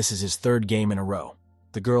driver, and this is his 3rd game in a row.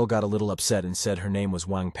 The girl got a little upset and said her name was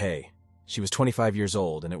Wang Pei. She was 25 years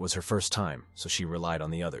old, and it was her first time, so she relied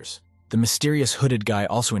on the others. The mysterious hooded guy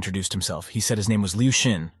also introduced himself. He said his name was Liu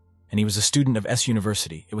Xin, and he was a student of S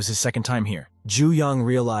University. It was his 2nd time here. Ju Yang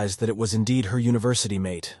realized that it was indeed her university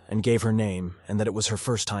mate, and gave her name, and that it was her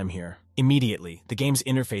first time here. Immediately, the game's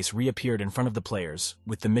interface reappeared in front of the players,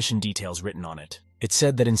 with the mission details written on it. It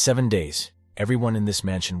said that in 7 days, everyone in this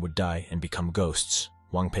mansion would die and become ghosts.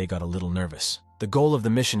 Wang Pei got a little nervous. The goal of the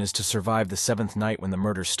mission is to survive the 7th night when the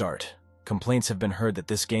murders start. Complaints have been heard that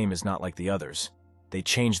this game is not like the others. They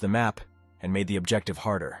changed the map and made the objective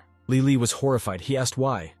harder. Lily was horrified. He asked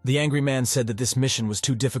why. The angry man said that this mission was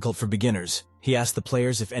too difficult for beginners. He asked the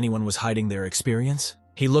players if anyone was hiding their experience.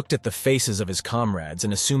 He looked at the faces of his comrades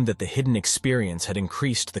and assumed that the hidden experience had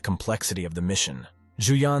increased the complexity of the mission.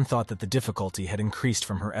 Juyan thought that the difficulty had increased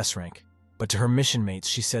from her S rank, but to her mission mates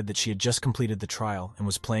she said that she had just completed the trial and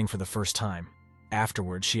was playing for the first time.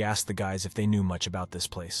 Afterwards, she asked the guys if they knew much about this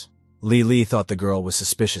place. Li thought the girl was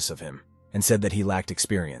suspicious of him and said that he lacked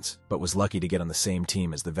experience, but was lucky to get on the same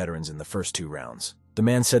team as the veterans in the first 2 rounds. The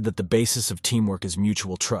man said that the basis of teamwork is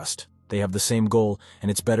mutual trust. They have the same goal,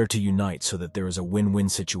 and it's better to unite so that there is a win-win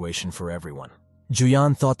situation for everyone.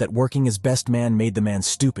 Juyan thought that working as best man made the man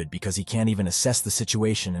stupid because he can't even assess the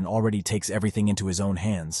situation and already takes everything into his own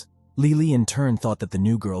hands. Lily in turn thought that the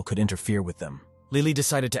new girl could interfere with them. Lily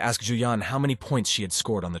decided to ask Juyan how many points she had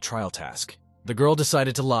scored on the trial task. The girl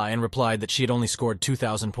decided to lie and replied that she had only scored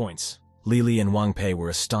 2,000 points. Lily and Wang Pei were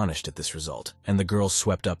astonished at this result, and the girl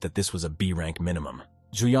swept up that this was a B-rank minimum.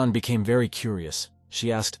 Juyan became very curious.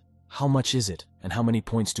 She asked, "How much is it, and how many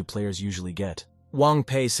points do players usually get?" Wang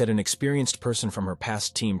Pei said an experienced person from her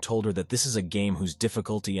past team told her that this is a game whose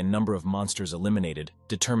difficulty and number of monsters eliminated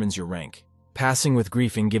determines your rank. Passing with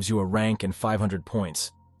griefing gives you a rank and 500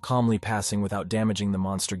 points. Calmly passing without damaging the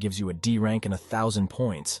monster gives you a D rank and 1,000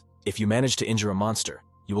 points. If you manage to injure a monster,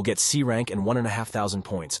 you will get C rank and 1,500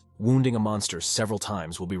 points. Wounding a monster several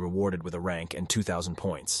times will be rewarded with a rank and 2,000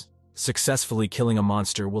 points. Successfully killing a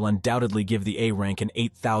monster will undoubtedly give the A rank and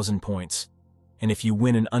 8,000 points. And if you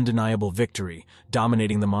win an undeniable victory,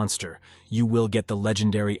 dominating the monster, you will get the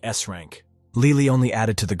legendary S rank. Lily only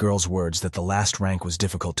added to the girl's words that the last rank was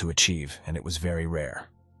difficult to achieve, and it was very rare.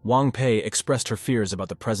 Wang Pei expressed her fears about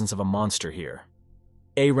the presence of a monster here.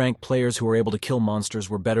 A-rank players who were able to kill monsters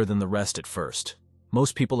were better than the rest at first.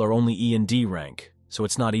 Most people are only E and D rank, so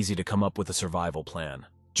it's not easy to come up with a survival plan.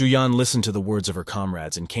 Juyan listened to the words of her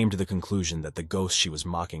comrades and came to the conclusion that the ghost she was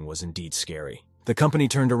mocking was indeed scary. The company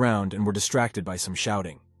turned around and were distracted by some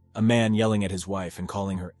shouting. A man yelling at his wife and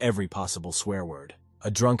calling her every possible swear word. A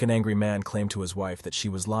drunk and angry man claimed to his wife that she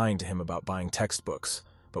was lying to him about buying textbooks,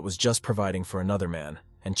 but was just providing for another man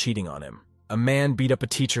and cheating on him. A man beat up a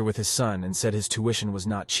teacher with his son and said his tuition was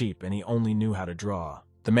not cheap and he only knew how to draw.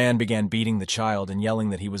 The man began beating the child and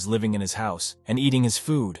yelling that he was living in his house and eating his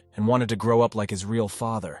food and wanted to grow up like his real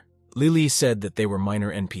father. Lily said that they were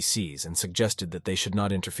minor NPCs and suggested that they should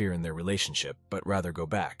not interfere in their relationship, but rather go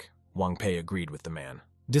back. Wang Pei agreed with the man.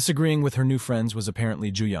 Disagreeing with her new friends was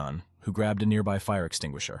apparently Juyan, who grabbed a nearby fire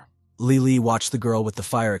extinguisher. Lily watched the girl with the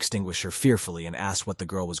fire extinguisher fearfully and asked what the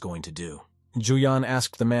girl was going to do. Juyan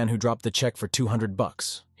asked the man who dropped the check for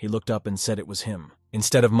 $200. He looked up and said it was him.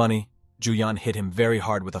 Instead of money, Juyan hit him very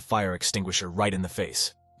hard with a fire extinguisher right in the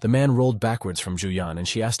face. The man rolled backwards from Juyan and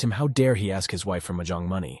she asked him how dare he ask his wife for mahjong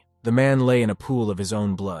money. The man lay in a pool of his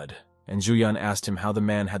own blood, and Juyan asked him how the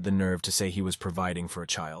man had the nerve to say he was providing for a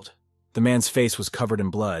child. The man's face was covered in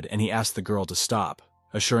blood and he asked the girl to stop,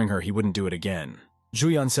 assuring her he wouldn't do it again.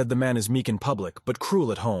 Juyan said the man is meek in public but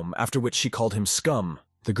cruel at home, after which she called him scum.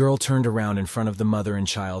 The girl turned around in front of the mother and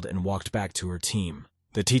child and walked back to her team.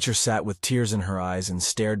 The teacher sat with tears in her eyes and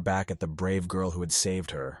stared back at the brave girl who had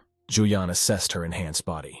saved her. Juyan assessed her enhanced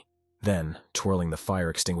body. Then, twirling the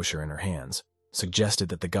fire extinguisher in her hands, suggested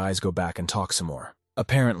that the guys go back and talk some more.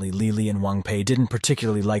 Apparently, Lily and Wang Pei didn't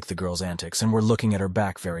particularly like the girl's antics and were looking at her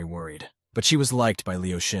back very worried. But she was liked by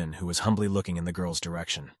Liu Xin, who was humbly looking in the girl's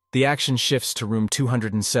direction. The action shifts to room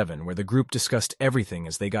 207, where the group discussed everything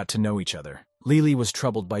as they got to know each other. Lily was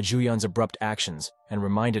troubled by Juyan's abrupt actions and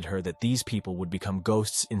reminded her that these people would become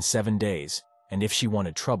ghosts in 7 days, and if she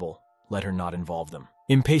wanted trouble, let her not involve them.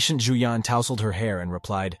 Impatient Juyan tousled her hair and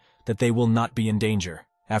replied that they will not be in danger.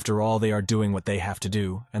 After all, they are doing what they have to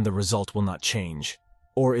do, and the result will not change.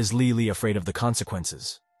 Or is Lily afraid of the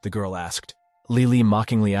consequences? The girl asked. Lily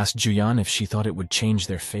mockingly asked Juyan if she thought it would change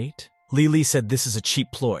their fate. Lily said this is a cheap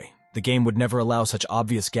ploy. The game would never allow such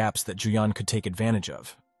obvious gaps that Juyan could take advantage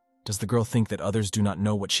of. Does the girl think that others do not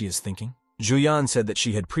know what she is thinking? Juyan said that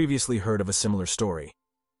she had previously heard of a similar story.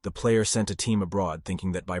 The player sent a team abroad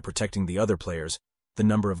thinking that by protecting the other players, the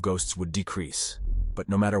number of ghosts would decrease. But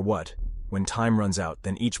no matter what, when time runs out,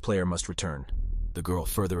 then each player must return. The girl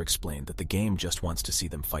further explained that the game just wants to see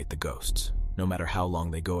them fight the ghosts, no matter how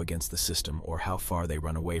long they go against the system or how far they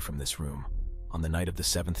run away from this room. On the night of the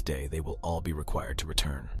 7th day, they will all be required to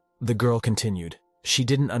return. The girl continued. She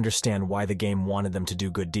didn't understand why the game wanted them to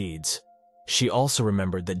do good deeds. She also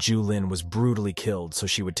remembered that Ju Lin was brutally killed so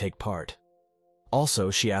she would take part.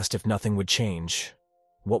 Also, she asked if nothing would change.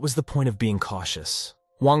 What was the point of being cautious?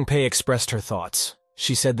 Wang Pei expressed her thoughts.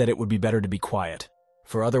 She said that it would be better to be quiet,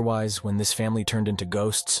 for otherwise, when this family turned into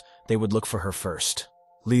ghosts, they would look for her first.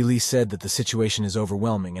 Li said that the situation is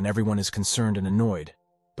overwhelming and everyone is concerned and annoyed,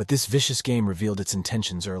 but this vicious game revealed its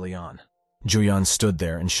intentions early on. Juyan stood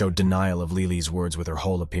there and showed denial of Li's words with her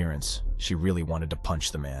whole appearance. She really wanted to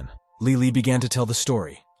punch the man. Li began to tell the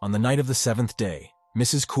story. On the night of the 7th day,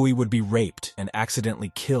 Mrs. Kui would be raped and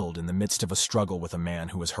accidentally killed in the midst of a struggle with a man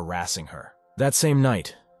who was harassing her. That same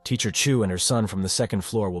night, Teacher Chu and her son from the 2nd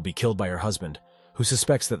floor will be killed by her husband, who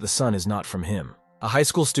suspects that the son is not from him. A high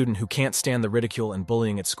school student who can't stand the ridicule and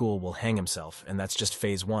bullying at school will hang himself, and that's just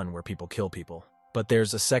phase 1 where people kill people. But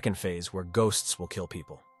there's a second phase where ghosts will kill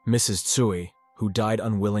people. Mrs. Tsui, who died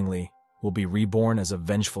unwillingly, will be reborn as a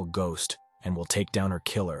vengeful ghost and will take down her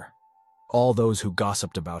killer. All those who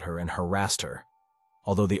gossiped about her and harassed her,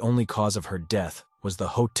 although the only cause of her death was the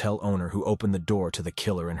hotel owner who opened the door to the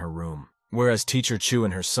killer in her room. Whereas Teacher Chu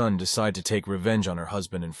and her son decide to take revenge on her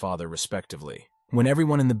husband and father respectively. When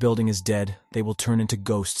everyone in the building is dead, they will turn into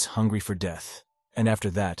ghosts hungry for death. And after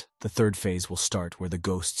that, the 3rd phase will start where the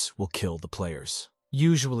ghosts will kill the players.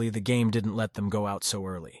 Usually, the game didn't let them go out so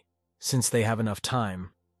early. Since they have enough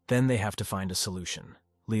time, then they have to find a solution.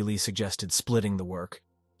 Li suggested splitting the work.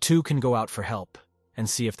 2 can go out for help and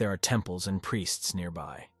see if there are temples and priests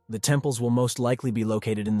nearby. The temples will most likely be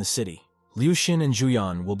located in the city. Liu Xin and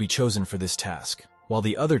Juyan will be chosen for this task, while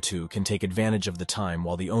the other 2 can take advantage of the time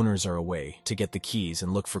while the owners are away to get the keys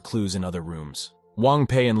and look for clues in other rooms. Wang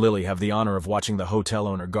Pei and Lily have the honor of watching the hotel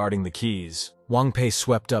owner guarding the keys. Wang Pei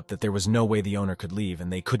swept up that there was no way the owner could leave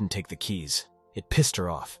and they couldn't take the keys. It pissed her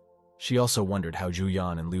off. She also wondered how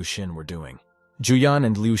Juyan and Liu Xin were doing. Juyan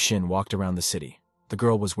and Liu Xin walked around the city. The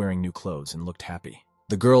girl was wearing new clothes and looked happy.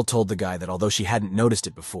 The girl told the guy that although she hadn't noticed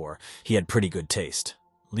it before, he had pretty good taste.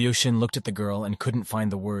 Liu Xin looked at the girl and couldn't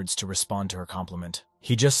find the words to respond to her compliment.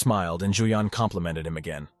 He just smiled and Juyan complimented him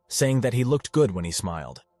again, saying that he looked good when he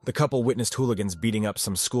smiled. The couple witnessed hooligans beating up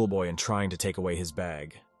some schoolboy and trying to take away his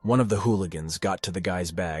bag. One of the hooligans got to the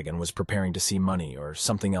guy's bag and was preparing to see money or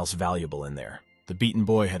something else valuable in there. The beaten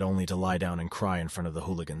boy had only to lie down and cry in front of the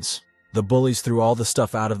hooligans. The bullies threw all the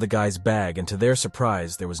stuff out of the guy's bag and to their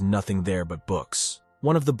surprise, there was nothing there but books.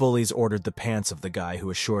 One of the bullies ordered the pants of the guy who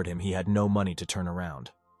assured him he had no money to turn around,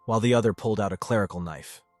 while the other pulled out a clerical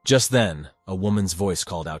knife. Just then, a woman's voice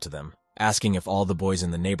called out to them, asking if all the boys in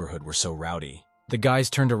the neighborhood were so rowdy. The guys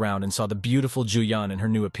turned around and saw the beautiful Juyan in her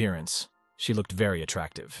new appearance. She looked very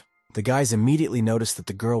attractive. The guys immediately noticed that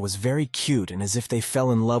the girl was very cute and as if they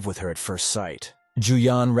fell in love with her at first sight.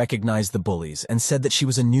 Juyan recognized the bullies and said that she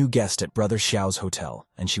was a new guest at Brother Xiao's hotel,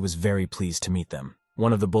 and she was very pleased to meet them.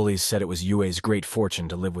 One of the bullies said it was Yue's great fortune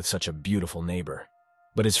to live with such a beautiful neighbor.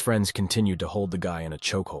 But his friends continued to hold the guy in a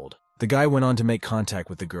chokehold. The guy went on to make contact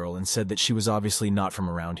with the girl and said that she was obviously not from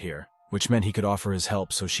around here, which meant he could offer his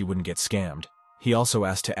help so she wouldn't get scammed. He also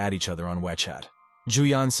asked to add each other on WeChat.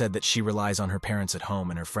 Juyan said that she relies on her parents at home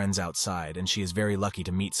and her friends outside, and she is very lucky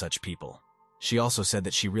to meet such people. She also said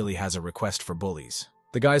that she really has a request for bullies.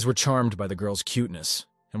 The guys were charmed by the girl's cuteness,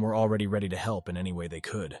 and were already ready to help in any way they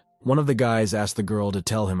could. One of the guys asked the girl to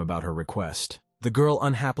tell him about her request. The girl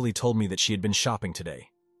unhappily told me that she had been shopping today.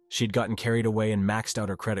 She'd gotten carried away and maxed out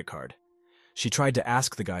her credit card. She tried to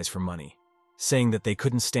ask the guys for money, saying that they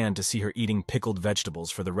couldn't stand to see her eating pickled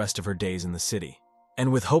vegetables for the rest of her days in the city.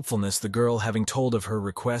 And with hopefulness, the girl, having told of her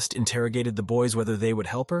request, interrogated the boys whether they would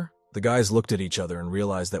help her. The guys looked at each other and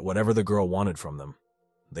realized that whatever the girl wanted from them,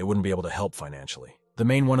 they wouldn't be able to help financially. The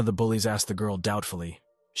main one of the bullies asked the girl doubtfully,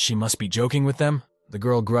 "She must be joking with them?" The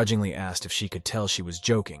girl grudgingly asked if she could tell she was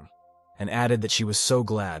joking, and added that she was so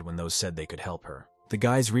glad when those said they could help her. The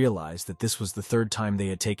guys realized that this was the 3rd time they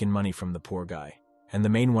had taken money from the poor guy, and the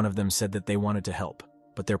main one of them said that they wanted to help,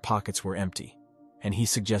 but their pockets were empty, and he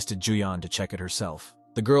suggested Juyan to check it herself.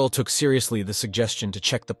 The girl took seriously the suggestion to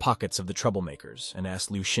check the pockets of the troublemakers and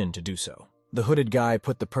asked Liu Xin to do so. The hooded guy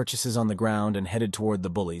put the purchases on the ground and headed toward the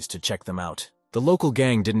bullies to check them out. The local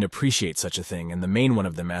gang didn't appreciate such a thing, and the main one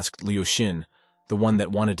of them asked Liu Xin, the one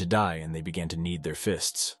that wanted to die, and they began to knead their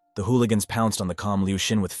fists. The hooligans pounced on the calm Liu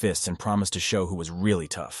Xin with fists and promised to show who was really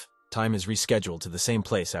tough. Time is rescheduled to the same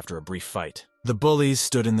place after a brief fight. The bullies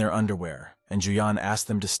stood in their underwear, and Juyan asked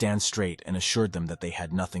them to stand straight and assured them that they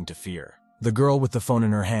had nothing to fear. The girl with the phone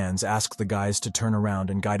in her hands asked the guys to turn around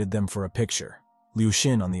and guided them for a picture. Liu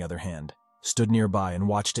Xin, on the other hand, stood nearby and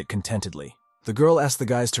watched it contentedly. The girl asked the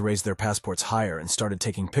guys to raise their passports higher and started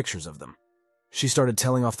taking pictures of them. She started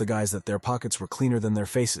telling off the guys that their pockets were cleaner than their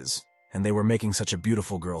faces, and they were making such a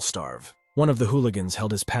beautiful girl starve. One of the hooligans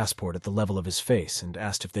held his passport at the level of his face and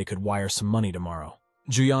asked if they could wire some money tomorrow.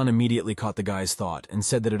 Juyan immediately caught the guy's thought and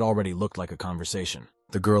said that it already looked like a conversation.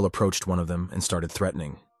 The girl approached one of them and started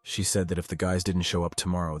threatening. She said that if the guys didn't show up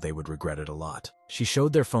tomorrow, they would regret it a lot. She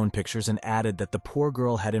showed their phone pictures and added that the poor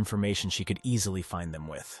girl had information she could easily find them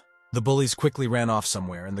with. The bullies quickly ran off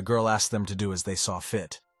somewhere, and the girl asked them to do as they saw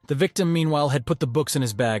fit. The victim, meanwhile, had put the books in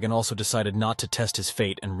his bag and also decided not to test his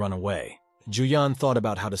fate and run away. Juyan thought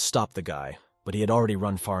about how to stop the guy, but he had already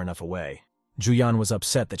run far enough away. Juyan was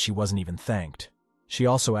upset that she wasn't even thanked. She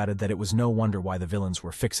also added that it was no wonder why the villains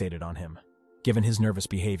were fixated on him. Given his nervous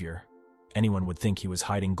behavior, anyone would think he was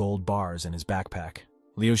hiding gold bars in his backpack.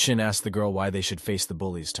 Liu Xin asked the girl why they should face the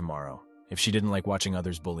bullies tomorrow, if she didn't like watching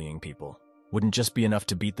others bullying people. Wouldn't just be enough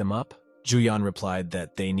to beat them up? Juyan replied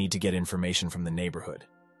that they need to get information from the neighborhood.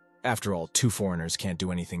 After all, 2 foreigners can't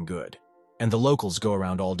do anything good. And the locals go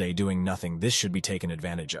around all day doing nothing. This should be taken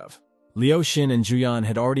advantage of. Liu Xin and Juyan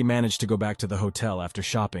had already managed to go back to the hotel after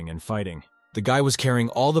shopping and fighting. The guy was carrying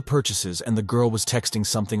all the purchases and the girl was texting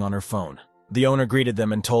something on her phone. The owner greeted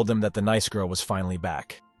them and told them that the nice girl was finally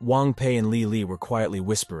back. Wang Pei and Li Li were quietly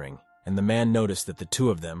whispering, and the man noticed that the 2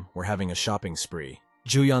 of them were having a shopping spree.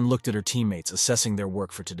 Juyan looked at her teammates, assessing their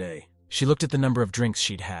work for today. She looked at the number of drinks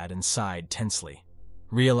she'd had and sighed tensely,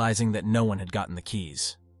 realizing that no one had gotten the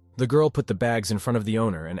keys. The girl put the bags in front of the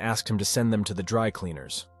owner and asked him to send them to the dry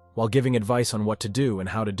cleaners, while giving advice on what to do and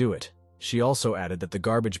how to do it. She also added that the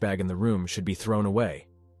garbage bag in the room should be thrown away,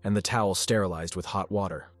 and the towel sterilized with hot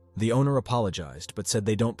water. The owner apologized, but said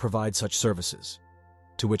they don't provide such services,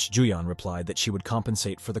 to which Juyan replied that she would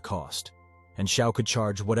compensate for the cost, and Xiao could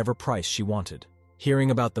charge whatever price she wanted.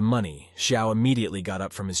 Hearing about the money, Xiao immediately got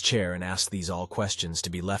up from his chair and asked these all questions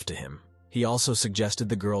to be left to him. He also suggested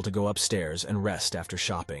the girl to go upstairs and rest after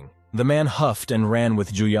shopping. The man huffed and ran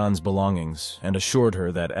with Juyan's belongings and assured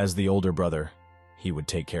her that as the older brother, he would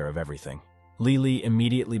take care of everything. Li Li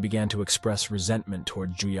immediately began to express resentment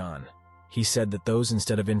toward Juyan. He said that those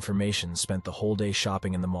instead of information spent the whole day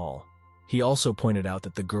shopping in the mall. He also pointed out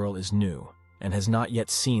that the girl is new and has not yet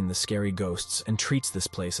seen the scary ghosts and treats this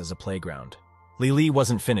place as a playground. Li Li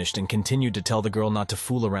wasn't finished and continued to tell the girl not to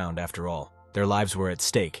fool around after all. Their lives were at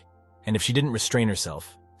stake, and if she didn't restrain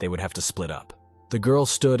herself, they would have to split up. The girl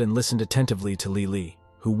stood and listened attentively to Li Li,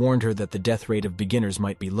 who warned her that the death rate of beginners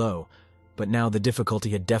might be low, but now the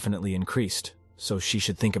difficulty had definitely increased, so she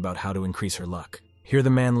should think about how to increase her luck. Here the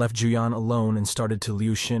man left Juyan alone and started to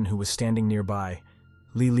Liu Xin, who was standing nearby.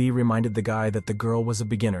 Li Li reminded the guy that the girl was a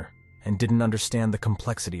beginner and didn't understand the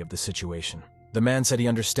complexity of the situation. The man said he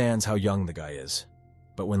understands how young the guy is,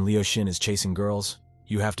 but when Liu Xin is chasing girls,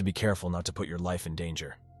 you have to be careful not to put your life in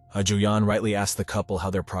danger. Juyan rightly asked the couple how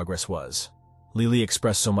their progress was. Li Li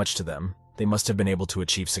expressed so much to them, they must have been able to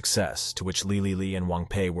achieve success, to which Li and Wang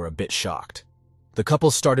Pei were a bit shocked. The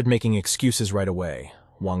couple started making excuses right away,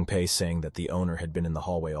 Wang Pei saying that the owner had been in the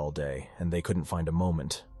hallway all day and they couldn't find a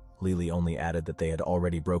moment. Li only added that they had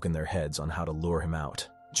already broken their heads on how to lure him out.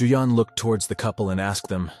 Juyan looked towards the couple and asked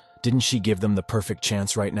them, didn't she give them the perfect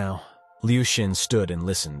chance right now? Liu Xin stood and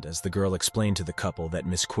listened as the girl explained to the couple that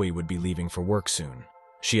Miss Kui would be leaving for work soon.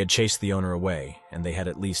 She had chased the owner away, and they had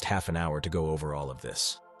at least half an hour to go over all of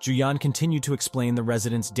this. Juyan continued to explain the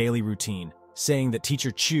residents' daily routine, saying that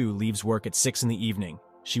Teacher Chu leaves work at 6 in the evening.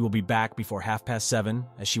 She will be back before 7:30,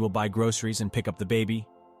 as she will buy groceries and pick up the baby.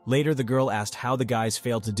 Later, the girl asked how the guys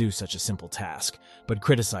failed to do such a simple task, but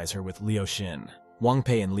criticized her with Liu Xin. Wang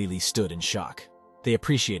Pei and Li Li stood in shock. They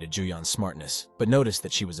appreciated Juyan's smartness, but noticed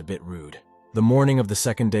that she was a bit rude. The morning of the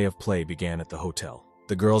second day of play began at the hotel.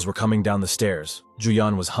 The girls were coming down the stairs.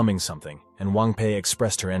 Juyan was humming something, and Wang Pei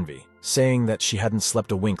expressed her envy, saying that she hadn't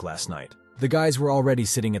slept a wink last night. The guys were already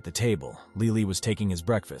sitting at the table. Li Li was taking his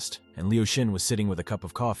breakfast, and Liu Xin was sitting with a cup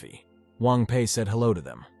of coffee. Wang Pei said hello to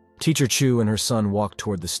them. Teacher Chu and her son walked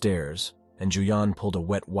toward the stairs, and Juyan pulled a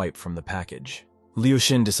wet wipe from the package. Liu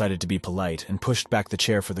Xin decided to be polite and pushed back the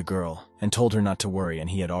chair for the girl, and told her not to worry and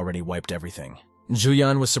he had already wiped everything.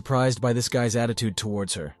 Juyan was surprised by this guy's attitude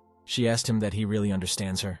towards her. She asked him that he really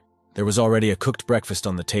understands her. There was already a cooked breakfast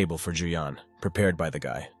on the table for Juyan, prepared by the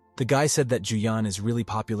guy. The guy said that Juyan is really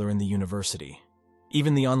popular in the university.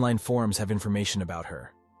 Even the online forums have information about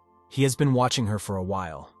her. He has been watching her for a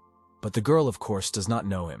while, but the girl, of course, does not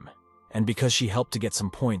know him, and because she helped to get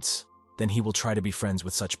some points, then he will try to be friends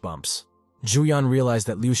with such bumps. Juyan realized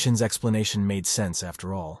that Liu Xin's explanation made sense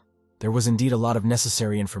after all. There was indeed a lot of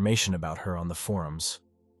necessary information about her on the forums.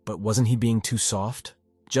 But wasn't he being too soft?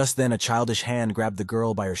 Just then a childish hand grabbed the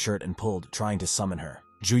girl by her shirt and pulled, trying to summon her.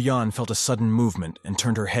 Juyan felt a sudden movement and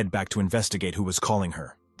turned her head back to investigate who was calling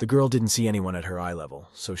her. The girl didn't see anyone at her eye level,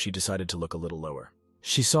 so she decided to look a little lower.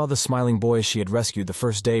 She saw the smiling boy she had rescued the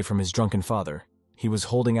first day from his drunken father. He was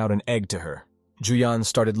holding out an egg to her. Juyan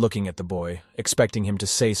started looking at the boy, expecting him to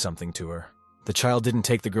say something to her. The child didn't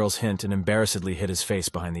take the girl's hint and embarrassedly hid his face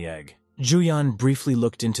behind the egg. Juyan briefly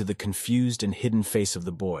looked into the confused and hidden face of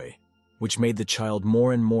the boy, which made the child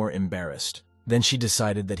more and more embarrassed. Then she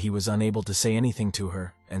decided that he was unable to say anything to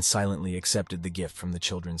her and silently accepted the gift from the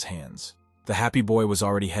children's hands. The happy boy was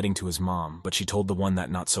already heading to his mom, but she told the one that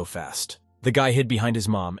not so fast. The guy hid behind his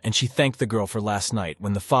mom, and she thanked the girl for last night.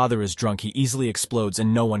 When the father is drunk, he easily explodes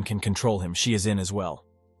and no one can control him. She is in as well.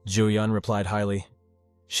 Juyan replied highly.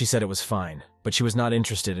 She said it was fine, but she was not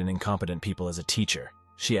interested in incompetent people as a teacher.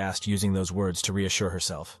 She asked, using those words to reassure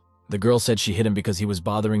herself. The girl said she hid him because he was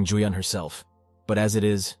bothering Juyan herself, but as it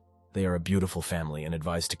is, they are a beautiful family and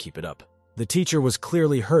advised to keep it up. The teacher was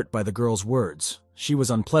clearly hurt by the girl's words. She was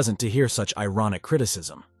unpleasant to hear such ironic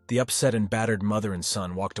criticism. The upset and battered mother and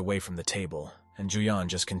son walked away from the table, and Juyan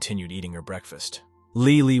just continued eating her breakfast.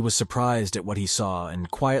 Li was surprised at what he saw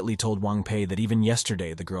and quietly told Wang Pei that even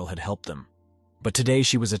yesterday the girl had helped them. But today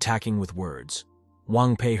she was attacking with words.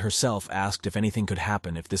 Wang Pei herself asked if anything could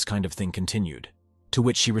happen if this kind of thing continued, to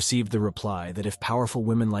which she received the reply that if powerful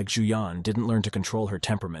women like Juyan didn't learn to control her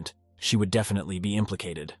temperament, she would definitely be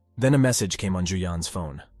implicated. Then a message came on Juyan's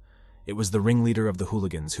phone. It was the ringleader of the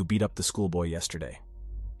hooligans who beat up the schoolboy yesterday.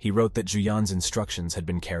 He wrote that Juyan's instructions had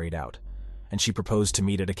been carried out, and she proposed to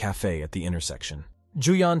meet at a cafe at the intersection.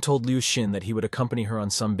 Juyan told Liu Xin that he would accompany her on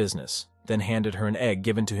some business, then handed her an egg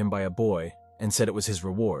given to him by a boy and said it was his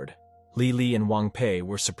reward. Li and Wang Pei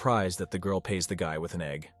were surprised that the girl pays the guy with an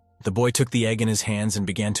egg. The boy took the egg in his hands and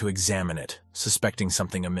began to examine it, suspecting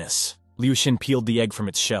something amiss. Liu Xin peeled the egg from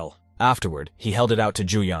its shell. Afterward, he held it out to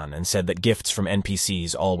Juyan and said that gifts from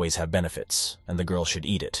NPCs always have benefits, and the girl should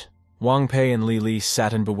eat it. Wang Pei and Li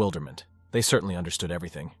sat in bewilderment. They certainly understood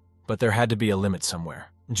everything, but there had to be a limit somewhere.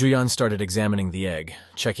 Juyan started examining the egg,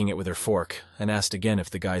 checking it with her fork, and asked again if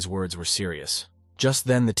the guy's words were serious. Just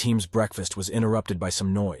then the team's breakfast was interrupted by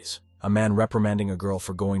some noise, a man reprimanding a girl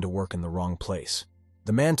for going to work in the wrong place.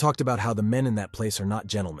 The man talked about how the men in that place are not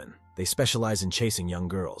gentlemen. They specialize in chasing young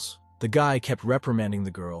girls. The guy kept reprimanding the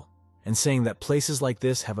girl and saying that places like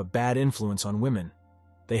this have a bad influence on women.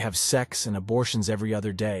 They have sex and abortions every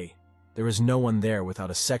other day. There is no one there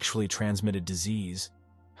without a sexually transmitted disease.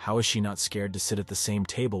 How is she not scared to sit at the same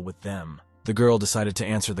table with them? The girl decided to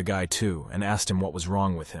answer the guy too and asked him what was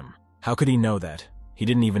wrong with him. How could he know that? He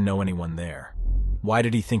didn't even know anyone there. Why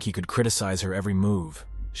did he think he could criticize her every move?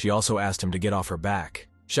 She also asked him to get off her back.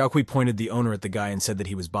 Xiaokui pointed the owner at the guy and said that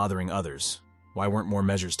he was bothering others. Why weren't more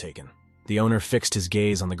measures taken? The owner fixed his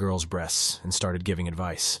gaze on the girl's breasts and started giving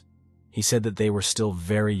advice. He said that they were still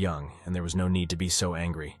very young and there was no need to be so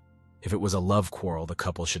angry. If it was a love quarrel, the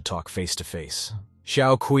couple should talk face to face.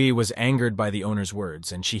 Xiaokui was angered by the owner's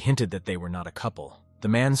words, and she hinted that they were not a couple. The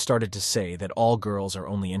man started to say that all girls are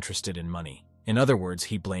only interested in money. In other words,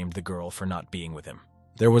 he blamed the girl for not being with him.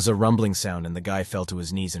 There was a rumbling sound and the guy fell to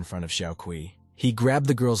his knees in front of Xiaokui. He grabbed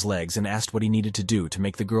the girl's legs and asked what he needed to do to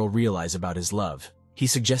make the girl realize about his love. He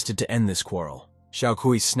suggested to end this quarrel.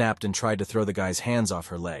 Xiaokui snapped and tried to throw the guy's hands off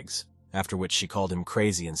her legs, after which she called him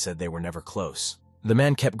crazy and said they were never close. The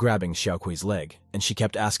man kept grabbing Xiaokui's leg, and she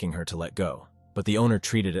kept asking her to let go, but the owner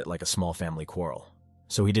treated it like a small family quarrel,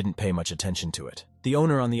 so he didn't pay much attention to it. The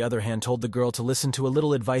owner, on the other hand, told the girl to listen to a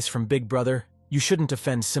little advice from Big Brother. You shouldn't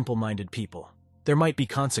offend simple-minded people. There might be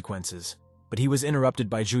consequences, but he was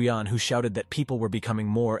interrupted by Juyan, who shouted that people were becoming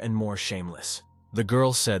more and more shameless. The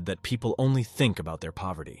girl said that people only think about their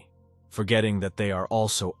poverty, forgetting that they are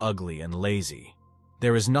also ugly and lazy.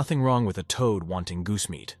 There is nothing wrong with a toad wanting goose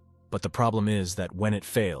meat, but the problem is that when it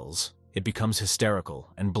fails, it becomes hysterical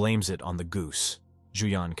and blames it on the goose.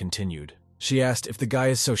 Juyan continued. She asked, if the guy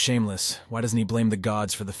is so shameless, why doesn't he blame the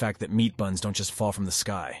gods for the fact that meat buns don't just fall from the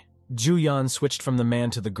sky? Juyan switched from the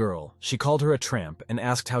man to the girl. She called her a tramp and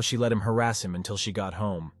asked how she let him harass him until she got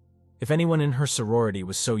home. If anyone in her sorority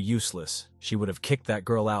was so useless, she would have kicked that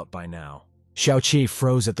girl out by now. Xiaoqi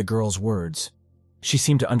froze at the girl's words. She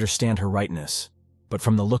seemed to understand her rightness, but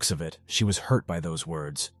from the looks of it, she was hurt by those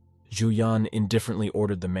words. Juyan indifferently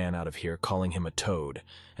ordered the man out of here, calling him a toad,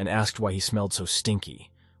 and asked why he smelled so stinky.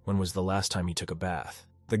 When was the last time he took a bath?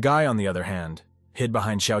 The guy, on the other hand, hid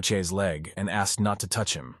behind Xiaoqi's leg and asked not to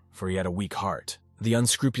touch him, for he had a weak heart. The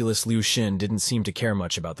unscrupulous Liu Xin didn't seem to care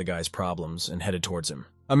much about the guy's problems and headed towards him.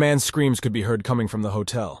 A man's screams could be heard coming from the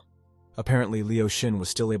hotel. Apparently, Liu Xin was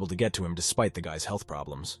still able to get to him despite the guy's health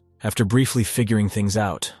problems. After briefly figuring things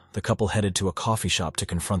out, the couple headed to a coffee shop to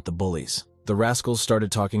confront the bullies. The rascals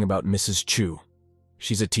started talking about Mrs. Chu.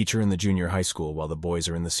 She's a teacher in the junior high school while the boys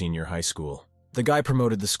are in the senior high school. The guy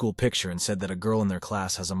promoted the school picture and said that a girl in their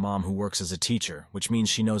class has a mom who works as a teacher, which means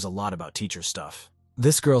she knows a lot about teacher stuff.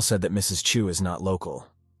 This girl said that Mrs. Chu is not local.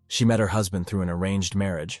 She met her husband through an arranged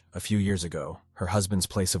marriage a few years ago. Her husband's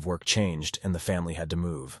place of work changed and the family had to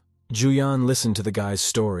move. Juyan listened to the guy's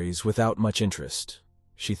stories without much interest.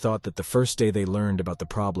 She thought that the first day they learned about the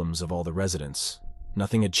problems of all the residents,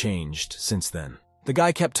 nothing had changed since then. The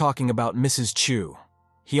guy kept talking about Mrs. Chu.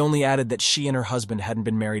 He only added that she and her husband hadn't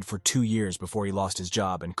been married for 2 years before he lost his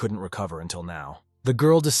job and couldn't recover until now. The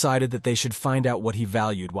girl decided that they should find out what he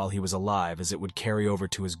valued while he was alive, as it would carry over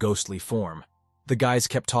to his ghostly form. The guys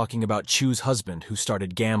kept talking about Chu's husband, who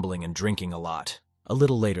started gambling and drinking a lot. A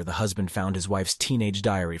little later, the husband found his wife's teenage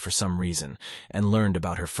diary for some reason and learned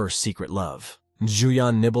about her first secret love.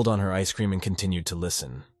 Juyan nibbled on her ice cream and continued to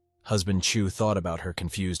listen. Husband Chu thought about her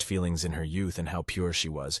confused feelings in her youth and how pure she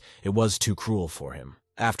was. It was too cruel for him.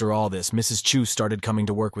 After all this, Mrs. Chu started coming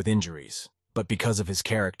to work with injuries. But because of his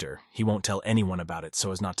character, he won't tell anyone about it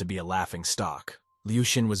so as not to be a laughing stock. Liu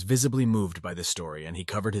Xin was visibly moved by this story, and he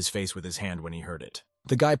covered his face with his hand when he heard it.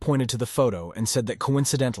 The guy pointed to the photo and said that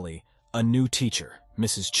coincidentally, a new teacher,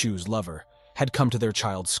 Mrs. Chu's lover, had come to their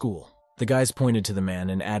child's school. The guys pointed to the man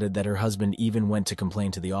and added that her husband even went to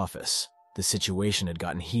complain to the office. The situation had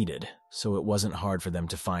gotten heated, so it wasn't hard for them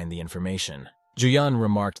to find the information. Juyan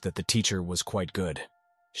remarked that the teacher was quite good.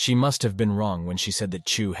 She must have been wrong when she said that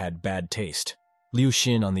Chu had bad taste. Liu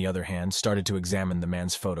Xin, on the other hand, started to examine the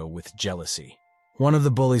man's photo with jealousy. One of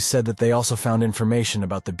the bullies said that they also found information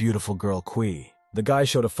about the beautiful girl Kui. The guy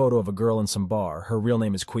showed a photo of a girl in some bar. Her real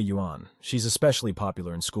name is Kui Yuan. She's especially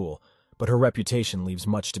popular in school, but her reputation leaves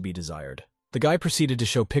much to be desired. The guy proceeded to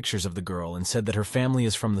show pictures of the girl and said that her family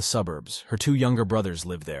is from the suburbs. Her 2 younger brothers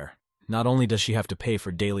live there. Not only does she have to pay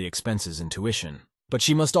for daily expenses and tuition, but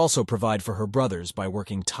she must also provide for her brothers by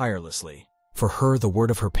working tirelessly. For her, the word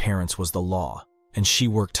of her parents was the law, and she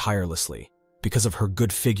worked tirelessly. Because of her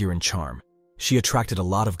good figure and charm, she attracted a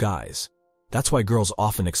lot of guys. That's why girls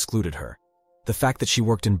often excluded her. The fact that she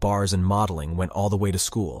worked in bars and modeling went all the way to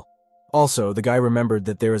school. Also, the guy remembered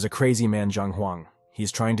that there is a crazy man Zhang Huang.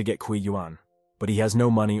 He's trying to get Kui Yuan, but he has no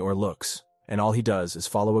money or looks, and all he does is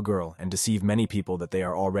follow a girl and deceive many people that they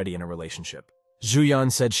are already in a relationship. Juyan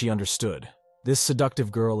said she understood. This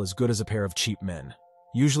seductive girl is good as a pair of cheap men.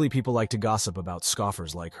 Usually people like to gossip about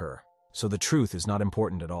scoffers like her, so the truth is not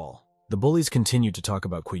important at all. The bullies continued to talk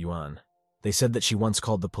about Kui Yuan. They said that she once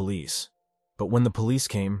called the police. But when the police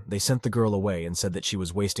came, they sent the girl away and said that she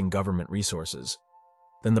was wasting government resources.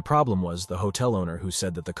 Then the problem was the hotel owner who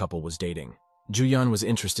said that the couple was dating. Juyan was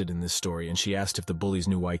interested in this story and she asked if the bullies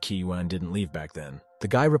knew why Kui Yuan didn't leave back then. The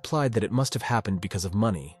guy replied that it must have happened because of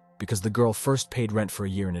money, because the girl first paid rent for a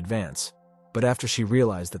year in advance. But after she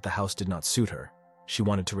realized that the house did not suit her, she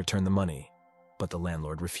wanted to return the money, but the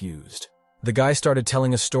landlord refused. The guy started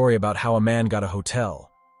telling a story about how a man got a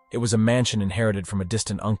hotel. It was a mansion inherited from a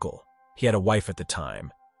distant uncle. He had a wife at the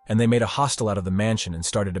time, and they made a hostel out of the mansion and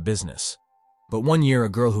started a business. But one year, a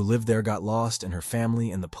girl who lived there got lost, and her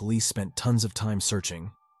family and the police spent tons of time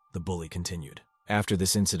searching. The bully continued. After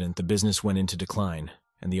this incident, the business went into decline,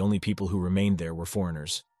 and the only people who remained there were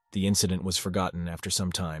foreigners. The incident was forgotten after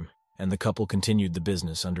some time, and the couple continued the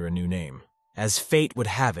business under a new name. As fate would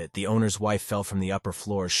have it, the owner's wife fell from the upper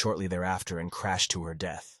floors shortly thereafter and crashed to her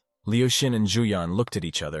death. Liu Xin and Juyan looked at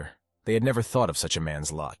each other. They had never thought of such a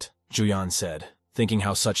man's lot. Juyan said, thinking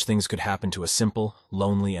how such things could happen to a simple,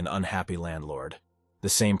 lonely, and unhappy landlord. The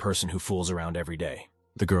same person who fools around every day.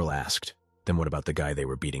 The girl asked, then what about the guy they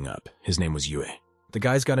were beating up? His name was Yue. The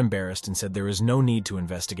guys got embarrassed and said there is no need to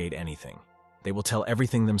investigate anything. They will tell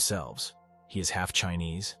everything themselves. He is half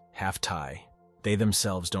Chinese, half Thai. They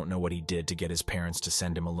themselves don't know what he did to get his parents to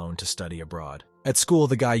send him alone to study abroad. At school,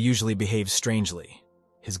 the guy usually behaves strangely.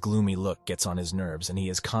 His gloomy look gets on his nerves, and he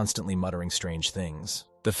is constantly muttering strange things.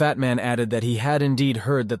 The fat man added that he had indeed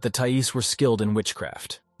heard that the Thais were skilled in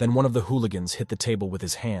witchcraft. Then one of the hooligans hit the table with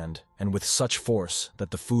his hand, and with such force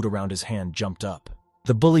that the food around his hand jumped up.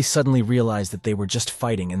 The bully suddenly realized that they were just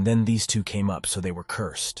fighting, and then these two came up, so they were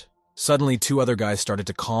cursed. Suddenly, 2 other guys started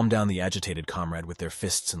to calm down the agitated comrade with their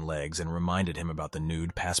fists and legs and reminded him about the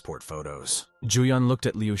nude passport photos. Juyan looked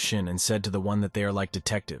at Liu Xin and said to the one that they are like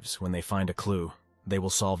detectives. When they find a clue, they will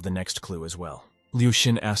solve the next clue as well. Liu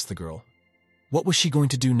Xin asked the girl, what was she going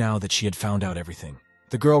to do now that she had found out everything?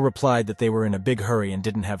 The girl replied that they were in a big hurry and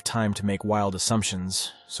didn't have time to make wild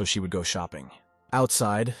assumptions, so she would go shopping.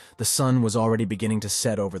 Outside, the sun was already beginning to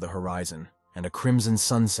set over the horizon, and a crimson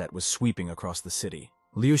sunset was sweeping across the city.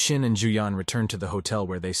 Liu Xin and Juyan returned to the hotel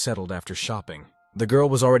where they settled after shopping. The girl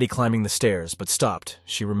was already climbing the stairs, but stopped.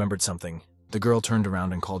 She remembered something. The girl turned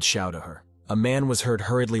around and called Xiao to her. A man was heard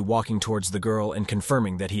hurriedly walking towards the girl and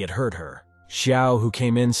confirming that he had heard her. Xiao, who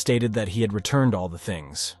came in, stated that he had returned all the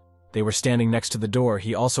things. They were standing next to the door.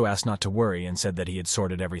 He also asked not to worry and said that he had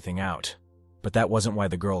sorted everything out. But that wasn't why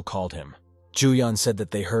the girl called him. Juyeon said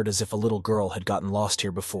that they heard as if a little girl had gotten lost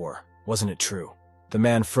here before. Wasn't it true? The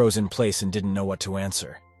man froze in place and didn't know what to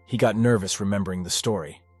answer. He got nervous remembering the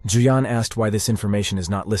story. Juyeon asked why this information is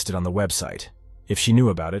not listed on the website. If she knew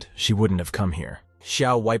about it, she wouldn't have come here.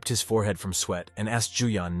 Xiao wiped his forehead from sweat and asked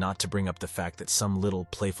Juyeon not to bring up the fact that some little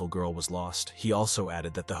playful girl was lost. He also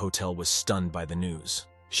added that the hotel was stunned by the news.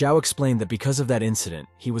 Xiao explained that because of that incident,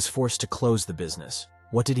 he was forced to close the business.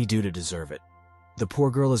 What did he do to deserve it? The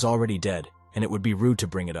poor girl is already dead, and it would be rude to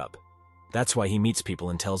bring it up. That's why he meets people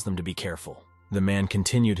and tells them to be careful. The man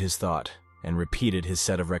continued his thought and repeated his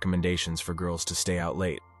set of recommendations for girls to stay out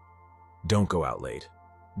late. Don't go out late.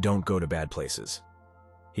 Don't go to bad places.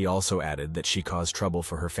 He also added that she caused trouble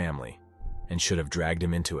for her family and should have dragged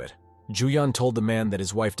him into it. Juyeon told the man that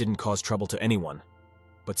his wife didn't cause trouble to anyone,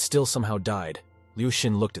 but still somehow died. Liu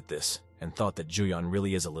Xin looked at this and thought that Juyeon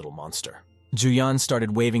really is a little monster. Juyeon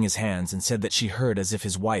started waving his hands and said that she heard as if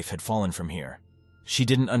his wife had fallen from here. She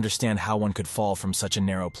didn't understand how one could fall from such a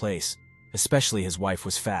narrow place, especially his wife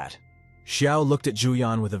was fat. Xiao looked at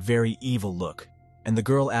Juyeon with a very evil look, and the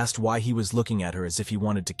girl asked why he was looking at her as if he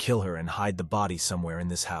wanted to kill her and hide the body somewhere in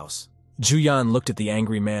this house. Juyeon looked at the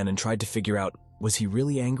angry man and tried to figure out, was he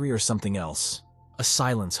really angry or something else? A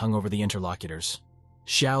silence hung over the interlocutors.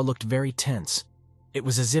 Xiao looked very tense. It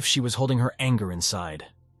was as if she was holding her anger inside.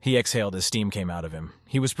 He exhaled as steam came out of him.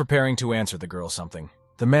 He was preparing to answer the girl something.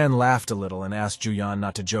 The man laughed a little and asked Juyeon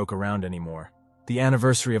not to joke around anymore. The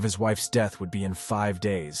anniversary of his wife's death would be in 5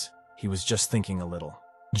 days. He was just thinking a little.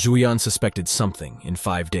 Juyeon suspected something. In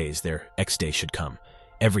 5 days, their X-day should come.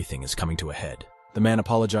 Everything is coming to a head. The man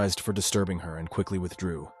apologized for disturbing her and quickly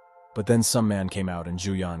withdrew. But then some man came out and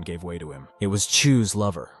Juyeon gave way to him. It was Chu's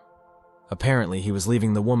lover. Apparently, he was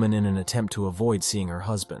leaving the woman in an attempt to avoid seeing her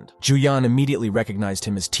husband. Juyeon immediately recognized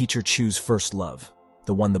him as teacher Chu's first love,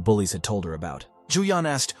 the one the bullies had told her about. Juyeon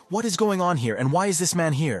asked, "What is going on here, and why is this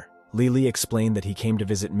man here?" Lily explained that he came to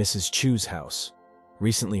visit Mrs. Chu's house.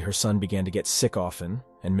 Recently, her son began to get sick often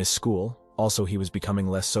and miss school. Also, he was becoming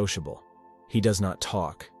less sociable. He does not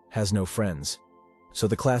talk, has no friends. So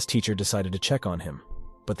the class teacher decided to check on him,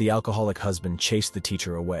 but the alcoholic husband chased the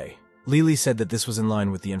teacher away. Lily said that this was in line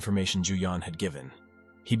with the information Juyeon had given.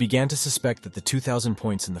 He began to suspect that the 2,000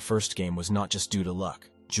 points in the first game was not just due to luck.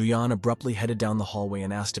 Juyeon abruptly headed down the hallway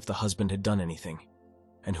and asked if the husband had done anything.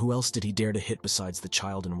 And who else did he dare to hit besides the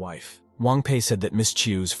child and wife? Wang Pei said that Miss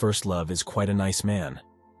Chu's first love is quite a nice man.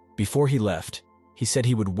 Before he left, he said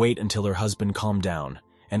he would wait until her husband calmed down,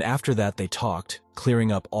 and after that they talked,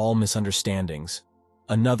 clearing up all misunderstandings.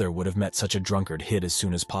 Another would have met such a drunkard hid as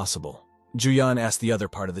soon as possible. Juyeon asked the other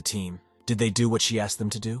part of the team, did they do what she asked them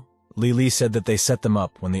to do? Lily said that they set them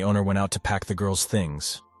up when the owner went out to pack the girls'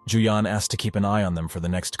 things. Juyeon asked to keep an eye on them for the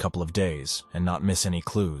next couple of days and not miss any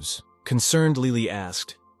clues. Concerned, Lily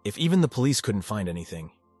asked, if even the police couldn't find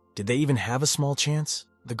anything, did they even have a small chance?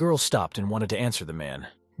 The girl stopped and wanted to answer the man.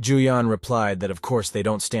 Juyeon replied that of course they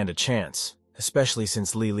don't stand a chance, especially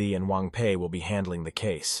since Lily and Wang Pei will be handling the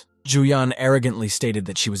case. Juyeon arrogantly stated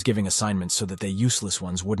that she was giving assignments so that they useless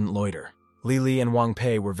ones wouldn't loiter. Lily and Wang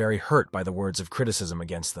Pei were very hurt by the words of criticism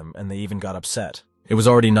against them, and they even got upset. It was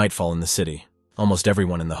already nightfall in the city. Almost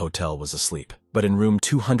everyone in the hotel was asleep. But in room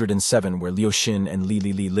 207 where Liu Xin and Li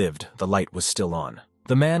Li lived, the light was still on.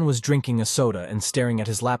 The man was drinking a soda and staring at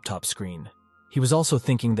his laptop screen. He was also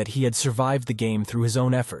thinking that he had survived the game through his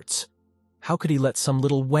own efforts. How could he let some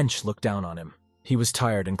little wench look down on him? He was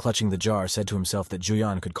tired and clutching the jar said to himself that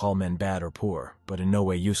Juyeon could call men bad or poor, but in no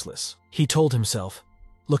way useless. He told himself,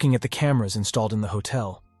 looking at the cameras installed in the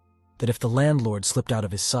hotel, that if the landlord slipped out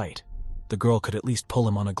of his sight, the girl could at least pull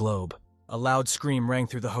him on a globe. A loud scream rang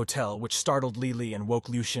through the hotel, which startled Lily and woke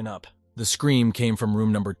Liu Xin up. The scream came from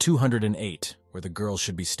room number 208, where the girl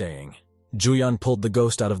should be staying. Juyeon pulled the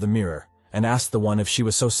ghost out of the mirror and asked the one if she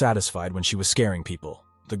was so satisfied when she was scaring people.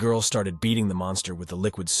 The girl started beating the monster with the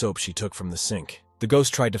liquid soap she took from the sink. The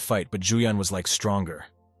ghost tried to fight, but Juyeon was like stronger.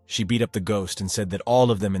 She beat up the ghost and said that all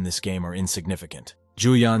of them in this game are insignificant.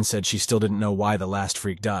 Juyeon said she still didn't know why the last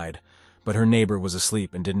freak died, but her neighbor was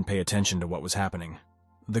asleep and didn't pay attention to what was happening.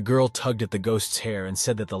 The girl tugged at the ghost's hair and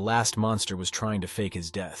said that the last monster was trying to fake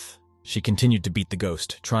his death. She continued to beat the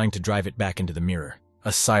ghost, trying to drive it back into the mirror.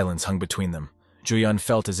 A silence hung between them. Juyeon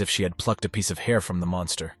felt as if she had plucked a piece of hair from the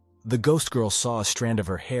monster. The ghost girl saw a strand of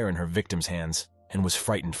her hair in her victim's hands and was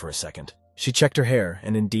frightened for a second. She checked her hair,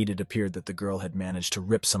 and indeed it appeared that the girl had managed to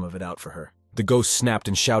rip some of it out for her. The ghost snapped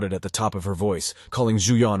and shouted at the top of her voice, calling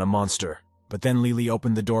Juyeon a monster. But then Lily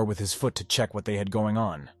opened the door with his foot to check what they had going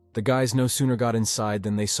on. The guys no sooner got inside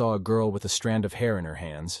than they saw a girl with a strand of hair in her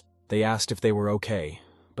hands. They asked if they were okay,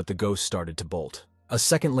 but the ghost started to bolt. A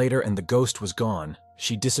second later and the ghost was gone.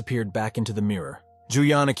 She disappeared back into the mirror.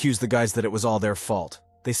 Juyan accused the guys that it was all their fault.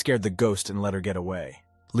 They scared the ghost and let her get away.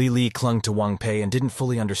 Li clung to Wang Pei and didn't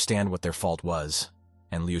fully understand what their fault was,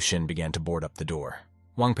 and Liu Xin began to board up the door.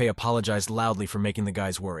 Wang Pei apologized loudly for making the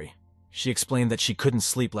guys worry. She explained that she couldn't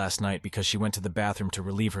sleep last night because she went to the bathroom to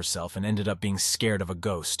relieve herself and ended up being scared of a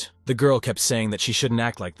ghost. The girl kept saying that she shouldn't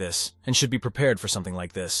act like this and should be prepared for something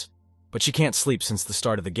like this, but she can't sleep since the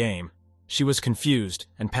start of the game. She was confused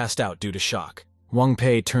and passed out due to shock. Wang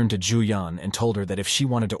Pei turned to Juyan and told her that if she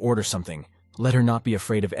wanted to order something, let her not be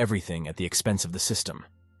afraid of everything at the expense of the system,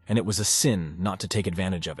 and it was a sin not to take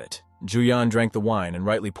advantage of it. Juyan drank the wine and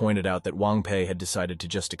rightly pointed out that Wang Pei had decided to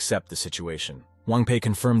just accept the situation. Wang Pei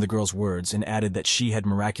confirmed the girl's words and added that she had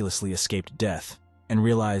miraculously escaped death, and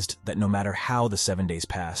realized that no matter how the 7 days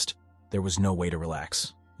passed, there was no way to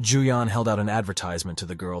relax. Juyan held out an advertisement to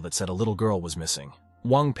the girl that said a little girl was missing.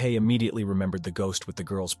 Wang Pei immediately remembered the ghost with the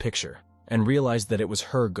girl's picture, and realized that it was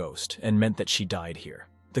her ghost and meant that she died here.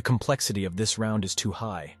 The complexity of this round is too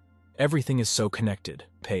high. Everything is so connected,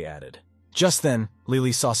 Pei added. Just then,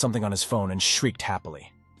 Lily saw something on his phone and shrieked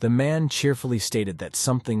happily. The man cheerfully stated that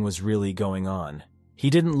something was really going on. He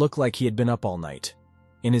didn't look like he had been up all night.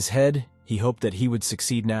 In his head, he hoped that he would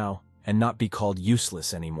succeed now and not be called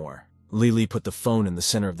useless anymore. Lily put the phone in the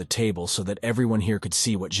center of the table so that everyone here could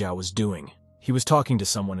see what Zhao was doing. He was talking to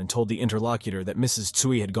someone and told the interlocutor that Mrs.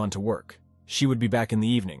 Tsui had gone to work. She would be back in the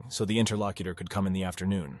evening, so the interlocutor could come in the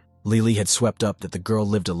afternoon. Lily had swept up that the girl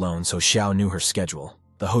lived alone, so Xiao knew her schedule.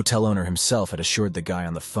 The hotel owner himself had assured the guy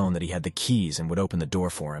on the phone that he had the keys and would open the door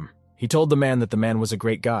for him. He told the man that the man was a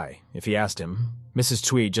great guy. If he asked him, Mrs.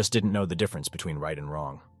 Tsui just didn't know the difference between right and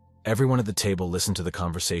wrong. Everyone at the table listened to the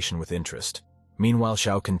conversation with interest. Meanwhile,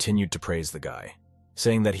 Xiao continued to praise the guy,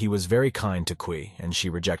 saying that he was very kind to Kui and she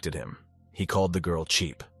rejected him. He called the girl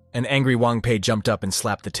cheap. An angry Wang Pei jumped up and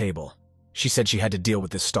slapped the table. She said she had to deal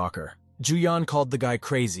with this stalker. Juyan called the guy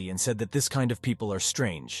crazy and said that this kind of people are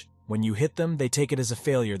strange. When you hit them, they take it as a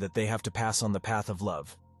failure that they have to pass on the path of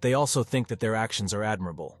love. They also think that their actions are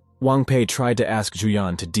admirable. Wang Pei tried to ask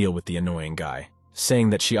Juyan to deal with the annoying guy,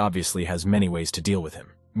 saying that she obviously has many ways to deal with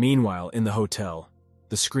him. Meanwhile, in the hotel,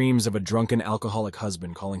 the screams of a drunken alcoholic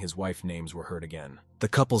husband calling his wife names were heard again. The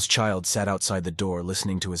couple's child sat outside the door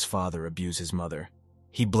listening to his father abuse his mother.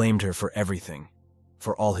 He blamed her for everything,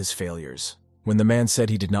 for all his failures. When the man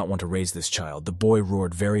said he did not want to raise this child, the boy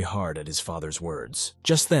roared very hard at his father's words.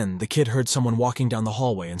 Just then, the kid heard someone walking down the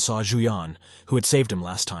hallway and saw Juyan, who had saved him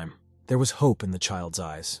last time. There was hope in the child's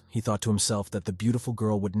eyes. He thought to himself that the beautiful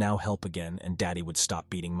girl would now help again and Daddy would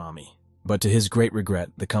stop beating Mommy. But to his great regret,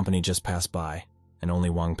 the company just passed by, and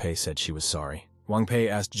only Wang Pei said she was sorry. Wang Pei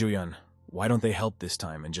asked Juyan, why don't they help this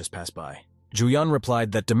time and just pass by? Juyan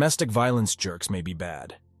replied that domestic violence jerks may be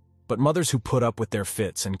bad, but mothers who put up with their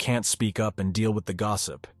fits and can't speak up and deal with the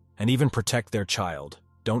gossip, and even protect their child,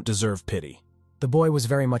 don't deserve pity. The boy was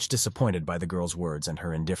very much disappointed by the girl's words and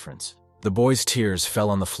her indifference. The boy's tears fell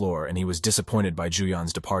on the floor and he was disappointed by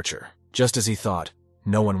Juyan's departure. Just as he thought,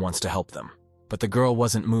 no one wants to help them. But the girl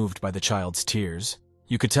wasn't moved by the child's tears.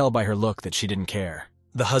 You could tell by her look that she didn't care.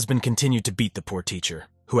 The husband continued to beat the poor teacher,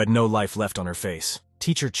 who had no life left on her face.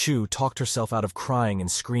 Teacher Chu talked herself out of crying and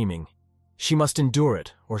screaming. She must endure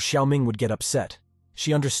it, or Xiaoming would get upset.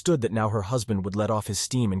 She understood that now her husband would let off his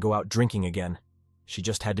steam and go out drinking again. She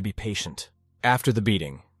just had to be patient. After the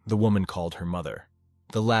beating, the woman called her mother.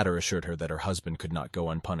 The latter assured her that her husband could not go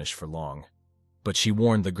unpunished for long. But she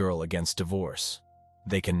warned the girl against divorce.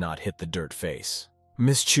 They cannot hit the dirt face.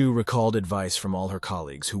 Miss Chu recalled advice from all her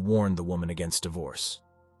colleagues who warned the woman against divorce.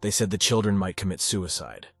 They said the children might commit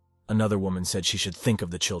suicide. Another woman said she should think of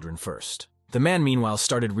the children first. The man, meanwhile,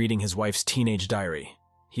 started reading his wife's teenage diary.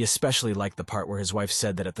 He especially liked the part where his wife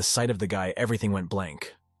said that at the sight of the guy, everything went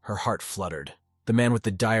blank. Her heart fluttered. The man with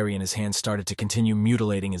the diary in his hand started to continue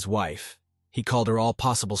mutilating his wife. He called her all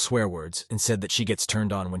possible swear words and said that she gets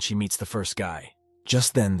turned on when she meets the first guy.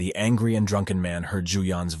 Just then, the angry and drunken man heard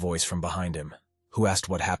Juyan's voice from behind him, who asked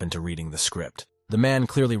what happened to reading the script. The man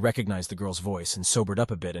clearly recognized the girl's voice and sobered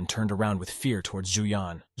up a bit and turned around with fear towards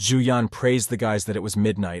Juyan. Juyan praised the guys that it was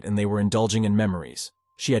midnight and they were indulging in memories.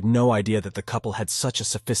 She had no idea that the couple had such a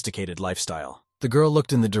sophisticated lifestyle. The girl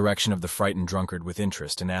looked in the direction of the frightened drunkard with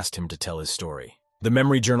interest and asked him to tell his story. The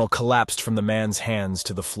memory journal collapsed from the man's hands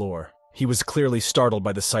to the floor. He was clearly startled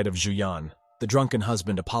by the sight of Juyan. The drunken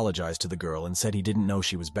husband apologized to the girl and said he didn't know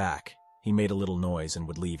she was back. He made a little noise and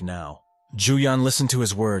would leave now. Juyan listened to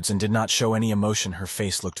his words and did not show any emotion. Her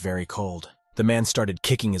face looked very cold. The man started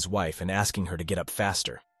kicking his wife and asking her to get up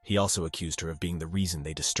faster. He also accused her of being the reason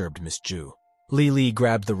they disturbed Miss Ju. Li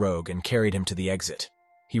grabbed the rogue and carried him to the exit.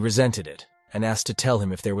 He resented it and asked to tell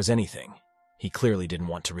him if there was anything. He clearly didn't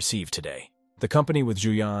want to receive today. The company with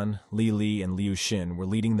Juyan, Li, and Liu Xin were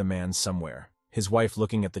leading the man somewhere, his wife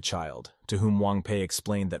looking at the child, to whom Wang Pei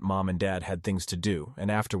explained that mom and dad had things to do and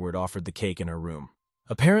afterward offered the cake in her room.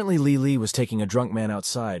 Apparently Li was taking a drunk man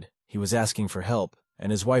outside. He was asking for help,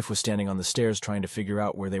 and his wife was standing on the stairs trying to figure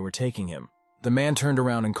out where they were taking him. The man turned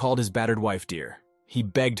around and called his battered wife dear. He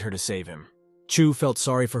begged her to save him. Chu felt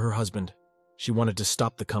sorry for her husband. She wanted to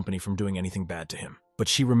stop the company from doing anything bad to him, but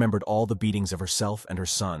she remembered all the beatings of herself and her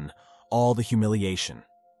son, all the humiliation.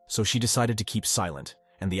 So she decided to keep silent,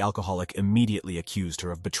 and the alcoholic immediately accused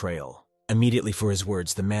her of betrayal. Immediately for his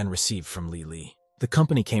words, the man received from Li. The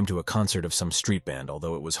company came to a concert of some street band,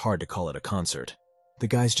 although it was hard to call it a concert. The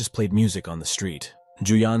guys just played music on the street.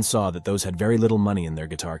 Juyan saw that those had very little money in their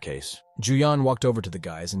guitar case. Juyan walked over to the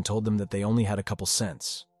guys and told them that they only had a couple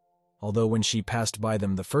cents. Although when she passed by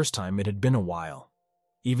them the first time, it had been a while.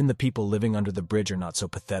 Even the people living under the bridge are not so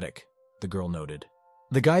pathetic, the girl noted.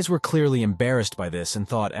 The guys were clearly embarrassed by this and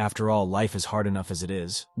thought, after all, life is hard enough as it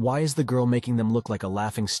is. Why is the girl making them look like a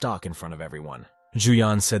laughing stock in front of everyone?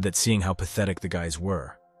 Juyan said that seeing how pathetic the guys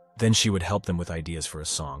were, then she would help them with ideas for a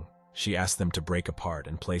song. She asked them to break apart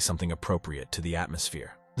and play something appropriate to the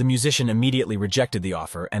atmosphere. The musician immediately rejected the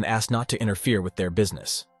offer and asked not to interfere with their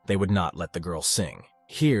business. They would not let the girl sing.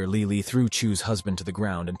 Here, Li threw Chu's husband to the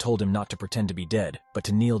ground and told him not to pretend to be dead, but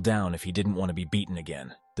to kneel down if he didn't want to be beaten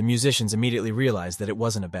again. The musicians immediately realized that it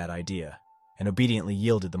wasn't a bad idea, and obediently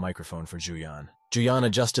yielded the microphone for Juyan. Juyan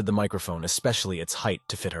adjusted the microphone, especially its height,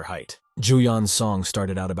 to fit her height. Juyan's song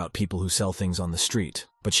started out about people who sell things on the street,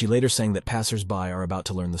 but she later sang that passers-by are about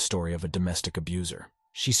to learn the story of a domestic abuser.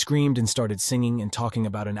 She screamed and started singing and talking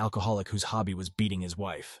about an alcoholic whose hobby was beating his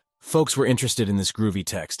wife. Folks were interested in this groovy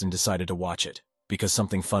text and decided to watch it, because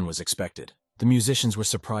something fun was expected. The musicians were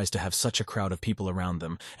surprised to have such a crowd of people around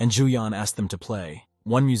them, and Juyan asked them to play.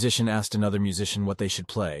 One musician asked another musician what they should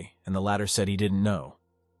play, and the latter said he didn't know.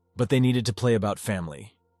 But they needed to play about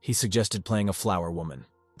family. He suggested playing a flower woman.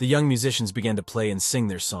 The young musicians began to play and sing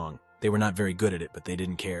their song. They were not very good at it, but they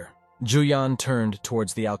didn't care. Juyan turned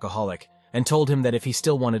towards the alcoholic and told him that if he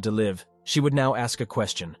still wanted to live, she would now ask a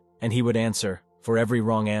question, and he would answer. For every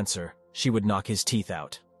wrong answer, she would knock his teeth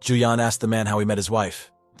out. Juyan asked the man how he met his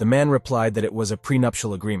wife. The man replied that it was a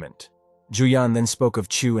prenuptial agreement. Juyan then spoke of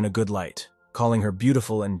Chu in a good light, calling her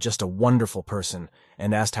beautiful and just a wonderful person,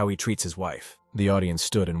 and asked how he treats his wife. The audience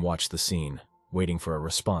stood and watched the scene, waiting for a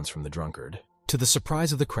response from the drunkard. To the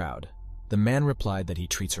surprise of the crowd, the man replied that he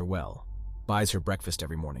treats her well, buys her breakfast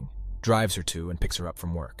every morning, drives her to and picks her up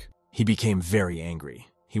from work. He became very angry.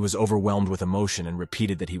 He was overwhelmed with emotion and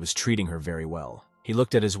repeated that he was treating her very well. He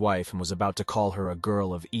looked at his wife and was about to call her a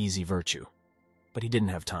girl of easy virtue, but he didn't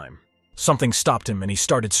have time. Something stopped him and he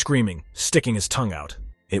started screaming, sticking his tongue out.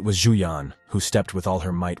 It was Juyan, who stepped with all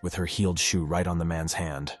her might with her heeled shoe right on the man's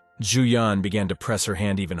hand. Juyan began to press her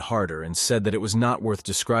hand even harder and said that it was not worth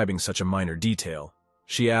describing such a minor detail.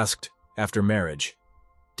 She asked, after marriage,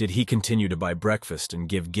 did he continue to buy breakfast and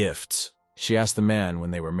give gifts? She asked the man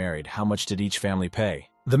when they were married how much did each family pay.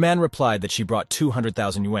 The man replied that she brought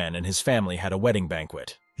 200,000 yuan and his family had a wedding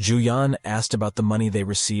banquet. Juyan asked about the money they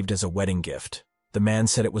received as a wedding gift. The man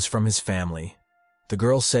said it was from his family. The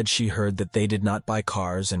girl said she heard that they did not buy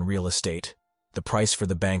cars and real estate. The price for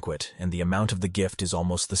the banquet and the amount of the gift is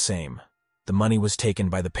almost the same. The money was taken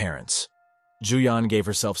by the parents. Juyan gave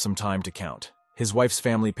herself some time to count. His wife's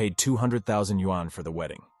family paid 200,000 yuan for the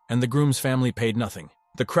wedding, and the groom's family paid nothing.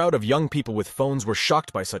 The crowd of young people with phones were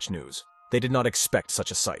shocked by such news. They did not expect such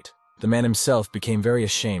a sight. The man himself became very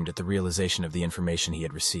ashamed at the realization of the information he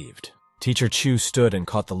had received. Teacher Chu stood and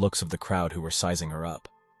caught the looks of the crowd who were sizing her up.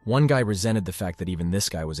 One guy resented the fact that even this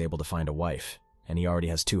guy was able to find a wife, and he already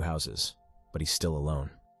has 2 houses, but he's still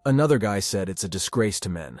alone. Another guy said it's a disgrace to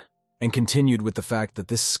men, and continued with the fact that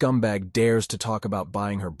this scumbag dares to talk about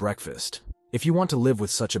buying her breakfast. If you want to live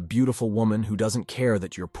with such a beautiful woman who doesn't care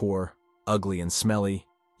that you're poor, ugly, and smelly,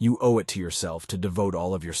 you owe it to yourself to devote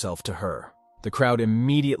all of yourself to her. The crowd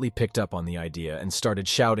immediately picked up on the idea and started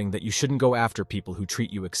shouting that you shouldn't go after people who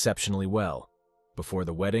treat you exceptionally well. Before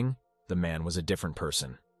the wedding, the man was a different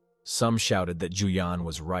person. Some shouted that Juyan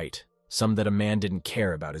was right, some that a man didn't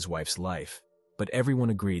care about his wife's life, but everyone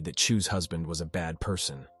agreed that Chu's husband was a bad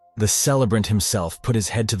person. The celebrant himself put his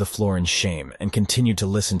head to the floor in shame and continued to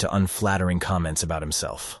listen to unflattering comments about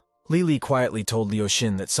himself. Li quietly told Liu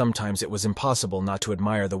Xin that sometimes it was impossible not to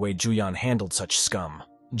admire the way Juyan handled such scum.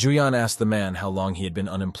 Juyan asked the man how long he had been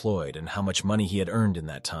unemployed and how much money he had earned in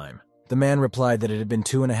that time. The man replied that it had been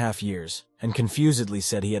 2.5 years, and confusedly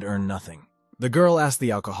said he had earned nothing. The girl asked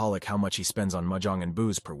the alcoholic how much he spends on mahjong and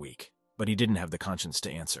booze per week, but he didn't have the conscience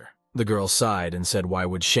to answer. The girl sighed and said why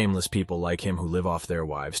would shameless people like him who live off their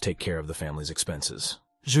wives take care of the family's expenses.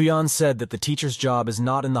 Juyan said that the teacher's job is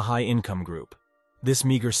not in the high-income group. This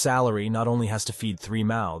meager salary not only has to feed 3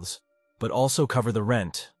 mouths, but also cover the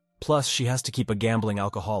rent, plus she has to keep a gambling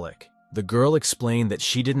alcoholic. The girl explained that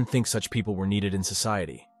she didn't think such people were needed in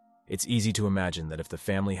society. It's easy to imagine that if the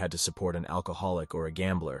family had to support an alcoholic or a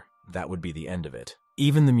gambler, that would be the end of it.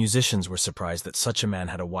 Even the musicians were surprised that such a man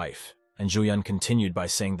had a wife, and Juyan continued by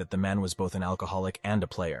saying that the man was both an alcoholic and a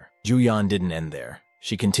player. Juyan didn't end there.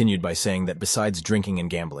 She continued by saying that besides drinking and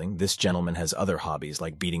gambling, this gentleman has other hobbies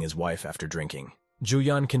like beating his wife after drinking.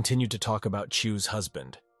 Juyan continued to talk about Chu's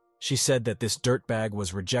husband. She said that this dirtbag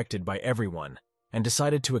was rejected by everyone and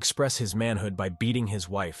decided to express his manhood by beating his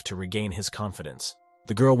wife to regain his confidence.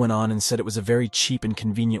 The girl went on and said it was a very cheap and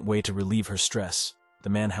convenient way to relieve her stress. The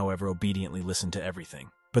man, however, obediently listened to everything.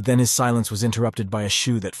 But then his silence was interrupted by a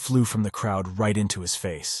shoe that flew from the crowd right into his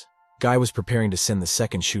face. Guy was preparing to send the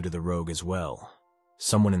second shoe to the rogue as well.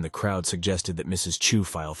 Someone in the crowd suggested that Mrs. Chu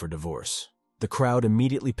file for divorce. The crowd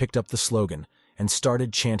immediately picked up the slogan and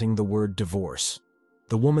started chanting the word divorce.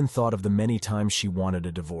 The woman thought of the many times she wanted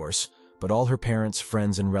a divorce, but all her parents,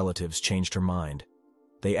 friends, and relatives changed her mind.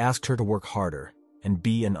 They asked her to work harder and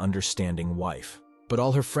be an understanding wife. But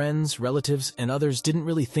all her friends, relatives, and others didn't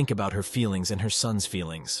really think about her feelings and her son's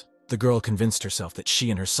feelings. The girl convinced herself that she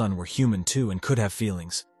and her son were human too and could have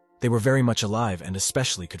feelings. They were very much alive and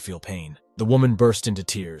especially could feel pain. The woman burst into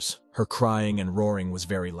tears. Her crying and roaring was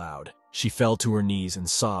very loud. She fell to her knees and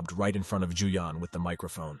sobbed right in front of Juyan with the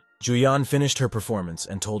microphone. Juyan finished her performance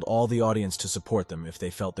and told all the audience to support them if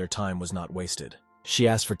they felt their time was not wasted. She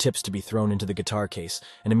asked for tips to be thrown into the guitar case,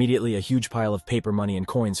 and immediately a huge pile of paper money and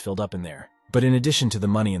coins filled up in there. But in addition to the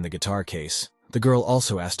money in the guitar case, the girl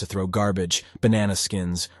also asked to throw garbage, banana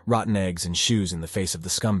skins, rotten eggs, and shoes in the face of the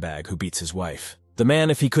scumbag who beats his wife. The man,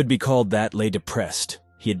 if he could be called that, lay depressed.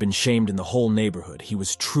 He had been shamed in the whole neighborhood. He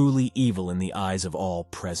was truly evil in the eyes of all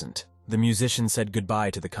present. The musician said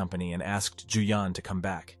goodbye to the company and asked Juyan to come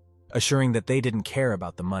back, assuring that they didn't care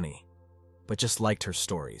about the money, but just liked her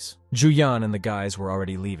stories. Juyan and the guys were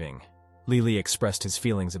already leaving. Lily expressed his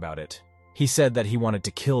feelings about it. He said that he wanted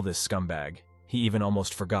to kill this scumbag. He even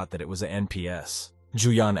almost forgot that it was a NPS.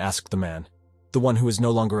 Juyan asked the man, the one who is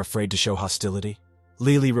no longer afraid to show hostility.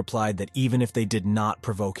 Lily replied that even if they did not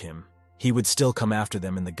provoke him, he would still come after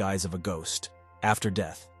them in the guise of a ghost, after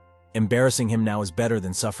death. Embarrassing him now is better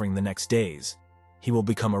than suffering the next days. He will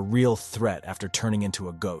become a real threat after turning into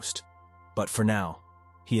a ghost. But for now,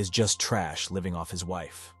 he is just trash living off his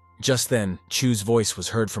wife. Just then, Chu's voice was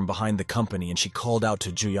heard from behind the company and she called out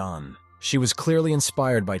to Juyan. She was clearly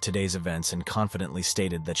inspired by today's events and confidently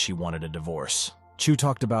stated that she wanted a divorce. Chu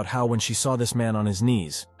talked about how when she saw this man on his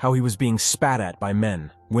knees, how he was being spat at by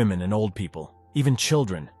men, women, and old people, even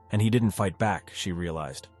children, and he didn't fight back, she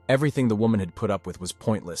realized. Everything the woman had put up with was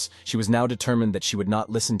pointless. She was now determined that she would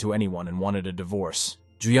not listen to anyone and wanted a divorce.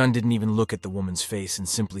 Juyan didn't even look at the woman's face and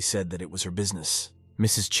simply said that it was her business.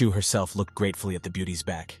 Mrs. Chu herself looked gratefully at the beauty's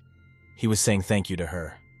back. He was saying thank you to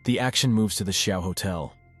her. The action moves to the Xiao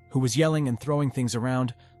Hotel, who was yelling and throwing things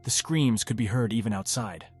around. The screams could be heard even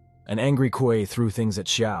outside. An angry Kui threw things at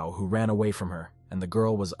Xiao, who ran away from her, and the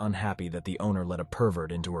girl was unhappy that the owner let a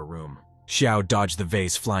pervert into her room. Xiao dodged the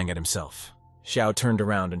vase flying at himself. Xiao turned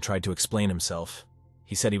around and tried to explain himself.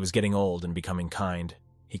 He said he was getting old and becoming kind.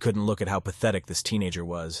 He couldn't look at how pathetic this teenager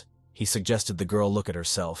was. He suggested the girl look at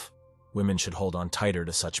herself. Women should hold on tighter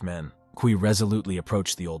to such men. Kui resolutely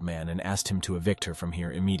approached the old man and asked him to evict her from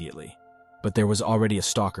here immediately. But there was already a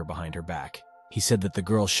stalker behind her back. He said that the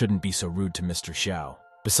girl shouldn't be so rude to Mr. Xiao.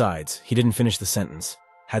 Besides, he didn't finish the sentence.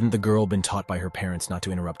 Hadn't the girl been taught by her parents not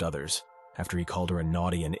to interrupt others, after he called her a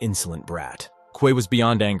naughty and insolent brat? Kui was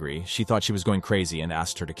beyond angry. She thought she was going crazy and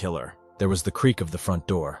asked her to kill her. There was the creak of the front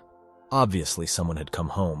door. Obviously, someone had come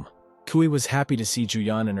home. Kui was happy to see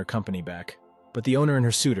Juyan and her company back, but the owner and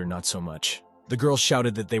her suitor not so much. The girl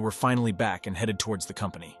shouted that they were finally back and headed towards the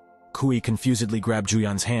company. Kui confusedly grabbed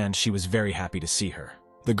Juyan's hand. She was very happy to see her.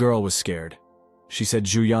 The girl was scared. She said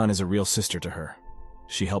Juyan is a real sister to her.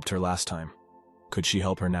 She helped her last time. Could she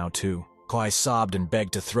help her now too? Kui sobbed and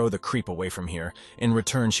begged to throw the creep away from here. In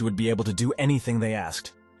return, she would be able to do anything they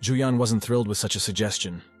asked. Juyan wasn't thrilled with such a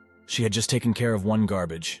suggestion. She had just taken care of one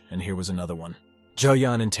garbage, and here was another one.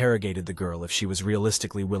 Juyan interrogated the girl if she was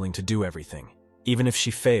realistically willing to do everything. Even if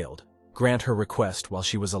she failed, grant her request while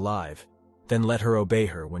she was alive, then let her obey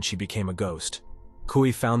her when she became a ghost.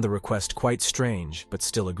 Kui found the request quite strange, but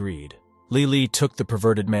still agreed. Li Li took the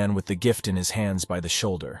perverted man with the gift in his hands by the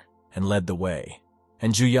shoulder and led the way,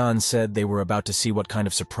 and Juyan said they were about to see what kind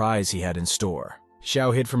of surprise he had in store.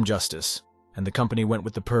 Xiao hid from justice, and the company went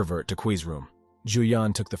with the pervert to Kui's room.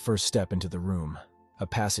 Juyan took the first step into the room, a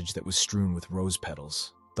passage that was strewn with rose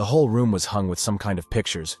petals. The whole room was hung with some kind of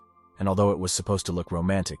pictures, and although it was supposed to look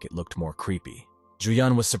romantic, it looked more creepy.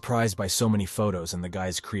 Juyan was surprised by so many photos and the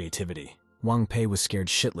guy's creativity. Wang Pei was scared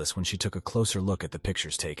shitless when she took a closer look at the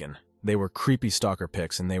pictures taken. They were creepy stalker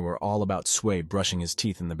pics, and they were all about Sui brushing his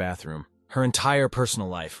teeth in the bathroom. Her entire personal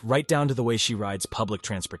life, right down to the way she rides public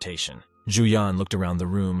transportation. Juyan looked around the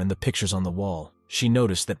room and the pictures on the wall. She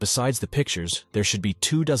noticed that besides the pictures, there should be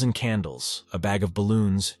 24 candles, a bag of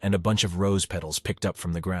balloons, and a bunch of rose petals picked up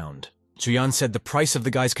from the ground. Juyan said the price of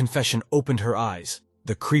the guy's confession opened her eyes.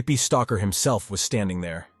 The creepy stalker himself was standing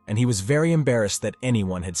there, and he was very embarrassed that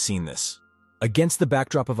anyone had seen this. Against the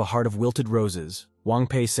backdrop of a heart of wilted roses, Wang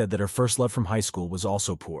Pei said that her first love from high school was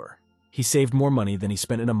also poor. He saved more money than he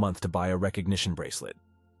spent in a month to buy a recognition bracelet.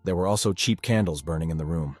 There were also cheap candles burning in the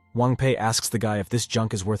room. Wang Pei asks the guy if this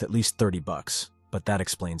junk is worth at least $30, but that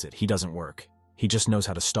explains it. He doesn't work. He just knows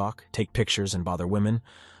how to stalk, take pictures, and bother women.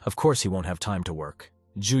 Of course he won't have time to work.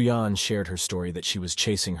 Juyan shared her story that she was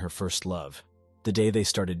chasing her first love. The day they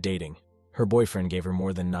started dating, her boyfriend gave her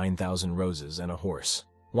more than 9,000 roses and a horse.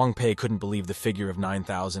 Wang Pei couldn't believe the figure of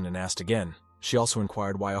 9,000 and asked again. She also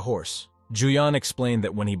inquired why a horse. Juyan explained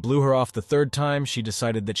that when he blew her off the third time, she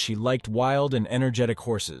decided that she liked wild and energetic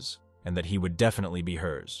horses, and that he would definitely be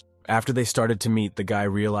hers. After they started to meet, the guy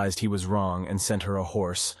realized he was wrong and sent her a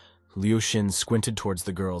horse. Liu Xin squinted towards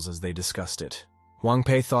the girls as they discussed it. Wang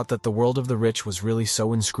Pei thought that the world of the rich was really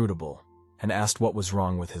so inscrutable, and asked what was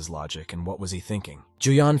wrong with his logic and what was he thinking.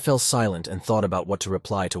 Juyan fell silent and thought about what to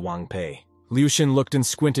reply to Wang Pei. Liu Xin looked and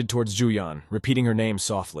squinted towards Juyan, repeating her name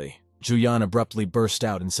softly. Juyan abruptly burst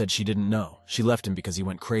out and said she didn't know. She left him because he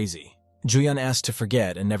went crazy. Juyan asked to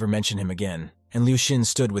forget and never mention him again, and Liu Xin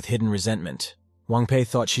stood with hidden resentment. Wang Pei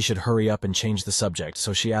thought she should hurry up and change the subject,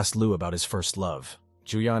 so she asked Liu about his first love.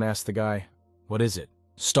 Juyan asked the guy, "What is it?"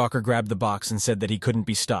 Stalker grabbed the box and said that he couldn't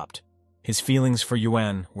be stopped. His feelings for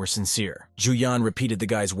Yuan were sincere. Juyan repeated the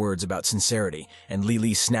guy's words about sincerity, and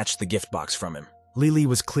Li snatched the gift box from him. Li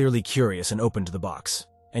was clearly curious and opened the box,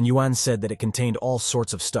 and Yuan said that it contained all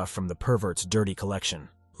sorts of stuff from the pervert's dirty collection.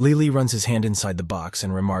 Li runs his hand inside the box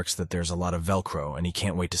and remarks that there's a lot of Velcro and he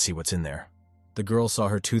can't wait to see what's in there. The girl saw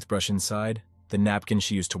her toothbrush inside, the napkin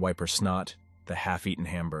she used to wipe her snot, the half-eaten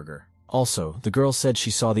hamburger. Also, the girl said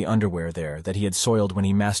she saw the underwear there that he had soiled when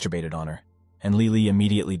he masturbated on her, and Li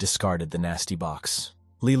immediately discarded the nasty box.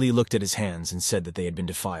 Li looked at his hands and said that they had been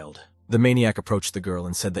defiled. The maniac approached the girl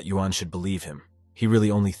and said that Yuan should believe him. He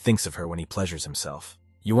really only thinks of her when he pleasures himself.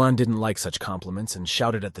 Yuan didn't like such compliments and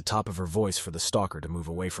shouted at the top of her voice for the stalker to move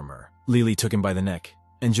away from her. Li took him by the neck,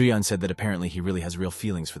 and Juyan said that apparently he really has real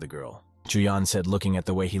feelings for the girl. Juyan said, looking at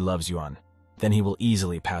the way he loves Yuan, "Then he will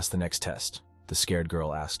easily pass the next test." The scared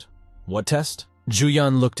girl asked, "What test?"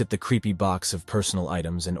 Juyan looked at the creepy box of personal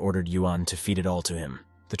items and ordered Yuan to feed it all to him.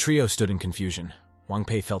 The trio stood in confusion. Wang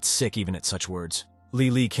Pei felt sick even at such words.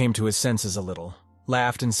 Li came to his senses a little,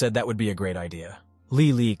 laughed and said that would be a great idea.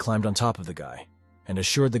 Li climbed on top of the guy and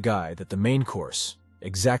assured the guy that the main course,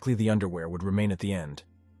 exactly the underwear, would remain at the end.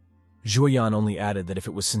 Juyan only added that if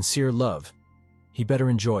it was sincere love, he better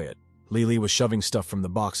enjoy it. Li was shoving stuff from the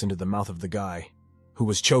box into the mouth of the guy, who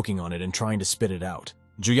was choking on it and trying to spit it out.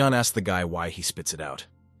 Juyan asked the guy why he spits it out.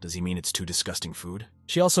 Does he mean it's too disgusting food?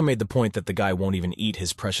 She also made the point that the guy won't even eat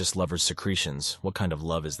his precious lover's secretions. What kind of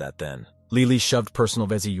love is that then? Li shoved personal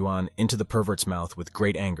Vezi Yuan into the pervert's mouth with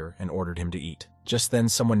great anger and ordered him to eat. Just then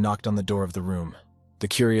someone knocked on the door of the room. The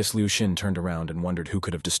curious Liu Xin turned around and wondered who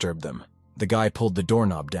could have disturbed them. The guy pulled the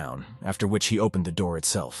doorknob down, after which he opened the door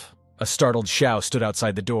itself. A startled Xiao stood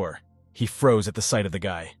outside the door. He froze at the sight of the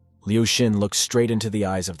guy. Liu Xin looked straight into the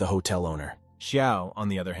eyes of the hotel owner. Xiao, on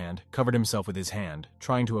the other hand, covered himself with his hand,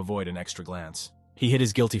 trying to avoid an extra glance. He hid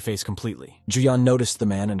his guilty face completely. Juyan noticed the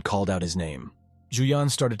man and called out his name. Juyan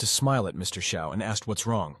started to smile at Mr. Xiao and asked what's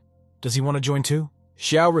wrong. Does he want to join too?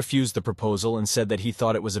 Xiao refused the proposal and said that he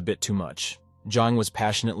thought it was a bit too much. Zhang was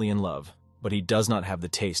passionately in love, but he does not have the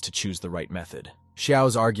taste to choose the right method.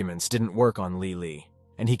 Xiao's arguments didn't work on Li,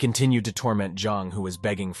 and he continued to torment Zhang, who was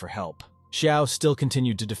begging for help. Xiao still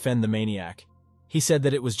continued to defend the maniac. He said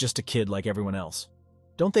that it was just a kid like everyone else.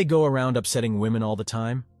 Don't they go around upsetting women all the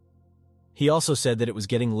time? He also said that it was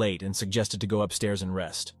getting late and suggested to go upstairs and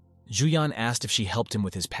rest. Juyan asked if she helped him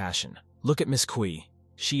with his passion. Look at Miss Kui.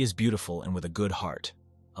 She is beautiful and with a good heart.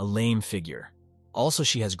 A lame figure. Also,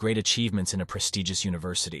 she has great achievements in a prestigious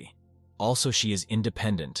university. Also, she is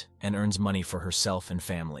independent and earns money for herself and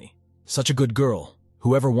family. Such a good girl.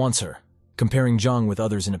 Whoever wants her. Comparing Zhang with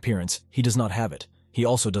others in appearance, he does not have it. He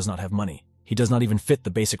also does not have money. He does not even fit the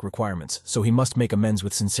basic requirements, so he must make amends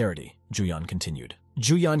with sincerity, Juyan continued.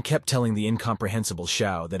 Juyan kept telling the incomprehensible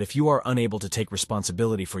Xiao that if you are unable to take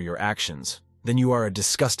responsibility for your actions, then you are a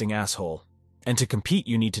disgusting asshole. And to compete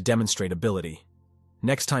you need to demonstrate ability.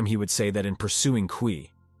 Next time he would say that in pursuing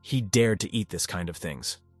Kui, he dared to eat this kind of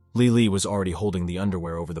things. Li was already holding the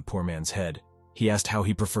underwear over the poor man's head. He asked how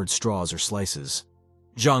he preferred straws or slices.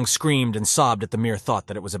 Zhang screamed and sobbed at the mere thought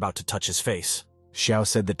that it was about to touch his face. Xiao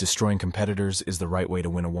said that destroying competitors is the right way to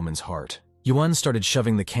win a woman's heart. Yuan started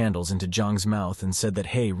shoving the candles into Zhang's mouth and said that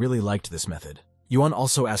He really liked this method. Yuan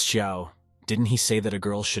also asked Xiao, didn't he say that a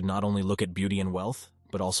girl should not only look at beauty and wealth,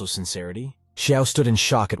 but also sincerity? Xiao stood in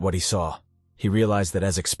shock at what he saw. He realized that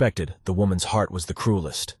as expected, the woman's heart was the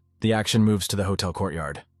cruelest. The action moves to the hotel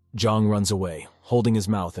courtyard. Zhang runs away, holding his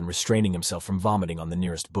mouth and restraining himself from vomiting on the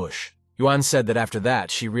nearest bush. Yuan said that after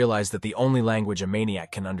that, she realized that the only language a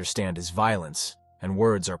maniac can understand is violence, and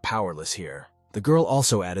words are powerless here. The girl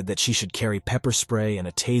also added that she should carry pepper spray and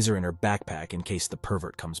a taser in her backpack in case the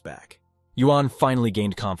pervert comes back. Yuan finally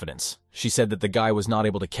gained confidence. She said that the guy was not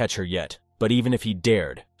able to catch her yet, but even if he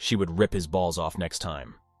dared, she would rip his balls off next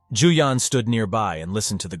time. Juyan stood nearby and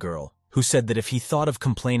listened to the girl, who said that if he thought of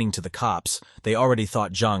complaining to the cops, they already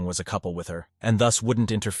thought Zhang was a couple with her, and thus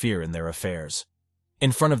wouldn't interfere in their affairs.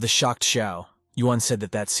 In front of the shocked Xiao, Yuan said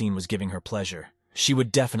that that scene was giving her pleasure. She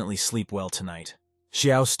would definitely sleep well tonight.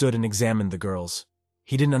 Xiao stood and examined the girls.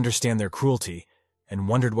 He didn't understand their cruelty, and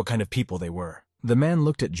wondered what kind of people they were. The man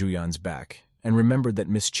looked at Juyan's back, and remembered that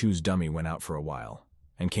Miss Chu's dummy went out for a while,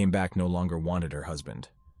 and came back no longer wanted her husband.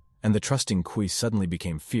 And the trusting Kui suddenly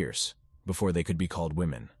became fierce, before they could be called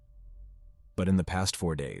women. But in the past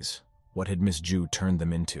 4 days, what had Miss Ju turned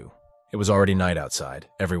them into? It was already night outside,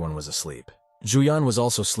 everyone was asleep. Juyan was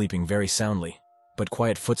also sleeping very soundly, but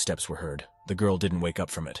quiet footsteps were heard. The girl didn't wake up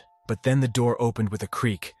from it. But then the door opened with a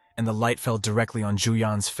creak, and the light fell directly on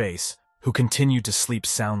Juyan's face, who continued to sleep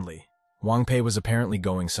soundly. Wang Pei was apparently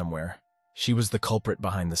going somewhere. She was the culprit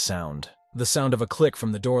behind the sound. The sound of a click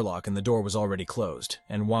from the door lock, and the door was already closed,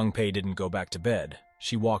 and Wang Pei didn't go back to bed.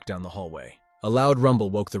 She walked down the hallway. A loud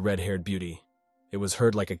rumble woke the red-haired beauty. It was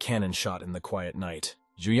heard like a cannon shot in the quiet night.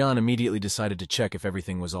 Juyan immediately decided to check if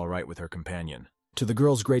everything was all right with her companion. To the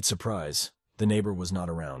girl's great surprise, the neighbor was not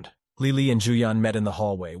around. Li and Juyan met in the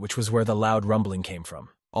hallway, which was where the loud rumbling came from.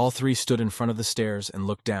 All three stood in front of the stairs and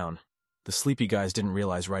looked down. The sleepy guys didn't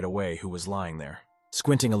realize right away who was lying there.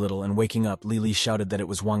 Squinting a little and waking up, Li shouted that it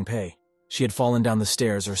was Wang Pei. She had fallen down the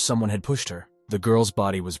stairs or someone had pushed her. The girl's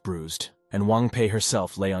body was bruised, and Wang Pei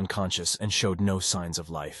herself lay unconscious and showed no signs of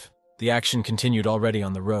life. The action continued already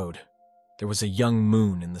on the road. There was a young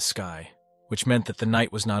moon in the sky, which meant that the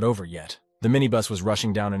night was not over yet. The minibus was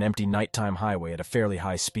rushing down an empty nighttime highway at a fairly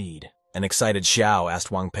high speed. An excited Xiao asked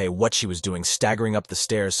Wang Pei what she was doing staggering up the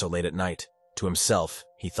stairs so late at night. To himself,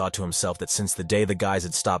 he thought to himself that since the day the guys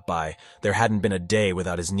had stopped by, there hadn't been a day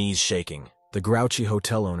without his knees shaking. The grouchy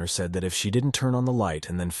hotel owner said that if she didn't turn on the light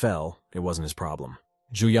and then fell, it wasn't his problem.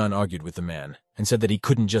 Juyan argued with the man, and said that he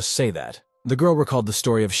couldn't just say that. The girl recalled the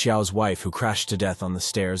story of Xiao's wife who crashed to death on the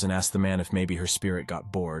stairs and asked the man if maybe her spirit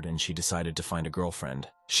got bored and she decided to find a girlfriend.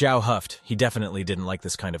 Xiao huffed. He definitely didn't like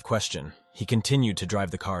this kind of question. He continued to drive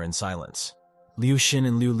the car in silence. Liu Xin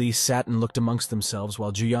and Liu Li sat and looked amongst themselves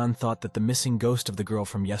while Juyan thought that the missing ghost of the girl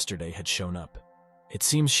from yesterday had shown up. It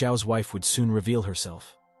seems Xiao's wife would soon reveal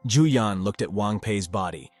herself. Juyan looked at Wang Pei's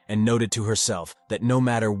body and noted to herself that no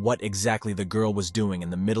matter what exactly the girl was doing in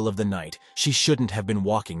the middle of the night, she shouldn't have been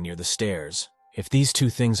walking near the stairs. If these two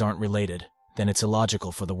things aren't related, then it's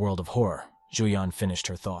illogical for the world of horror, Juyan finished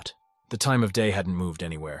her thought. The time of day hadn't moved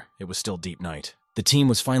anywhere. It was still deep night. The team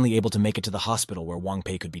was finally able to make it to the hospital where Wang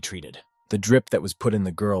Pei could be treated. The drip that was put in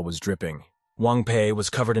the girl was dripping. Wang Pei was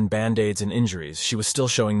covered in band-aids and injuries. She was still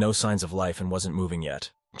showing no signs of life and wasn't moving yet.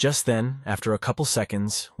 Just then, after a couple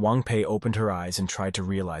seconds, Wang Pei opened her eyes and tried to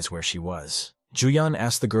realize where she was. Juyan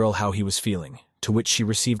asked the girl how he was feeling, to which she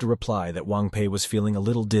received a reply that Wang Pei was feeling a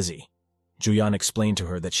little dizzy. Juyan explained to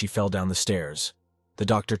her that she fell down the stairs. The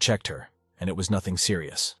doctor checked her, and it was nothing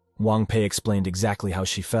serious. Wang Pei explained exactly how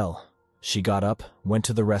she fell. She got up, went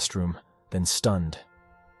to the restroom, then stunned.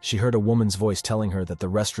 She heard a woman's voice telling her that the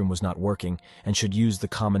restroom was not working and should use the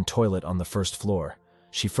common toilet on the first floor.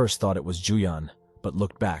 She first thought it was Juyan, but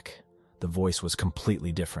looked back. The voice was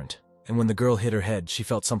completely different. And when the girl hit her head, she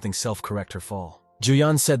felt something self-correct her fall.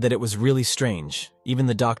 Juyan said that it was really strange. Even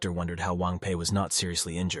the doctor wondered how Wang Pei was not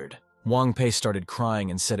seriously injured. Wang Pei started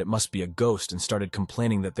crying and said it must be a ghost and started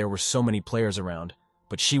complaining that there were so many players around,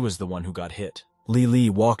 but she was the one who got hit. Li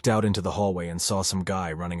walked out into the hallway and saw some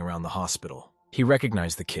guy running around the hospital. He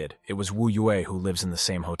recognized the kid. It was Wu Yue who lives in the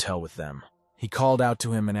same hotel with them. He called out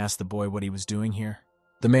to him and asked the boy what he was doing here.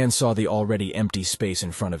 The man saw the already empty space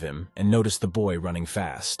in front of him and noticed the boy running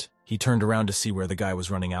fast. He turned around to see where the guy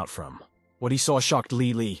was running out from. What he saw shocked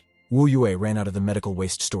Li. Wu Yue ran out of the medical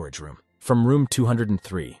waste storage room. From room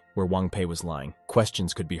 203, where Wang Pei was lying,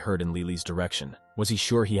 questions could be heard in Li's direction. Was he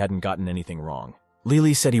sure he hadn't gotten anything wrong?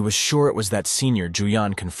 Li said he was sure it was that senior.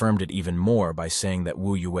 Juyan confirmed it even more by saying that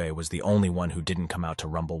Wu Yue was the only one who didn't come out to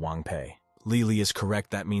rumble Wang Pei. Li is correct,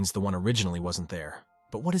 that means the one originally wasn't there.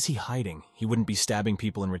 But what is he hiding? He wouldn't be stabbing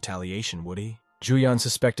people in retaliation, would he? Juyan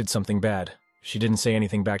suspected something bad. She didn't say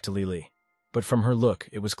anything back to Li. But from her look,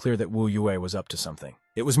 it was clear that Wu Yue was up to something.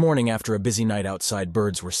 It was morning after a busy night outside.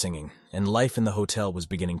 Birds were singing, and life in the hotel was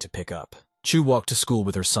beginning to pick up. Chu walked to school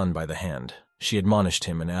with her son by the hand. She admonished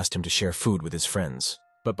him and asked him to share food with his friends.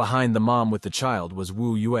 But behind the mom with the child was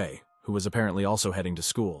Wu Yue, who was apparently also heading to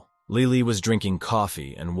school. Li was drinking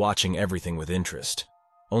coffee and watching everything with interest.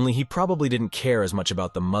 Only he probably didn't care as much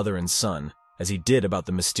about the mother and son as he did about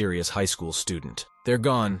the mysterious high school student. "They're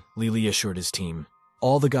gone," Li assured his team.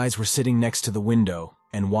 All the guys were sitting next to the window,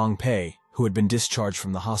 and Wang Pei, who had been discharged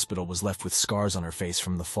from the hospital, was left with scars on her face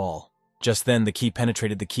from the fall. Just then, the key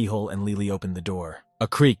penetrated the keyhole and Li opened the door. A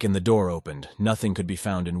creak and the door opened. Nothing could be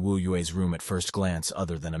found in Wu Yue's room at first glance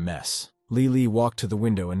other than a mess. Li walked to the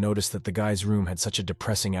window and noticed that the guy's room had such a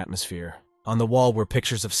depressing atmosphere. On the wall were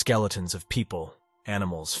pictures of skeletons of people,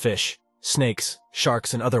 animals, fish, snakes,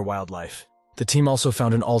 sharks, and other wildlife. The team also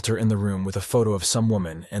found an altar in the room with a photo of some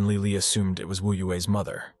woman, and Li assumed it was Wu Yue's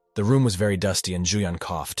mother. The room was very dusty and Juyan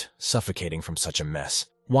coughed, suffocating from such a mess.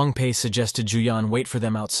 Wang Pei suggested Juyan wait for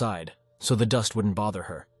them outside, so the dust wouldn't bother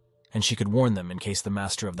her, and she could warn them in case the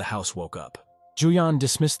master of the house woke up. Juyan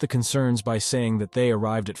dismissed the concerns by saying that they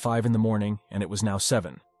arrived at 5 in the morning and it was now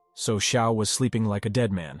 7, so Xiao was sleeping like a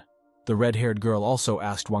dead man. The red-haired girl also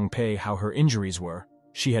asked Wang Pei how her injuries were.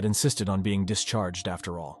 She had insisted on being discharged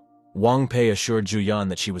after all. Wang Pei assured Juyan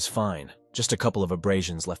that she was fine, just a couple of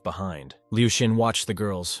abrasions left behind. Liu Xin watched the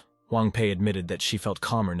girls. Wang Pei admitted that she felt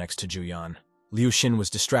calmer next to Juyan. Liu Xin was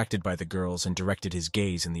distracted by the girls and directed his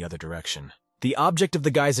gaze in the other direction. The object of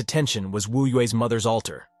the guy's attention was Wu Yue's mother's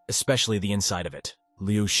altar, especially the inside of it.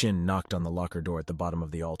 Liu Xin knocked on the locker door at the bottom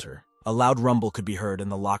of the altar. A loud rumble could be heard and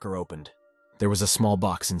the locker opened. There was a small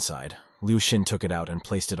box inside. Liu Xin took it out and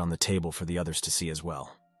placed it on the table for the others to see as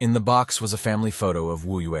well. In the box was a family photo of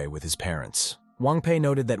Wu Yue with his parents. Wang Pei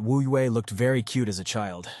noted that Wu Yue looked very cute as a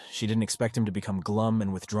child. She didn't expect him to become glum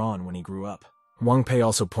and withdrawn when he grew up. Wang Pei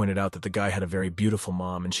also pointed out that the guy had a very beautiful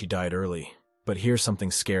mom and she died early. But here something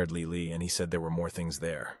scared Li, and he said there were more things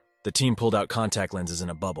there. The team pulled out contact lenses in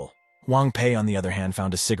a bubble. Wang Pei, on the other hand,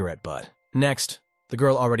 found a cigarette butt. Next, the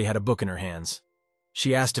girl already had a book in her hands.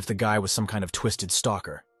 She asked if the guy was some kind of twisted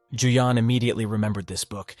stalker. Juyan immediately remembered this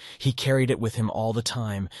book. He carried it with him all the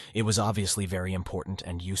time. It was obviously very important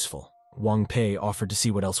and useful. Wang Pei offered to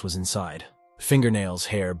see what else was inside. Fingernails,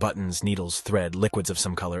 hair, buttons, needles, thread, liquids of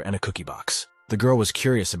some color, and a cookie box. The girl was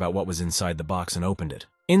curious about what was inside the box and opened it.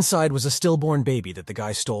 Inside was a stillborn baby that the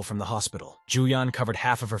guy stole from the hospital. Juyan covered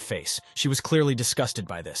half of her face. She was clearly disgusted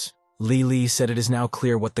by this. Li said it is now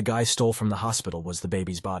clear what the guy stole from the hospital was the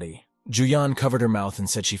baby's body. Juyan covered her mouth and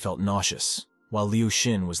said she felt nauseous, while Liu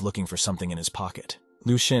Xin was looking for something in his pocket.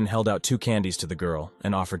 Liu Xin held out 2 candies to the girl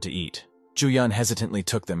and offered to eat. Juyan hesitantly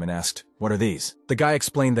took them and asked, "What are these?" The guy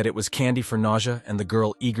explained that it was candy for nausea, and the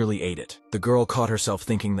girl eagerly ate it. The girl caught herself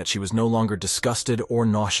thinking that she was no longer disgusted or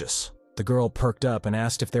nauseous. The girl perked up and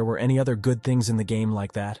asked if there were any other good things in the game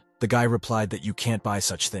like that. The guy replied that you can't buy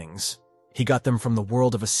such things. He got them from the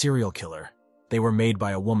world of a serial killer. They were made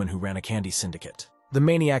by a woman who ran a candy syndicate. The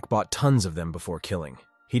maniac bought tons of them before killing.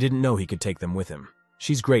 He didn't know he could take them with him.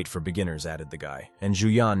 "She's great for beginners," added the guy, and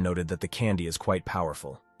Juyan noted that the candy is quite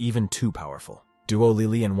powerful, even too powerful. Duo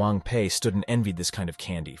Li and Wang Pei stood and envied this kind of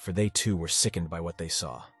candy, for they too were sickened by what they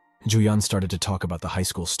saw. Juyan started to talk about the high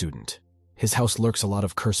school student. His house lurks a lot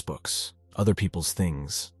of curse books, other people's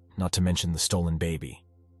things, not to mention the stolen baby.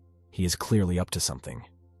 He is clearly up to something.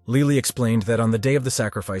 Li explained that on the day of the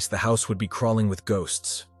sacrifice, the house would be crawling with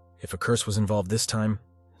ghosts. If a curse was involved this time,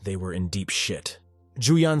 they were in deep shit.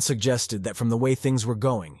 Juyan suggested that from the way things were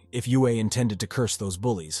going, if Yue intended to curse those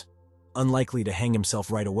bullies, unlikely to hang himself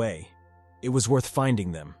right away, it was worth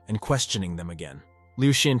finding them and questioning them again.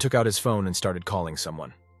 Liu Xin took out his phone and started calling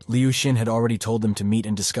someone. Liu Xin had already told them to meet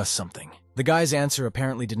and discuss something. The guy's answer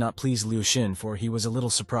apparently did not please Liu Xin, for he was a little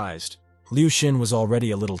surprised. Liu Xin was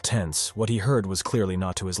already a little tense. What he heard was clearly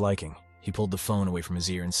not to his liking. He pulled the phone away from his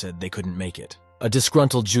ear and said they couldn't make it. A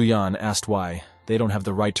disgruntled Juyan asked why. They don't have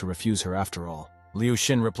the right to refuse her after all. Liu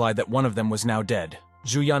Xin replied that one of them was now dead.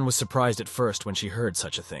 Juyan was surprised at first when she heard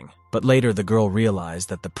such a thing, but later the girl realized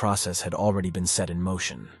that the process had already been set in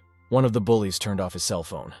motion. One of the bullies turned off his cell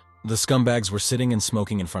phone. The scumbags were sitting and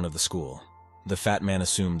smoking in front of the school. The fat man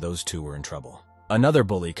assumed those two were in trouble. Another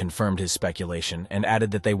bully confirmed his speculation and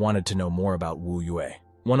added that they wanted to know more about Wu Yue.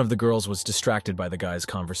 One of the girls was distracted by the guy's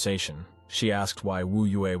conversation. She asked why Wu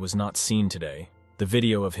Yue was not seen today. The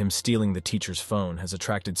video of him stealing the teacher's phone has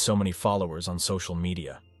attracted so many followers on social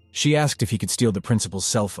media. She asked if he could steal the principal's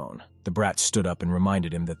cell phone. The brat stood up and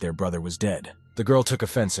reminded him that their brother was dead. The girl took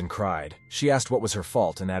offense and cried. She asked what was her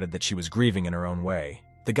fault and added that she was grieving in her own way.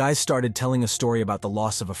 The guy started telling a story about the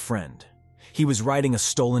loss of a friend. He was riding a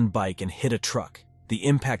stolen bike and hit a truck. The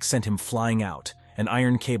impact sent him flying out, and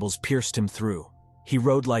iron cables pierced him through. He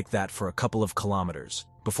rode like that for a couple of kilometers,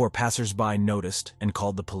 before passers-by noticed and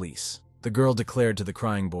called the police. The girl declared to the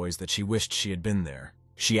crying boys that she wished she had been there.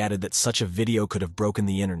 She added that such a video could have broken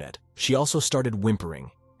the internet. She also started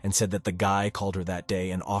whimpering and said that the guy called her that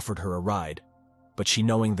day and offered her a ride, but she,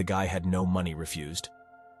 knowing the guy had no money, refused.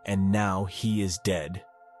 And now he is dead.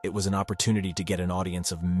 It was an opportunity to get an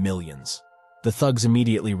audience of millions. The thugs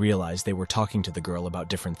immediately realized they were talking to the girl about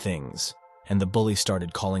different things, and the bully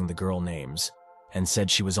started calling the girl names and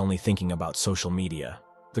said she was only thinking about social media.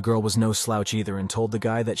 The girl was no slouch either and told the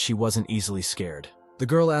guy that she wasn't easily scared. The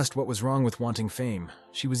girl asked what was wrong with wanting fame.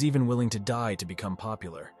 She was even willing to die to become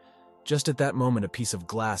popular. Just at that moment, a piece of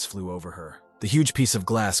glass flew over her. The huge piece of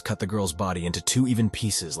glass cut the girl's body into 2 even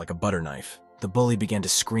pieces like a butter knife. The bully began to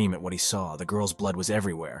scream at what he saw. The girl's blood was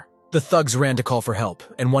everywhere. The thugs ran to call for help,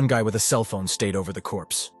 and one guy with a cell phone stayed over the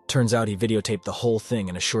corpse. Turns out he videotaped the whole thing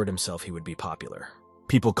and assured himself he would be popular.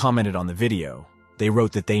 People commented on the video. They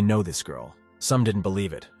wrote that they know this girl. Some didn't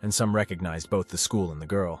believe it, and some recognized both the school and the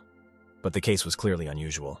girl. But the case was clearly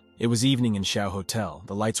unusual. It was evening in Xiao Hotel.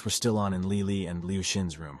 The lights were still on in Lili and Liu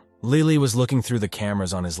Xin's room. Lili was looking through the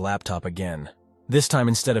cameras on his laptop again. This time,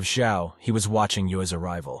 instead of Xiao, he was watching Yue's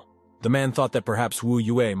arrival. The man thought that perhaps Wu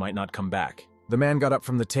Yue might not come back. The man got up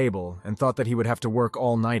from the table and thought that he would have to work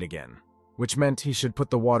all night again, which meant he should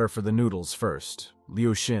put the water for the noodles first.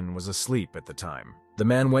 Liu Xin was asleep at the time. The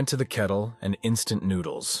man went to the kettle and instant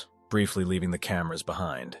noodles, briefly leaving the cameras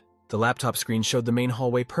behind. The laptop screen showed the main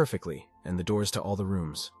hallway perfectly, and the doors to all the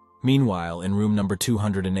rooms. Meanwhile, in room number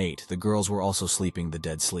 208, the girls were also sleeping the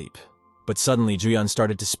dead sleep. But suddenly, Juyan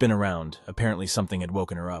started to spin around. Apparently something had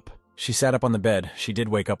woken her up. She sat up on the bed. She did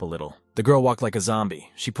wake up a little. The girl walked like a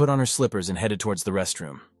zombie. She put on her slippers and headed towards the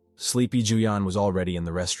restroom. Sleepy Juyan was already in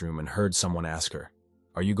the restroom and heard someone ask her,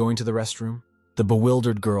 "Are you going to the restroom?" The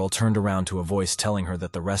bewildered girl turned around to a voice telling her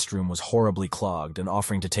that the restroom was horribly clogged and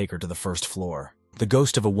offering to take her to the first floor. The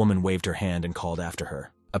ghost of a woman waved her hand and called after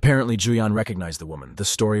her. Apparently, Juyan recognized the woman. The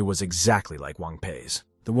story was exactly like Wang Pei's.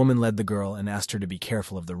 The woman led the girl and asked her to be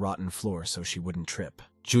careful of the rotten floor so she wouldn't trip.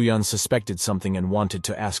 Juyan suspected something and wanted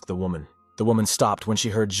to ask the woman. The woman stopped when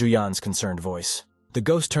she heard Juyan's concerned voice. The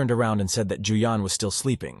ghost turned around and said that Juyan was still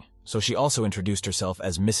sleeping, so she also introduced herself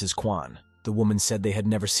as Mrs. Quan. The woman said they had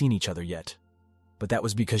never seen each other yet, but that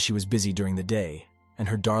was because she was busy during the day, and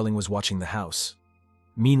her darling was watching the house.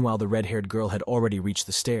 Meanwhile, the red-haired girl had already reached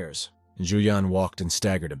the stairs. Juyan walked and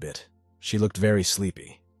staggered a bit. She looked very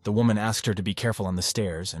sleepy. The woman asked her to be careful on the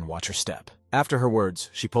stairs and watch her step. After her words,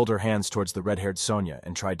 she pulled her hands towards the red-haired Sonia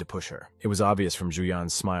and tried to push her. It was obvious from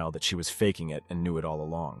Juyan's smile that she was faking it and knew it all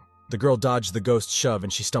along. The girl dodged the ghost's shove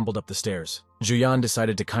and she stumbled up the stairs. Juyan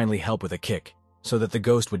decided to kindly help with a kick, so that the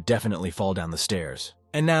ghost would definitely fall down the stairs.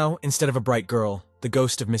 And now, instead of a bright girl, the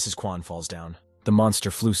ghost of Mrs. Quan falls down. The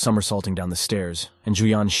monster flew somersaulting down the stairs, and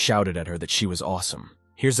Juyan shouted at her that she was awesome.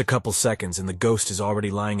 Here's a couple seconds and the ghost is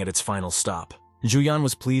already lying at its final stop. Juyan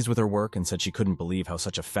was pleased with her work and said she couldn't believe how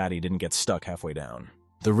such a fatty didn't get stuck halfway down.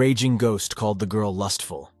 The raging ghost called the girl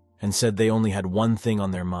lustful and said they only had one thing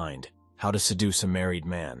on their mind: how to seduce a married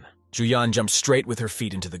man. Juyan jumped straight with her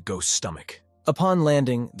feet into the ghost's stomach. Upon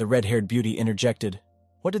landing, the red-haired beauty interjected,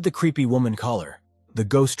 "What did the creepy woman call her?" The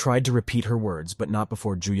ghost tried to repeat her words, but not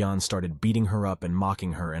before Juyan started beating her up and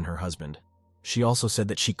mocking her and her husband. She also said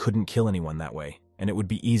that she couldn't kill anyone that way, and it would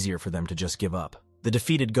be easier for them to just give up. The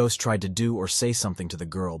defeated ghost tried to do or say something to the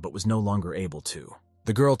girl, but was no longer able to.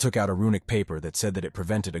 The girl took out a runic paper that said that it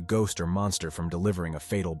prevented a ghost or monster from delivering a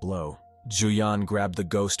fatal blow. Juyan grabbed the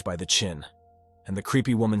ghost by the chin, and the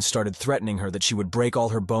creepy woman started threatening her that she would break all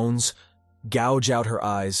her bones, gouge out her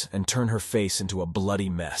eyes, and turn her face into a bloody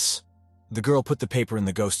mess. The girl put the paper in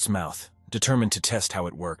the ghost's mouth, determined to test how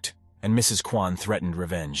it worked, and Mrs. Quan threatened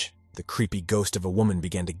revenge. The creepy ghost of a woman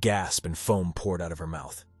began to gasp and foam poured out of her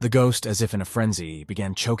mouth. The ghost, as if in a frenzy,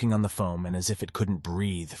 began choking on the foam and as if it couldn't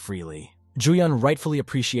breathe freely. Juyan rightfully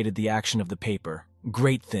appreciated the action of the paper.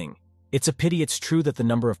 Great thing. It's a pity it's true that the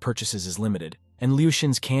number of purchases is limited, and Liu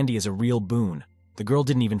Xin's candy is a real boon. The girl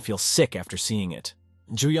didn't even feel sick after seeing it.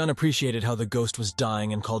 Juyan appreciated how the ghost was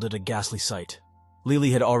dying and called it a ghastly sight.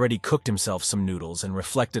 Lily had already cooked himself some noodles and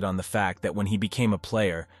reflected on the fact that when he became a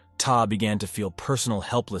player, Ta began to feel personal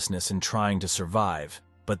helplessness in trying to survive.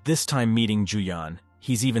 But this time meeting Juyan,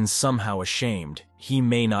 he's even somehow ashamed. He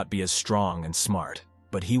may not be as strong and smart,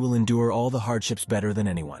 but he will endure all the hardships better than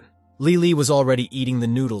anyone. Lily was already eating the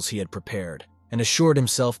noodles he had prepared, and assured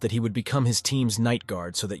himself that he would become his team's night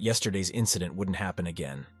guard so that yesterday's incident wouldn't happen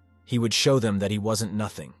again. He would show them that he wasn't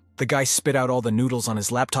nothing. The guy spit out all the noodles on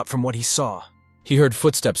his laptop from what he saw. He heard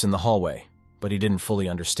footsteps in the hallway, but he didn't fully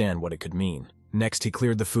understand what it could mean. Next, he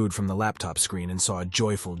cleared the food from the laptop screen and saw a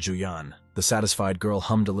joyful Juyan. The satisfied girl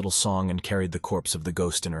hummed a little song and carried the corpse of the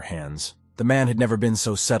ghost in her hands. The man had never been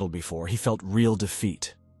so settled before. He felt real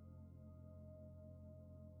defeat.